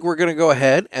 I think we're going to go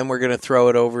ahead and we're going to throw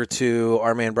it over to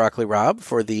our man Broccoli Rob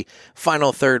for the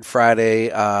final Third Friday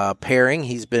pairing.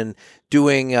 He's been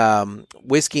doing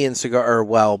whiskey and cigar,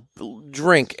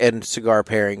 drink and cigar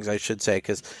pairings, I should say,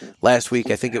 because last week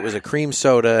I think it was a cream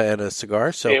soda and a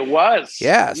cigar. So it was.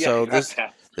 Yeah. So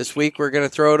this This week we're going to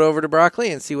throw it over to Broccoli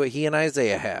and see what he and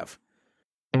Isaiah have.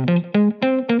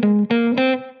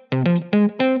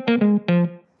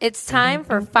 It's time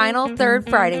for Final Third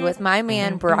Friday with my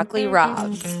man, Broccoli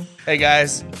Rob. Hey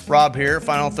guys, Rob here,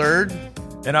 Final Third.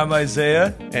 And I'm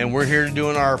Isaiah. And we're here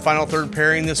doing our Final Third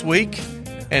pairing this week.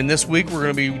 And this week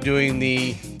we're going to be doing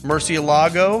the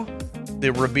Murcielago, the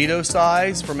Rabito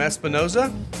size from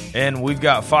Espinosa. And we've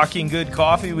got fucking good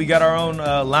coffee. We got our own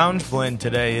lounge blend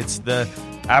today. It's the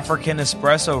African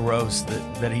espresso roast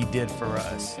that he did for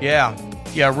us. Yeah,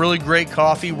 really great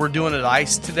coffee. We're doing it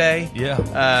iced today.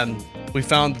 Yeah. We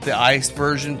found that the iced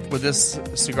version with this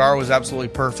cigar was absolutely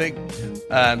perfect.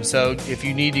 So if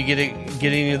you need to get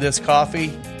any of this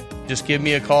coffee, just give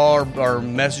me a call or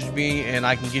message me, and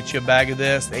I can get you a bag of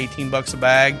this. $18 a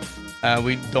bag.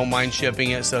 We don't mind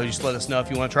shipping it, so just let us know if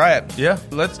you want to try it. Yeah,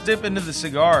 let's dip into the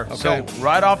cigar. Okay. So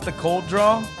right off the cold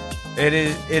draw, it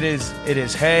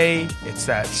is hay. It's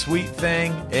that sweet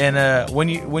thing, and when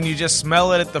you just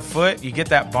smell it at the foot, you get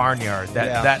that barnyard,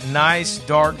 that nice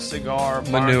dark cigar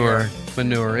barnyard.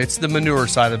 Manure. It's the manure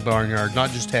side of barnyard,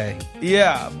 not just hay.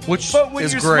 Yeah, but when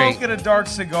you're great. Smoking a dark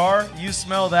cigar, you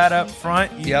smell that up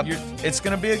front. It's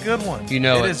going to be a good one. You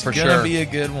know it for sure. It's going to be a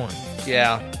good one.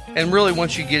 Yeah, and really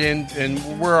once you get in,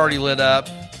 and we're already lit up,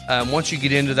 once you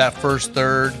get into that first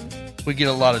third, we get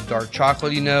a lot of dark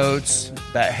chocolatey notes,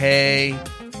 that hay.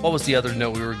 What was the other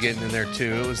note we were getting in there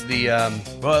too? It was the...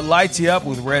 well, it lights you up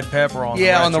with red pepper on the retro.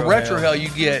 Yeah, on the retrohale you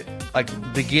get...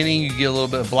 Like, beginning, you get a little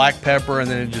bit of black pepper,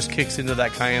 and then it just kicks into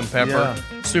that cayenne pepper.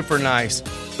 Yeah. Super nice.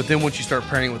 But then once you start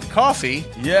pairing it with the coffee...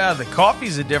 Yeah, the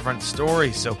coffee's a different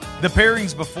story. So the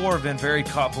pairings before have been very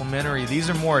complementary. These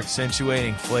are more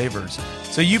accentuating flavors.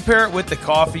 So you pair it with the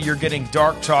coffee, you're getting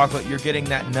dark chocolate, you're getting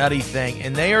that nutty thing,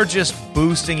 and they are just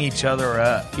boosting each other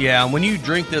up. Yeah, and when you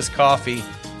drink this coffee,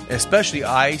 especially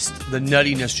iced, the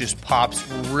nuttiness just pops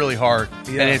really hard.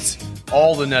 Yeah. And it's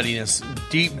all the nuttiness.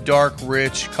 Deep, dark,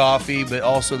 rich coffee, but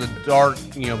also the dark,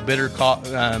 bitter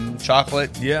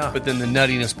chocolate. Yeah. But then the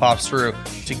nuttiness pops through.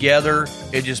 Together,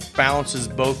 it just balances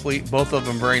both of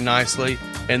them very nicely.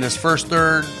 And this first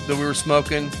third that we were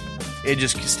smoking, it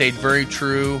just stayed very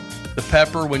true. The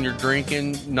pepper, when you're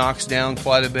drinking, knocks down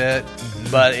quite a bit,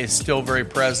 but it's still very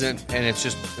present, and it's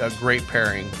just a great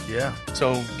pairing. Yeah.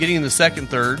 So getting the second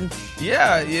third.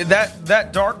 Yeah,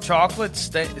 that dark chocolate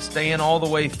staying all the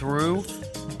way through,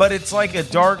 but it's like a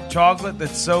dark chocolate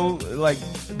that's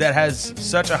that has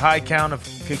such a high count of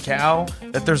cacao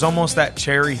that there's almost that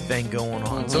cherry thing going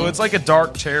on. So it's like a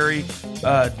dark cherry,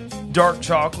 dark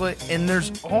chocolate, and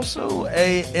there's also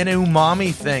an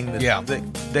umami thing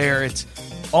there. It's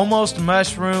almost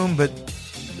mushroom, but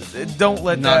don't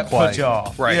let that put you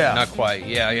off. Right, yeah. Not quite.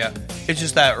 Yeah. It's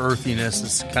just that earthiness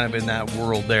that's kind of in that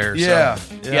world there. Yeah.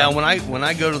 So, yeah, when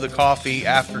I go to the coffee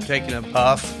after taking a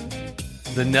puff,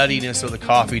 the nuttiness of the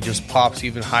coffee just pops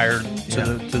even higher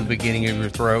to the beginning of your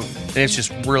throat. And it's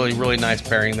just really, really nice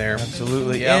pairing there.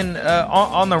 Absolutely. Yeah. And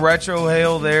on the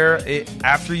retrohale there,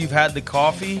 after you've had the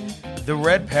coffee, the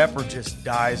red pepper just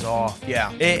dies off.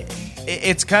 Yeah.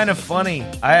 It's kind of funny.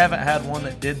 I haven't had one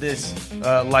that did this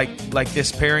like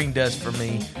this pairing does for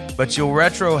me. But you'll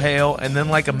retrohale, and then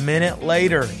like a minute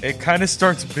later, it kind of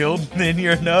starts building in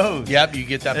your nose. Yep, you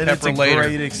get that and pepper it's a later.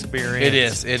 Great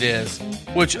experience. It is.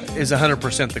 Which is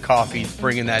 100% the coffee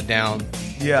bringing that down.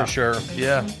 Yeah, for sure.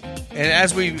 Yeah.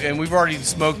 And we've already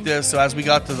smoked this, so as we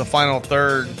got to the final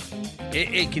third,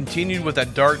 it continued with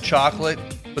that dark chocolate,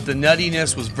 but the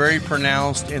nuttiness was very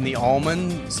pronounced in the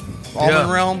almond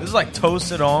realm. It was like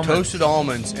toasted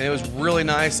almonds. And it was really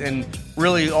nice. And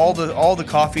really, all the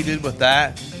coffee did with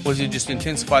that was it just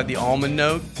intensified the almond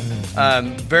note.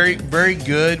 Very, very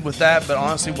good with that. But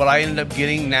honestly, what I ended up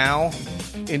getting now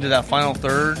into that final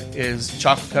third is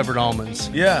chocolate covered almonds.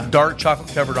 Yeah, dark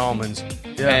chocolate covered almonds.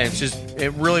 Yeah, and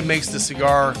it really makes the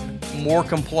cigar more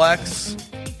complex,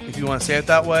 if you want to say it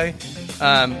that way.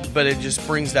 But it just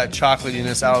brings that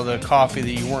chocolatiness out of the coffee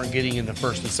that you weren't getting in the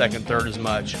first and second third as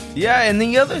much. Yeah, and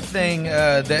the other thing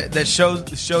that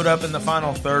showed up in the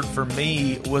final third for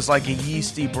me was like a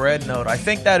yeasty bread note. I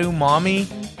think that umami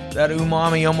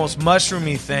almost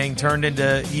mushroomy thing turned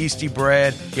into yeasty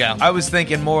bread. Yeah. I was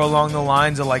thinking more along the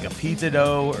lines of like a pita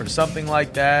dough or something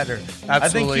like that. Or absolutely, I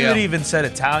think you had even said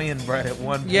Italian bread at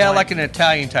one point. Yeah, like an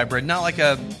Italian type bread, not like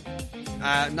a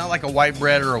white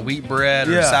bread or a wheat bread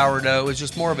or sourdough. It's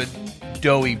just more of a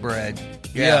doughy bread.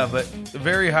 Yeah, but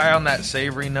very high on that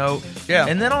savory note. Yeah.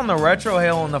 And then on the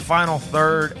retrohale in the final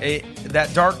third,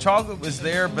 that dark chocolate was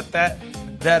there, but that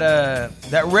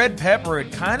red pepper,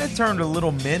 it kind of turned a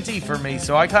little minty for me.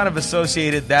 So I kind of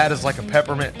associated that as like a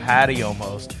peppermint patty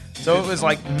almost. So it was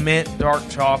like mint dark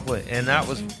chocolate, and that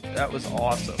was That was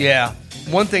awesome. Yeah.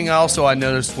 One thing also I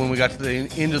noticed when we got to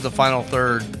the end of the final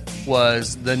third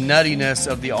was the nuttiness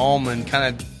of the almond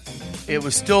it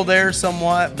was still there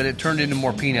somewhat, but it turned into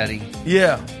more peanutty.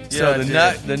 Yeah. So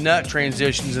the nut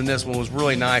transitions in this one was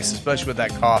really nice, especially with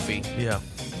that coffee. Yeah.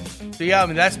 So yeah, I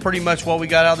mean that's pretty much what we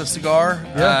got out of the cigar.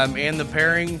 Yeah. And the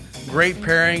pairing, great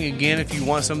pairing. Again, if you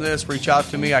want some of this, reach out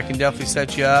to me. I can definitely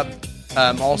set you up.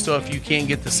 Also, if you can't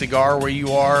get the cigar where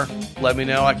you are, let me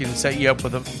know. I can set you up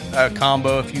with a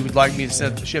combo if you would like me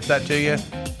to ship that to you.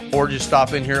 Or just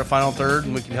stop in here at Final Third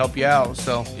and we can help you out.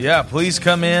 So yeah, please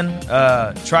come in,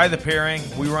 try the pairing.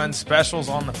 We run specials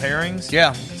on the pairings.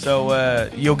 Yeah. So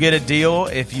you'll get a deal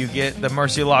if you get the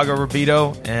Murcielago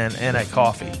Rubito and a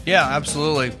coffee. Yeah,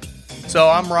 absolutely. So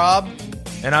I'm Rob.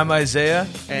 And I'm Isaiah.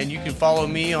 And you can follow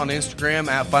me on Instagram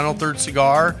at Final Third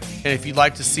Cigar. And if you'd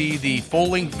like to see the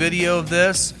full-length video of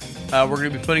this, we're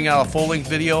going to be putting out a full-length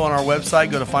video on our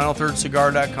website. Go to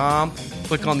finalthirdcigar.com.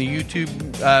 Click on the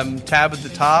YouTube tab at the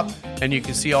top, and you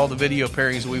can see all the video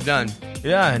pairings that we've done.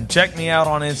 Yeah, and check me out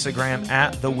on Instagram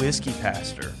at The Whiskey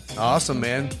Pastor. Awesome,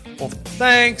 man. Well,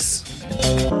 thanks.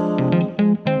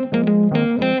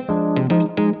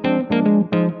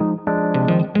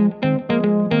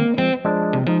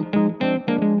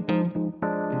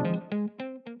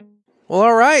 Well,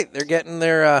 all right. They're getting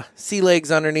their sea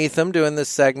legs underneath them doing this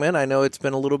segment. I know it's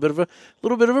been a little bit of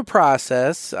a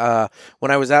process.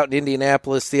 When I was out in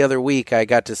Indianapolis the other week, I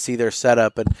got to see their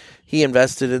setup, and he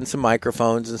invested in some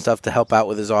microphones and stuff to help out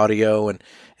with his audio and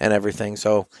everything.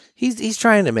 So he's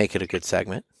trying to make it a good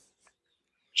segment.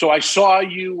 So I saw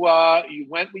you. You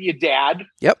went with your dad.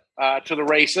 Yep. To the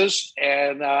races,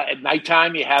 and at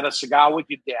nighttime you had a cigar with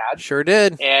your dad. Sure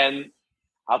did. And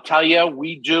I'll tell you,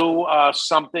 we do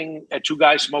something at Two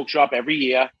Guys Smoke Shop every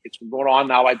year. It's been going on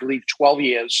now, I believe, 12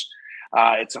 years.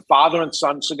 It's a father and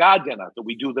son cigar dinner that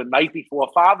we do the night before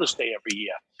Father's Day every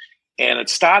year. And it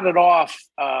started off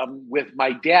with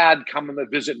my dad coming to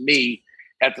visit me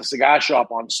at the cigar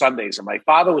shop on Sundays. And my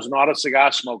father was not a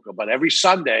cigar smoker, but every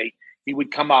Sunday he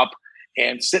would come up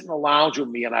and sit in the lounge with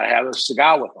me, and I had a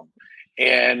cigar with him.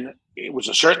 And it was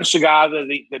a certain cigar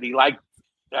that he liked.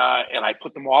 And I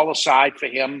put them all aside for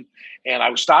him. And I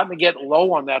was starting to get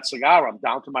low on that cigar. I'm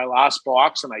down to my last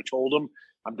box. And I told him,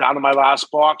 I'm down to my last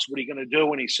box. What are you going to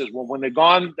do? And he says, well, when they're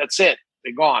gone, that's it.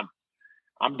 They're gone.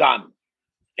 I'm done.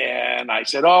 And I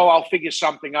said, oh, I'll figure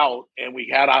something out. And we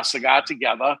had our cigar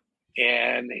together.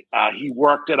 And he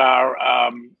worked at our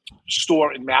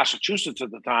store in Massachusetts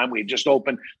at the time. We had just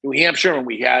opened New Hampshire, and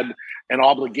we had an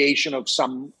obligation of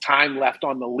some time left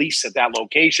on the lease at that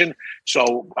location.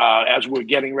 So as we're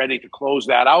getting ready to close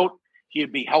that out,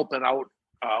 he'd be helping out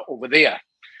over there.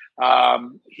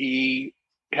 He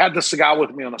had the cigar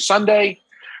with me on a Sunday,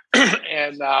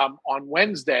 and on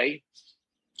Wednesday,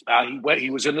 he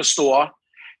was in the store,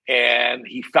 and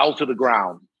he fell to the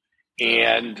ground.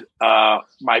 And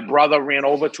my brother ran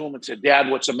over to him and said, Dad,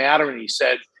 what's the matter? And he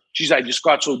said, geez, I just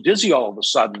got so dizzy all of a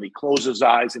sudden. He closed his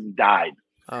eyes and he died.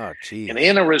 Oh, geez. An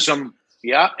aneurysm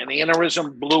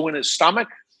blew in his stomach,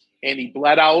 and he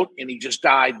bled out, and he just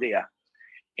died there.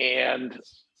 And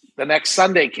the next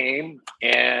Sunday came,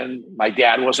 and my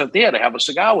dad wasn't there to have a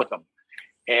cigar with him.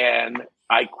 And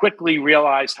I quickly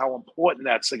realized how important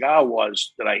that cigar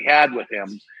was that I had with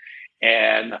him.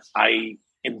 And I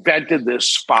invented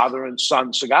this father and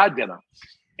son cigar dinner.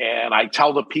 And I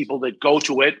tell the people that go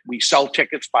to it, we sell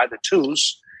tickets by the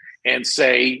twos and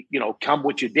say, come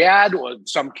with your dad, or in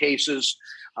some cases,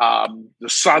 the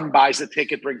son buys the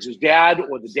ticket, brings his dad,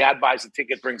 or the dad buys the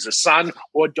ticket, brings his son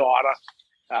or daughter.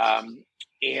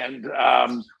 And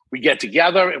we get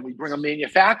together and we bring a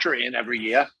manufacturer in every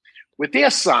year with their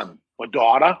son or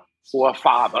daughter or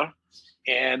father.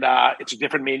 And it's a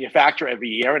different manufacturer every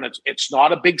year. And it's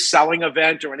not a big selling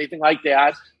event or anything like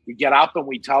that. We get up and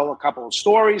we tell a couple of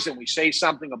stories and we say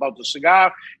something about the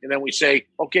cigar. And then we say,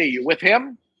 okay, you're with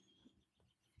him.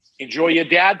 Enjoy your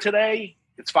dad today.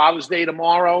 It's Father's Day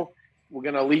tomorrow. We're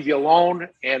going to leave you alone.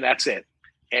 And that's it.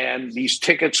 And these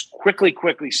tickets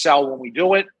quickly sell when we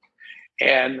do it.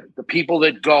 And the people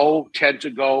that go tend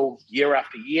to go year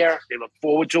after year. They look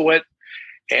forward to it.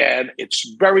 And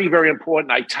it's very, very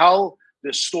important. I tell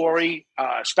this story,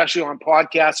 especially on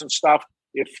podcasts and stuff,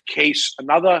 if case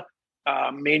another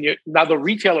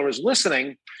retailer is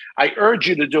listening, I urge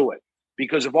you to do it.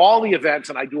 Because of all the events,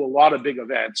 and I do a lot of big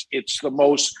events, it's the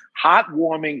most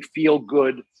heartwarming,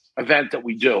 feel-good event that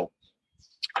we do.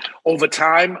 Over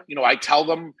time, I tell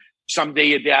them, someday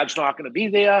your dad's not going to be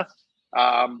there.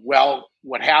 Well,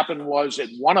 what happened was at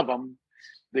one of them,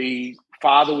 the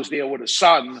father was there with his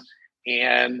son,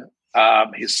 and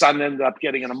his son ended up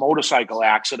getting in a motorcycle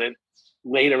accident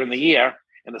later in the year,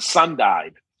 and the son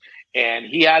died. And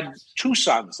he had 2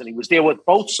 sons, and he was there with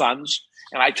both sons.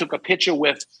 And I took a picture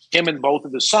with him and both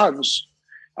of his sons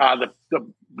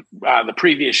the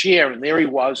previous year, and there he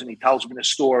was, and he tells me the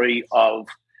story of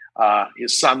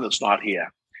his son that's not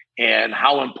here and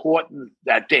how important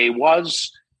that day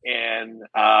was. And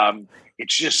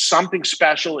it's just something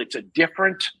special. It's a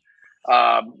different.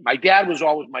 My dad was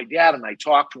always my dad, and I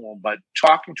talked to him, but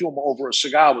talking to him over a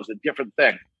cigar was a different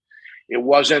thing. It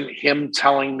wasn't him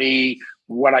telling me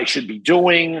what I should be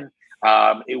doing.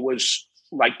 It was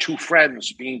like 2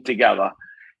 friends being together,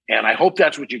 and I hope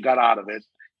that's what you got out of it.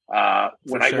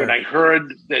 When I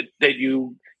heard that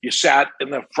you sat in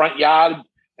the front yard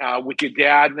with your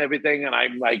dad and everything, and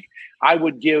I'm like, I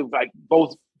would give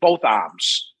both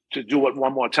arms to do it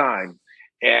one more time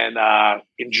and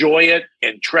enjoy it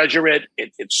and treasure it.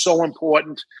 It's so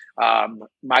important.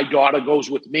 My daughter goes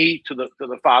with me to the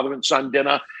father and son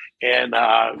dinner, and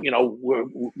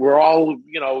we're all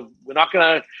we're not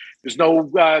gonna. There's no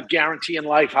guarantee in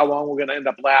life how long we're going to end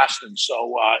up lasting.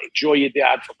 So enjoy your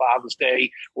dad for Father's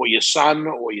Day, or your son,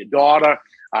 or your daughter,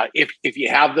 if you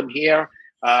have them here,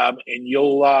 and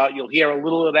you'll hear a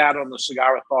little of that on the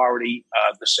Cigar Authority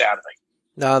this Saturday.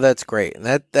 No, that's great.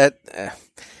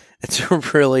 It's a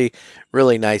really,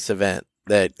 really nice event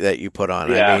that you put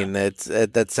on. Yeah. I mean,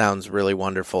 that sounds really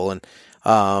wonderful. And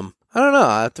I don't know.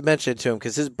 I have to mention it to him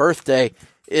because his birthday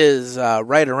is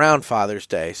right around Father's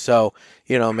Day. So,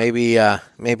 maybe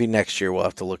next year we'll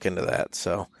have to look into that.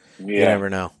 So you never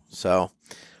know. So,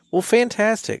 well,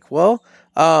 fantastic. Well,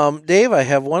 Dave, I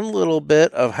have one little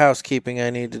bit of housekeeping I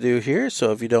need to do here.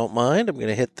 So if you don't mind, I'm going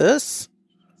to hit this.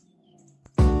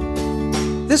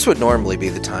 This would normally be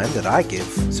the time that I give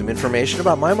some information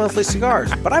about My Monthly Cigars,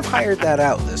 but I've hired that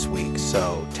out this week.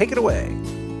 So take it away.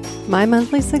 My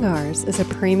Monthly Cigars is a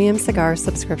premium cigar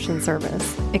subscription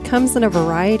service. It comes in a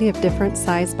variety of different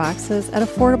size boxes at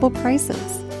affordable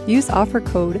prices. Use offer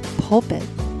code PULPIT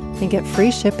and get free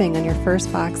shipping on your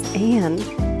first box and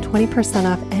 20%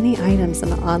 off any items in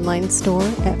the online store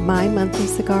at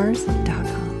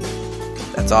mymonthlycigars.com.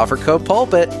 That's offer code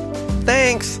PULPIT.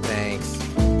 Thanks.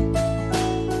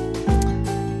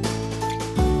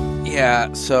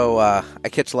 Yeah, so I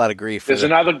catch a lot of grief. There's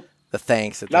another... The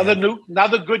thanks.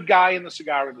 Another good guy in the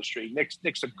cigar industry.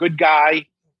 Nick's a good guy.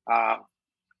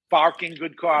 Farking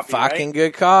good coffee.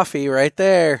 Good coffee right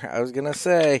there. I was gonna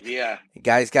say. Yeah. You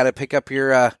guys got to pick up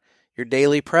your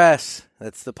daily press.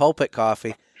 That's the Pulpit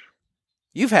coffee.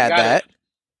 You've had that.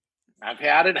 I've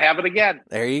had it. Have it again.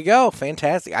 There you go.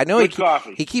 Fantastic. I know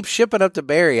he keeps shipping up to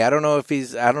Barry. I don't know if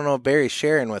Barry's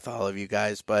sharing with all of you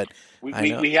guys, but we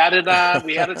had it.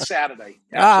 We had it Saturday.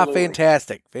 Absolutely.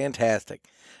 Fantastic.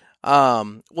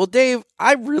 Well, Dave,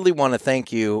 I really want to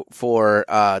thank you for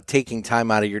taking time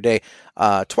out of your day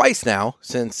twice now,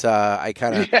 since I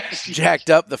kind of jacked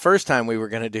up the first time we were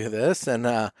going to do this, and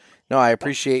no, I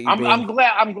appreciate you. I'm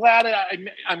glad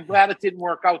it didn't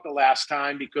work out the last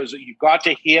time, because you got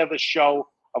to hear the show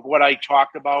of what I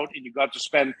talked about, and you got to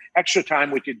spend extra time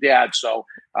with your dad. So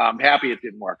I'm happy it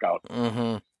didn't work out.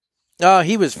 Mm-hmm. Oh,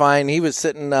 he was fine. He was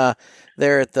sitting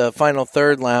there at the Final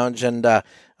Third Lounge, and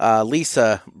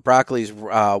Lisa, Broccoli's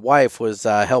wife, was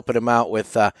helping him out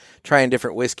with trying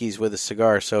different whiskeys with a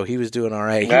cigar, so he was doing all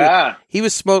right. Yeah. He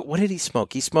was smoke. What did he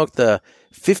smoke? He smoked the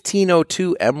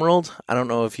 1502 Emerald. I don't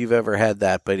know if you've ever had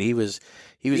that, but he was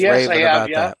raving about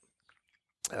that.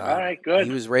 All right, good.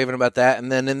 He was raving about that,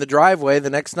 and then in the driveway the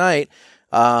next night,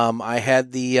 I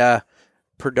had the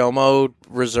Perdomo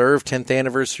Reserve 10th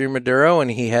Anniversary Maduro, and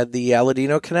he had the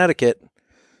Aladino Connecticut.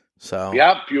 So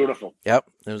beautiful. Yep,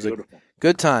 it was beautiful.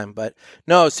 Good time. But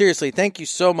no, seriously, thank you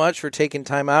so much for taking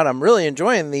time out. I'm really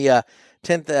enjoying the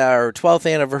 12th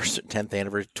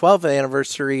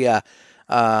anniversary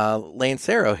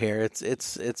Lancero here.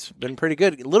 It's been pretty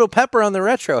good. A little pepper on the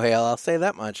retro hail, I'll say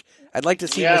that much. I'd like to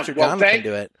see Mr. Donovan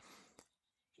do it.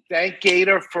 Thank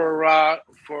Gator for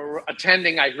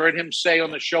attending. I heard him say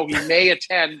on the show he may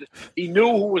attend. He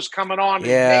knew who was coming on.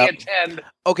 Yeah. He may attend.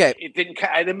 Okay.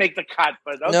 I didn't make the cut,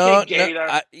 but okay,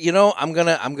 Gator. No, I'm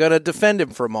gonna defend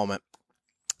him for a moment.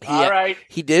 All right.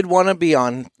 He did want to be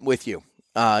on with you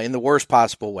in the worst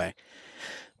possible way,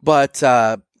 but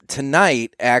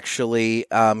tonight, actually,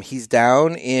 he's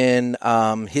down in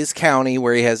his county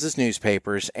where he has his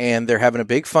newspapers, and they're having a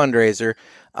big fundraiser.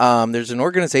 There's an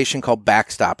organization called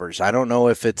Backstoppers. I don't know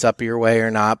if it's up your way or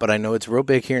not, but I know it's real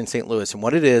big here in St. Louis. And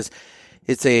what it is,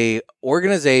 it's a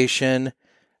organization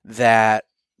that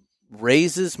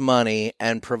raises money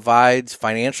and provides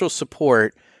financial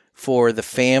support for the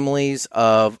families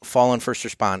of fallen first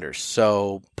responders.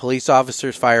 So police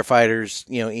officers, firefighters,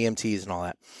 EMTs and all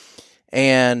that.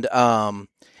 And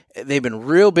they've been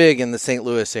real big in the St.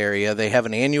 Louis area. They have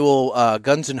an annual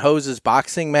Guns N' Hoses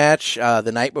boxing match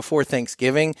the night before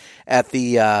Thanksgiving at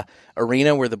the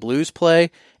arena where the Blues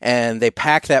play, and they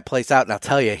pack that place out. And I'll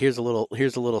tell you, here's a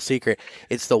little secret.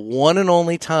 It's the one and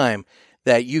only time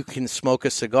that you can smoke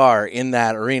a cigar in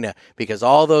that arena, because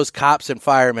all those cops and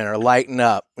firemen are lighting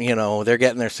up. They're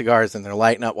getting their cigars and they're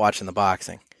lighting up watching the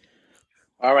boxing.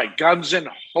 All right, Guns and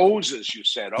Hoses, you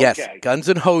said. Okay. Yes, Guns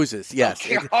and Hoses, yes.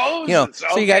 Okay, hoses.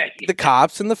 So you got the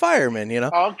cops and the firemen,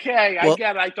 Okay, I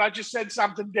get it. I thought you said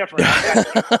something different.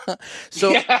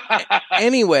 So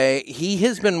anyway, he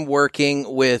has been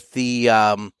working with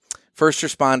the first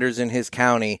responders in his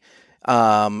county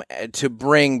to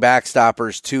bring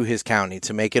backstoppers to his county,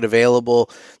 to make it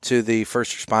available to the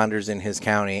first responders in his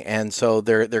county. And so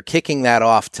they're kicking that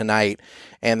off tonight,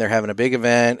 and they're having a big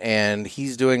event, and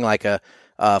he's doing like a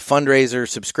fundraiser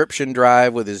subscription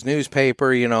drive with his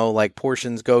newspaper, like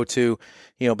portions go to,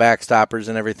 backstoppers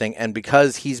and everything. And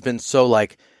because he's been so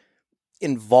like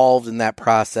involved in that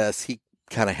process, he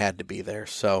kind of had to be there.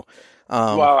 So,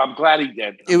 well, I'm glad he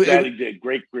did. Glad he did.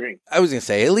 Great. I was going to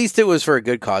say, at least it was for a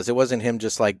good cause. It wasn't him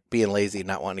just like being lazy and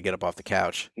not wanting to get up off the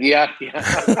couch. Yeah.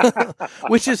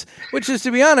 which is,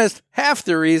 to be honest, half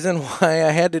the reason why I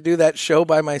had to do that show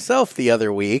by myself the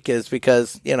other week is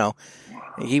because,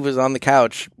 he was on the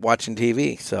couch watching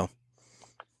TV. So,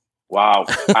 wow.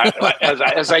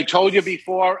 As I told you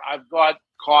before, I've got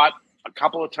caught a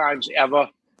couple of times ever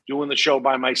doing the show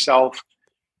by myself.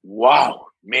 Wow,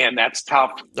 man, that's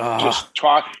tough.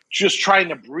 Just trying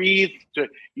to breathe.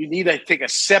 You need to take a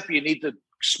sip. You need to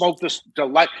smoke this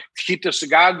to keep the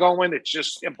cigar going. It's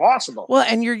just impossible. Well,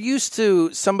 and you're used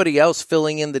to somebody else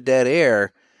filling in the dead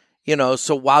air.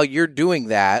 So while you're doing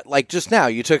that, like just now,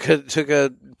 you took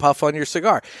a puff on your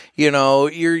cigar. You're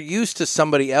used to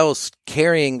somebody else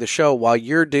carrying the show while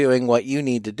you're doing what you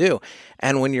need to do.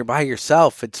 And when you're by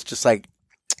yourself, it's just like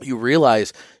you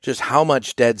realize just how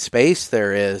much dead space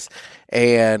there is.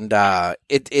 And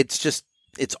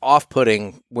it's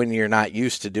off-putting when you're not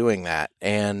used to doing that.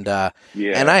 And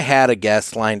and I had a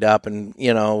guest lined up, and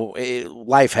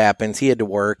life happens. He had to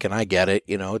work, and I get it.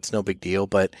 It's no big deal,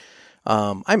 but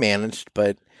I managed,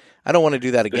 but I don't want to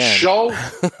do that again.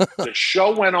 The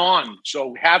show went on.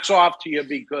 So hats off to you,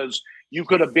 because you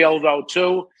could have bailed out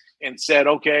too and said,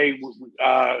 okay,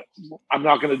 I'm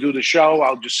not going to do the show.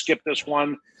 I'll just skip this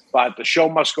one, but the show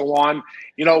must go on.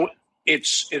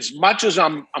 It's as much as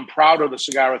I'm proud of the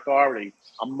Cigar Authority,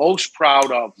 I'm most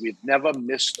proud of we've never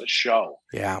missed a show.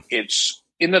 Yeah. It's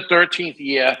in the 13th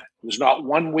year. There's not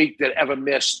one week that ever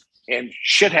missed, and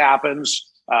shit happens.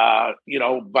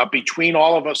 But between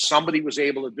all of us, somebody was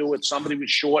able to do it. Somebody was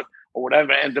short or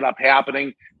whatever ended up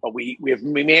happening, but we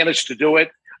managed to do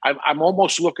it. I'm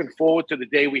almost looking forward to the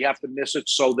day we have to miss it,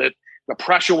 so that the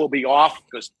pressure will be off,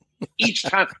 because each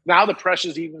time now the pressure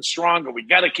is even stronger. We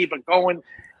got to keep it going.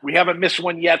 We haven't missed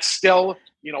one yet. Still,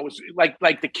 it's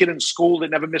like the kid in school that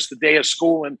never missed a day of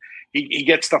school, and he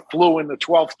gets the flu in the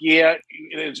 12th year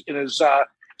in his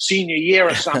senior year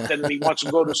or something, and he wants to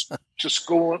go to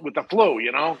school with the flu,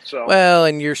 So well,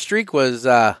 and your streak was,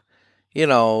 I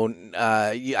know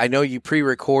you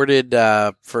pre-recorded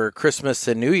for Christmas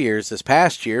and New Year's this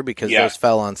past year, because those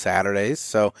fell on Saturdays.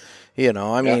 So, you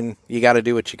got to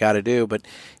do what you got to do. But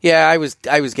yeah, I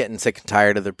was getting sick and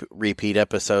tired of the repeat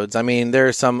episodes. I mean, there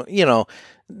are some,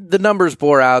 the numbers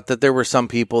bore out that there were some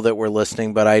people that were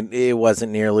listening, but it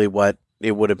wasn't nearly what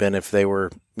it would have been if they were,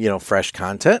 fresh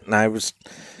content. And I was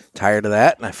tired of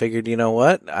that. And I figured,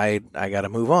 what, I got to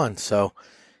move on. So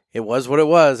it was what it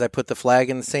was. I put the flag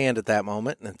in the sand at that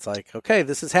moment, and it's like, okay,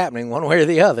 this is happening one way or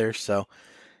the other. So,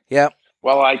 yeah.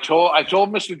 Well, I told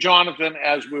Mr. Jonathan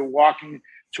as we were walking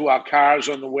to our cars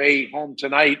on the way home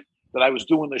tonight that I was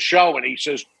doing the show, and he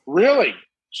says, "Really?"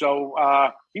 So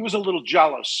he was a little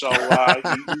jealous. So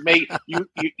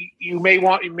you may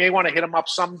want to hit him up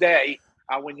someday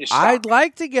when you stop. I'd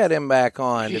like to get him back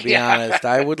on. To be honest,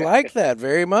 I would like that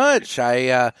very much.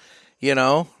 That's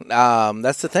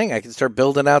the thing. I can start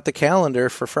building out the calendar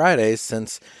for Fridays,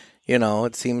 since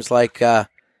it seems like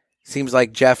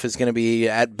Jeff is going to be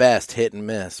at best hit and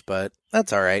miss, but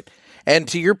that's all right. And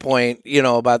to your point,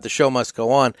 about the show must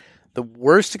go on, the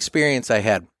worst experience I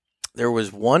had, there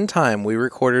was one time we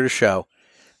recorded a show,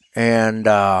 and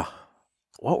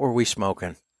what were we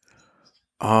smoking?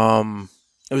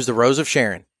 It was the Rose of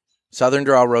Sharon, Southern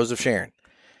Draw Rose of Sharon.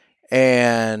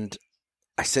 And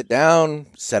I sit down,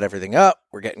 set everything up,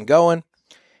 we're getting going,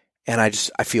 and I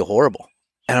feel horrible.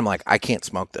 And I'm like, I can't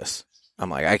smoke this.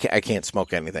 I'm like, I can't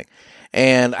smoke anything.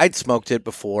 And I'd smoked it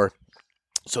before.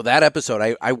 So that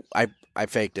episode, I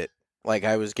faked it. Like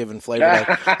I was giving flavor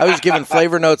notes. I was giving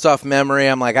flavor notes off memory.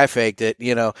 I'm like, I faked it.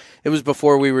 It was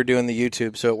before we were doing the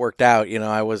YouTube, so it worked out.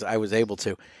 I was able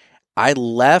to. I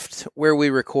left where we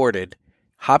recorded,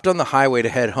 hopped on the highway to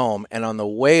head home, and on the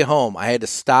way home, I had to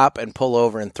stop and pull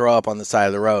over and throw up on the side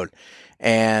of the road.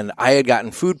 And I had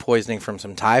gotten food poisoning from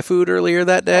some Thai food earlier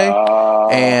that day,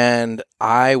 and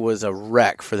I was a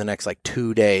wreck for the next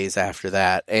 2 days after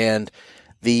that. And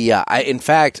in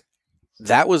fact,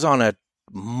 that was on a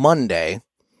Monday.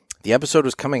 The episode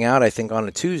was coming out, I think, on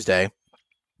a Tuesday.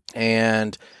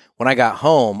 And when I got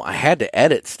home, I had to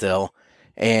edit still,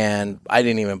 and I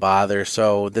didn't even bother.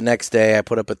 So the next day I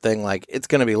put up a thing like, it's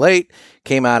going to be late.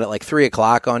 Came out at 3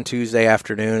 o'clock on Tuesday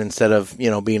afternoon instead of,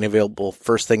 being available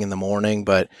first thing in the morning.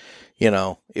 But,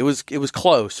 it was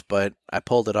close, but I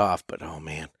pulled it off. But, oh,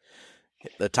 man,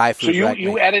 the Thai food. So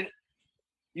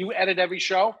you edit every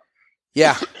show?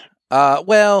 Yeah.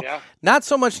 Not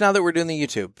so much now that we're doing the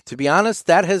YouTube. To be honest,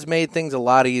 that has made things a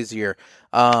lot easier.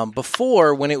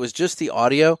 Before, when it was just the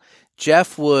audio,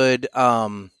 Jeff would,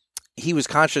 he was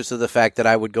conscious of the fact that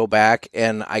I would go back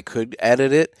and I could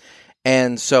edit it.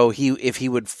 And so if he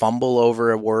would fumble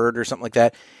over a word or something like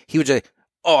that, he would say,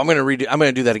 "Oh, I'm going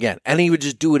to do that again." And he would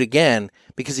just do it again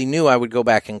because he knew I would go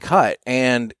back and cut.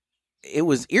 And it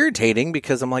was irritating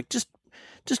because I'm like, just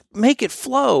make it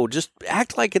flow. Just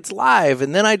act like it's live.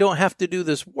 And then I don't have to do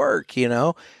this work,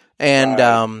 And,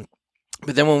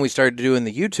 but then when we started doing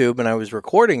the YouTube and I was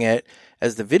recording it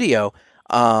as the video,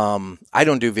 I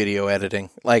don't do video editing.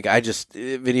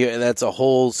 That's a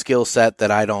whole skill set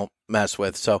that I don't mess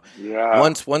with. So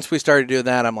once we started doing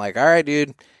that, I'm like, all right,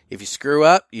 dude, if you screw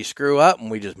up,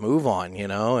 and we just move on,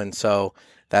 And so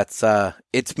that's,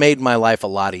 it's made my life a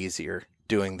lot easier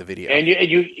doing the video.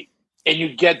 And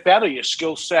you get better. Your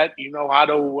skill set, you know how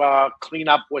to clean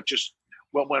up what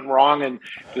went wrong. And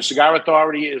the Cigar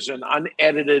Authority is an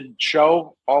unedited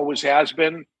show, always has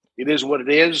been. It is what it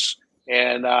is.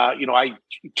 And, I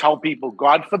tell people,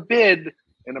 God forbid,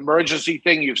 an emergency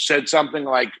thing, you've said something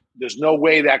like, there's no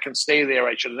way that can stay there.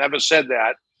 I should have never said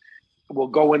that. We'll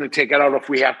go in and take it out if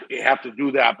we have to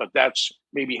do that. But that's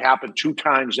maybe happened 2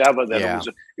 times ever. That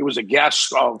it was a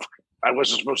guess of, I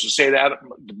wasn't supposed to say that.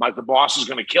 The boss is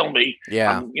going to kill me.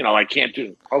 Yeah. I can't do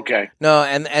it. Okay. No,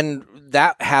 and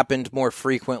that happened more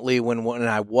frequently when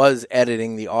I was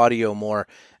editing the audio more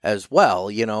as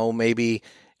well. Maybe,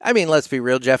 let's be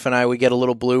real, Jeff and I, we get a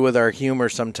little blue with our humor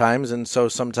sometimes. And so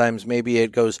sometimes maybe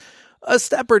it goes a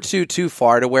step or two too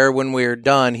far to where when we're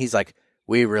done, he's like,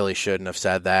 we really shouldn't have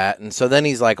said that. And so then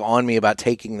he's on me about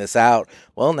taking this out.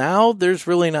 Well, now there's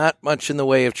really not much in the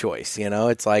way of choice.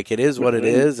 It's like, it is what it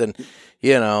is. And,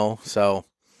 so.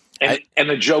 And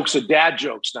the jokes are dad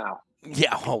jokes now.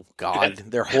 Yeah. Oh God.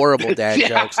 They're horrible dad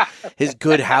jokes. His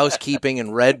Good Housekeeping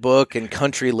and Red Book and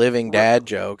Country Living dad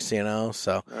jokes,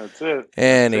 so. That's it.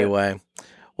 Anyway.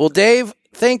 Well, Dave,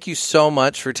 thank you so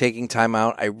much for taking time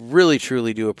out. I really,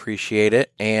 truly do appreciate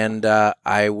it. And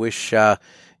I wish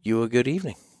you a good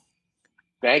evening.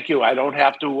 Thank you. I don't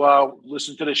have to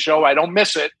listen to the show. I don't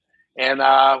miss it. And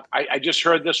I just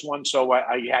heard this one, so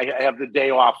I have the day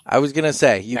off. I was gonna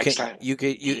say you can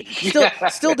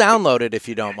still download it if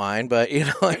you don't mind, but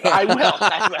I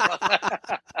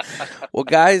will. Well,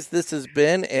 guys, this has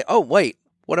been. Oh wait,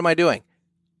 what am I doing?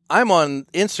 I'm on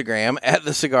Instagram at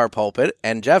the Cigar Pulpit,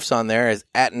 and Jeff's on there as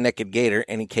at Naked Gator,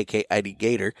 NEKKID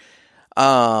Gator.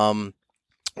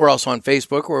 We're also on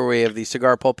Facebook, where we have the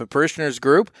Cigar Pulpit Parishioners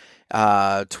group.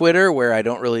 Twitter, where I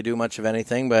don't really do much of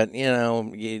anything, but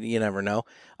you never know.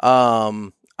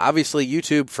 Obviously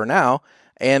YouTube for now.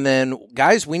 And then,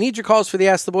 guys, we need your calls for the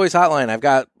Ask the Boys hotline. I've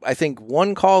got, I think,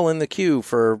 1 call in the queue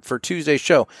for Tuesday's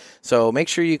show. So make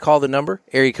sure you call the number,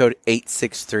 area code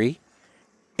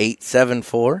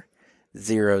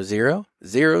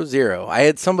 863-874-0000. I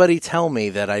had somebody tell me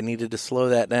that I needed to slow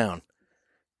that down.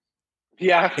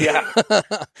 Yeah.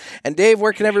 And Dave,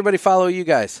 where can everybody follow you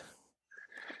guys?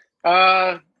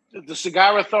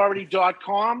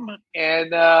 thecigarauthority.com,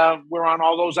 and we're on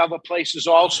all those other places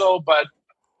also, but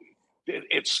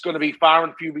it's going to be far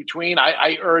and few between.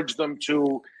 I urge them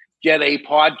to get a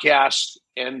podcast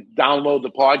and download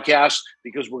the podcast,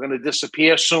 because we're going to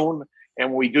disappear soon. And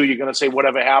when we do, you're going to say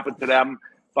whatever happened to them.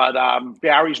 But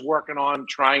Barry's working on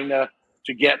trying to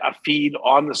get a feed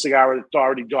on the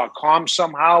cigarauthority.com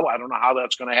somehow. I don't know how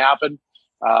that's going to happen.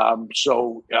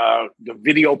 So the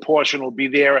video portion will be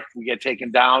there if we get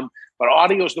taken down. But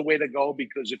audio is the way to go,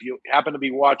 because if you happen to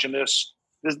be watching this,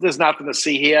 there's nothing to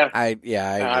see here. I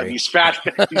agree. These fat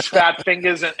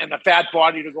fingers and the fat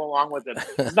body to go along with it.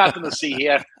 There's nothing to see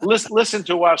here. Listen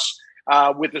to us.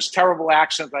 with this terrible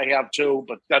accent I have too,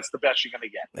 but that's the best you're going to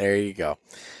get. There you go.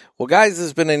 Well, guys, this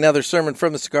has been another sermon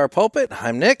from the Cigar Pulpit.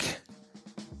 I'm Nick.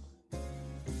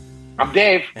 I'm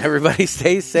Dave. Everybody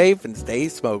stay safe and stay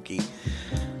smoky.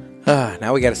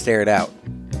 Now we got to stare it out.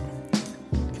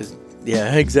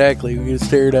 Yeah, exactly. We got to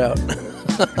stare it out.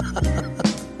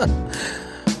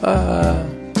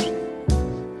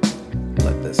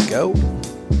 Let this go.